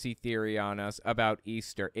conspiracy theory on us about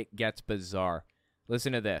Easter. It gets bizarre.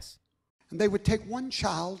 Listen to this. And they would take one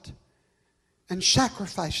child and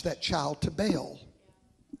sacrifice that child to Baal.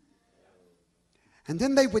 And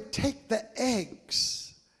then they would take the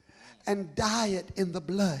eggs and dye it in the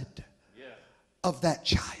blood of that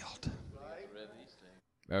child.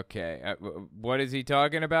 Okay, what is he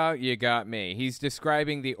talking about? You got me. He's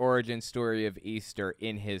describing the origin story of Easter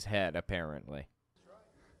in his head, apparently.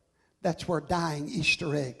 That's where dyeing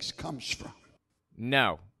Easter eggs comes from.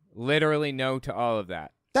 No, literally no to all of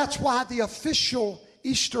that. That's why the official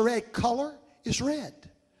Easter egg color is red.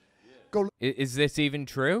 Go Is this even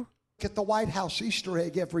true? look at the White House Easter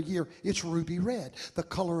egg every year. It's ruby red, the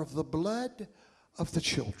color of the blood of the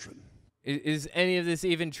children. Is any of this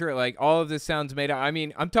even true? Like, all of this sounds made up. I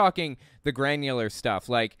mean, I'm talking the granular stuff,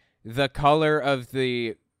 like the color of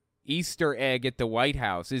the Easter egg at the White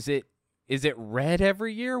House. Is it red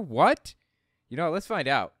every year? What? You know, let's find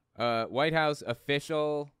out. White House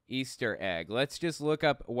official Easter egg. Let's just look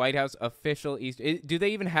up White House official Easter. Do they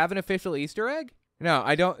even have an official Easter egg? No,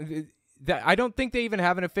 I don't think they even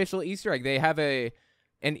have an official Easter egg. They have an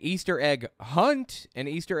Easter egg hunt, an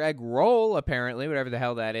Easter egg roll, apparently, whatever the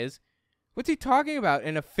hell that is. What's he talking about?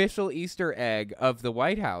 An official Easter egg of the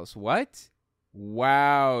White House. What?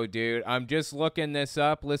 Wow, dude. I'm just looking this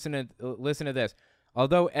up. Listen to this.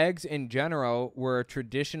 Although eggs in general were a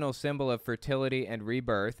traditional symbol of fertility and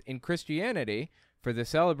rebirth, in Christianity, for the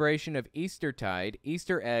celebration of Eastertide,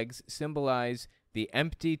 Easter eggs symbolize the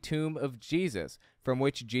empty tomb of Jesus, from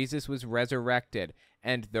which Jesus was resurrected.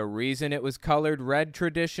 And the reason it was colored red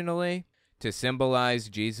traditionally? To symbolize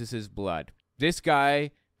Jesus' blood. This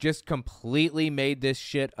guy just completely made this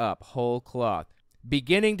shit up, whole cloth.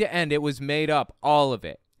 Beginning to end, it was made up, all of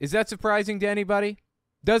it. Is that surprising to anybody?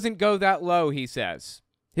 Doesn't go that low, he says.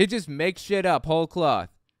 He just makes shit up, whole cloth.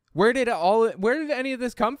 Where did any of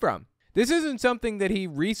this come from? This isn't something that he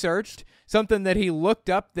researched, something that he looked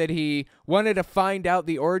up, that he wanted to find out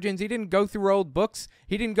the origins. He didn't go through old books.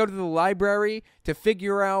 He didn't go to the library to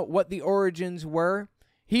figure out what the origins were.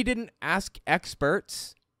 He didn't ask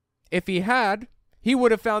experts. If he had, he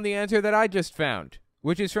would have found the answer that I just found,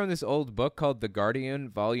 which is from this old book called The Guardian,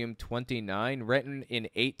 Volume 29, written in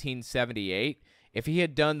 1878. If he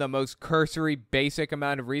had done the most cursory, basic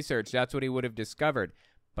amount of research, that's what he would have discovered.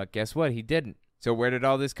 But guess what? He didn't. So where did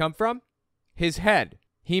all this come from? His head.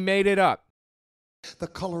 He made it up. The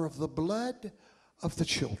color of the blood of the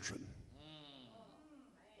children.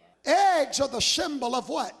 Eggs are the symbol of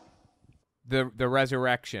what? The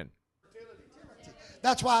resurrection.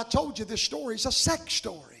 That's why I told you this story is a sex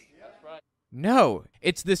story. No,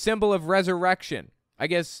 it's the symbol of resurrection. I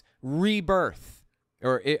guess rebirth.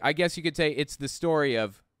 I guess you could say it's the story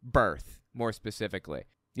of birth, more specifically.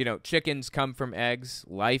 You know, chickens come from eggs.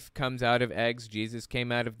 Life comes out of eggs. Jesus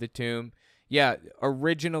came out of the tomb. Yeah,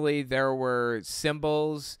 originally there were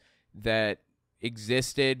symbols that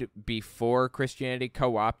existed before Christianity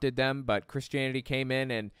co-opted them, but Christianity came in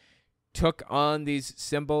and took on these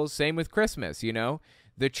symbols. Same with Christmas, you know.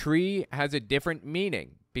 The tree has a different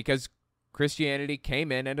meaning because Christianity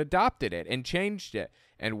came in and adopted it and changed it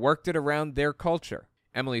and worked it around their culture.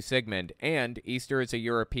 Emily Sigmund, and Easter is a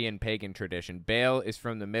European pagan tradition. Baal is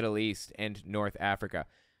from the Middle East and North Africa.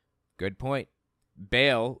 Good point.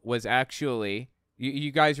 Baal was actually,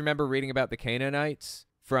 you guys remember reading about the Canaanites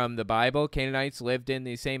from the Bible? Canaanites lived in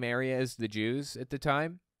the same area as the Jews at the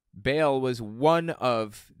time. Baal was one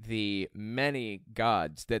of the many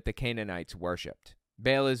gods that the Canaanites worshipped.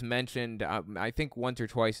 Baal is mentioned, I think, once or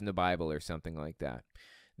twice in the Bible or something like that.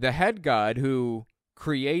 The head god who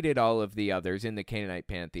created all of the others in the Canaanite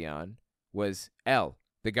pantheon was El.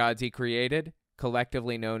 The gods he created,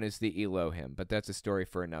 collectively known as the Elohim, but that's a story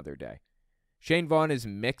for another day. Shane Vaughn is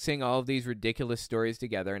mixing all of these ridiculous stories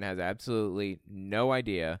together and has absolutely no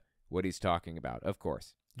idea what he's talking about, of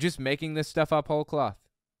course. Just making this stuff up whole cloth.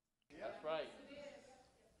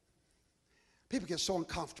 People get so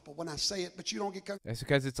uncomfortable when I say it, but you don't get That's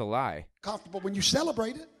because it's a lie. comfortable when you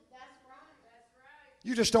celebrate it.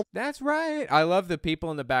 You just don't. That's right. I love the people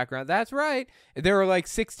in the background. That's right. There were like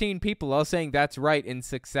 16 people all saying that's right in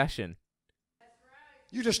succession.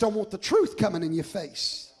 You just don't want the truth coming in your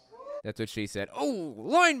face. That's what she said. Oh,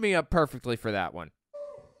 line me up perfectly for that one.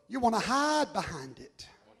 You want to hide behind it.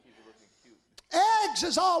 Eggs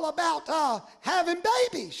is all about having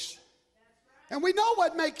babies. And we know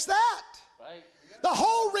what makes that. The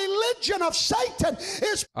whole religion of Satan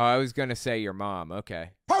is Oh, I was going to say your mom.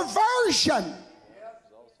 Okay. perversion.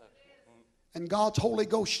 And God's Holy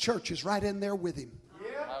Ghost church is right in there with him.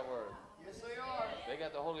 My word. Yes, they are. They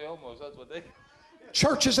got the Holy Homos. That's what they.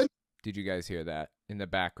 Churches in. Did you guys hear that in the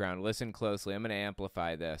background? Listen closely. I'm going to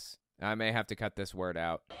amplify this. I may have to cut this word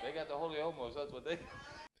out. They got the Holy Homos. That's what they.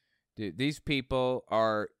 Dude, these people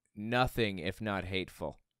are nothing if not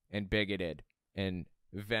hateful and bigoted and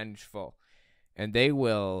vengeful. And they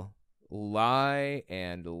will lie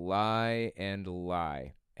and lie and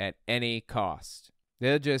lie at any cost.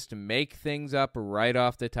 They'll just make things up right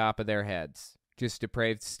off the top of their heads. Just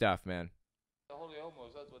depraved stuff, man. The Holy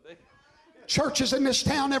Homos. That's what they. Churches in this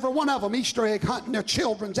town, every one of them, Easter egg hunting, their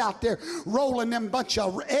children's out there rolling them bunch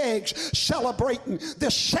of eggs, celebrating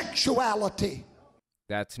this sexuality.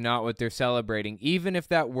 That's not what they're celebrating. Even if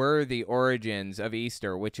that were the origins of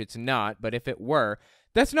Easter, which it's not, but if it were,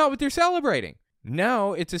 that's not what they're celebrating.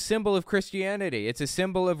 No, it's a symbol of Christianity. It's a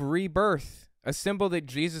symbol of rebirth, a symbol that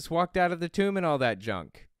Jesus walked out of the tomb and all that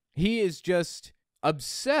junk. He is just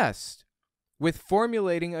obsessed with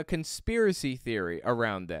formulating a conspiracy theory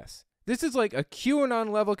around this. This is like a QAnon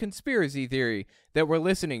level conspiracy theory that we're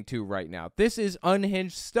listening to right now. This is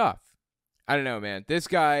unhinged stuff. I don't know, man. This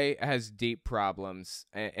guy has deep problems,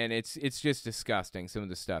 and it's just disgusting, some of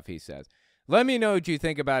the stuff he says. Let me know what you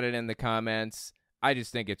think about it in the comments. I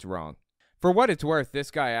just think it's wrong. For what it's worth, this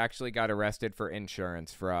guy actually got arrested for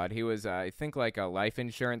insurance fraud. He was, I think, like a life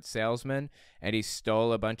insurance salesman, and he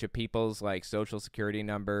stole a bunch of people's, like, social security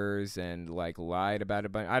numbers and, like, lied about a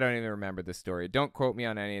bunch. I don't even remember the story. Don't quote me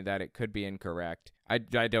on any of that. It could be incorrect. I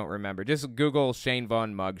don't remember. Just Google Shane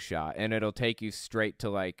Vaughn mugshot, and it'll take you straight to,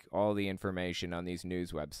 like, all the information on these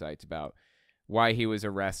news websites about why he was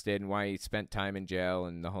arrested and why he spent time in jail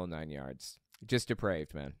and the whole 9 yards. Just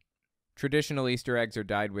depraved, man. Traditional Easter eggs are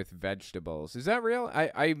dyed with vegetables. Is that real?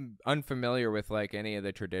 I'm unfamiliar with, like, any of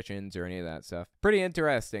the traditions or any of that stuff. Pretty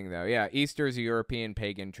interesting, though. Yeah, Easter is a European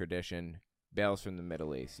pagan tradition. Bales from the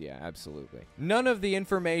Middle East. Yeah, absolutely. None of the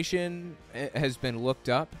information has been looked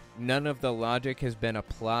up. None of the logic has been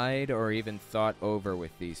applied or even thought over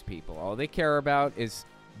with these people. All they care about is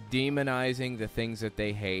demonizing the things that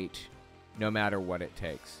they hate, no matter what it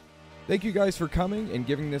takes. Thank you guys for coming and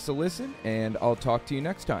giving this a listen, and I'll talk to you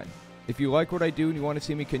next time. If you like what I do and you want to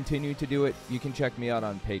see me continue to do it, you can check me out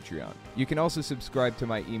on Patreon. You can also subscribe to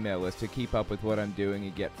my email list to keep up with what I'm doing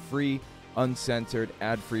and get free, uncensored,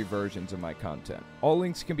 ad-free versions of my content. All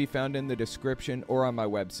links can be found in the description or on my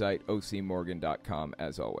website, ocmorgan.com,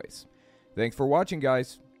 as always. Thanks for watching,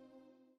 guys.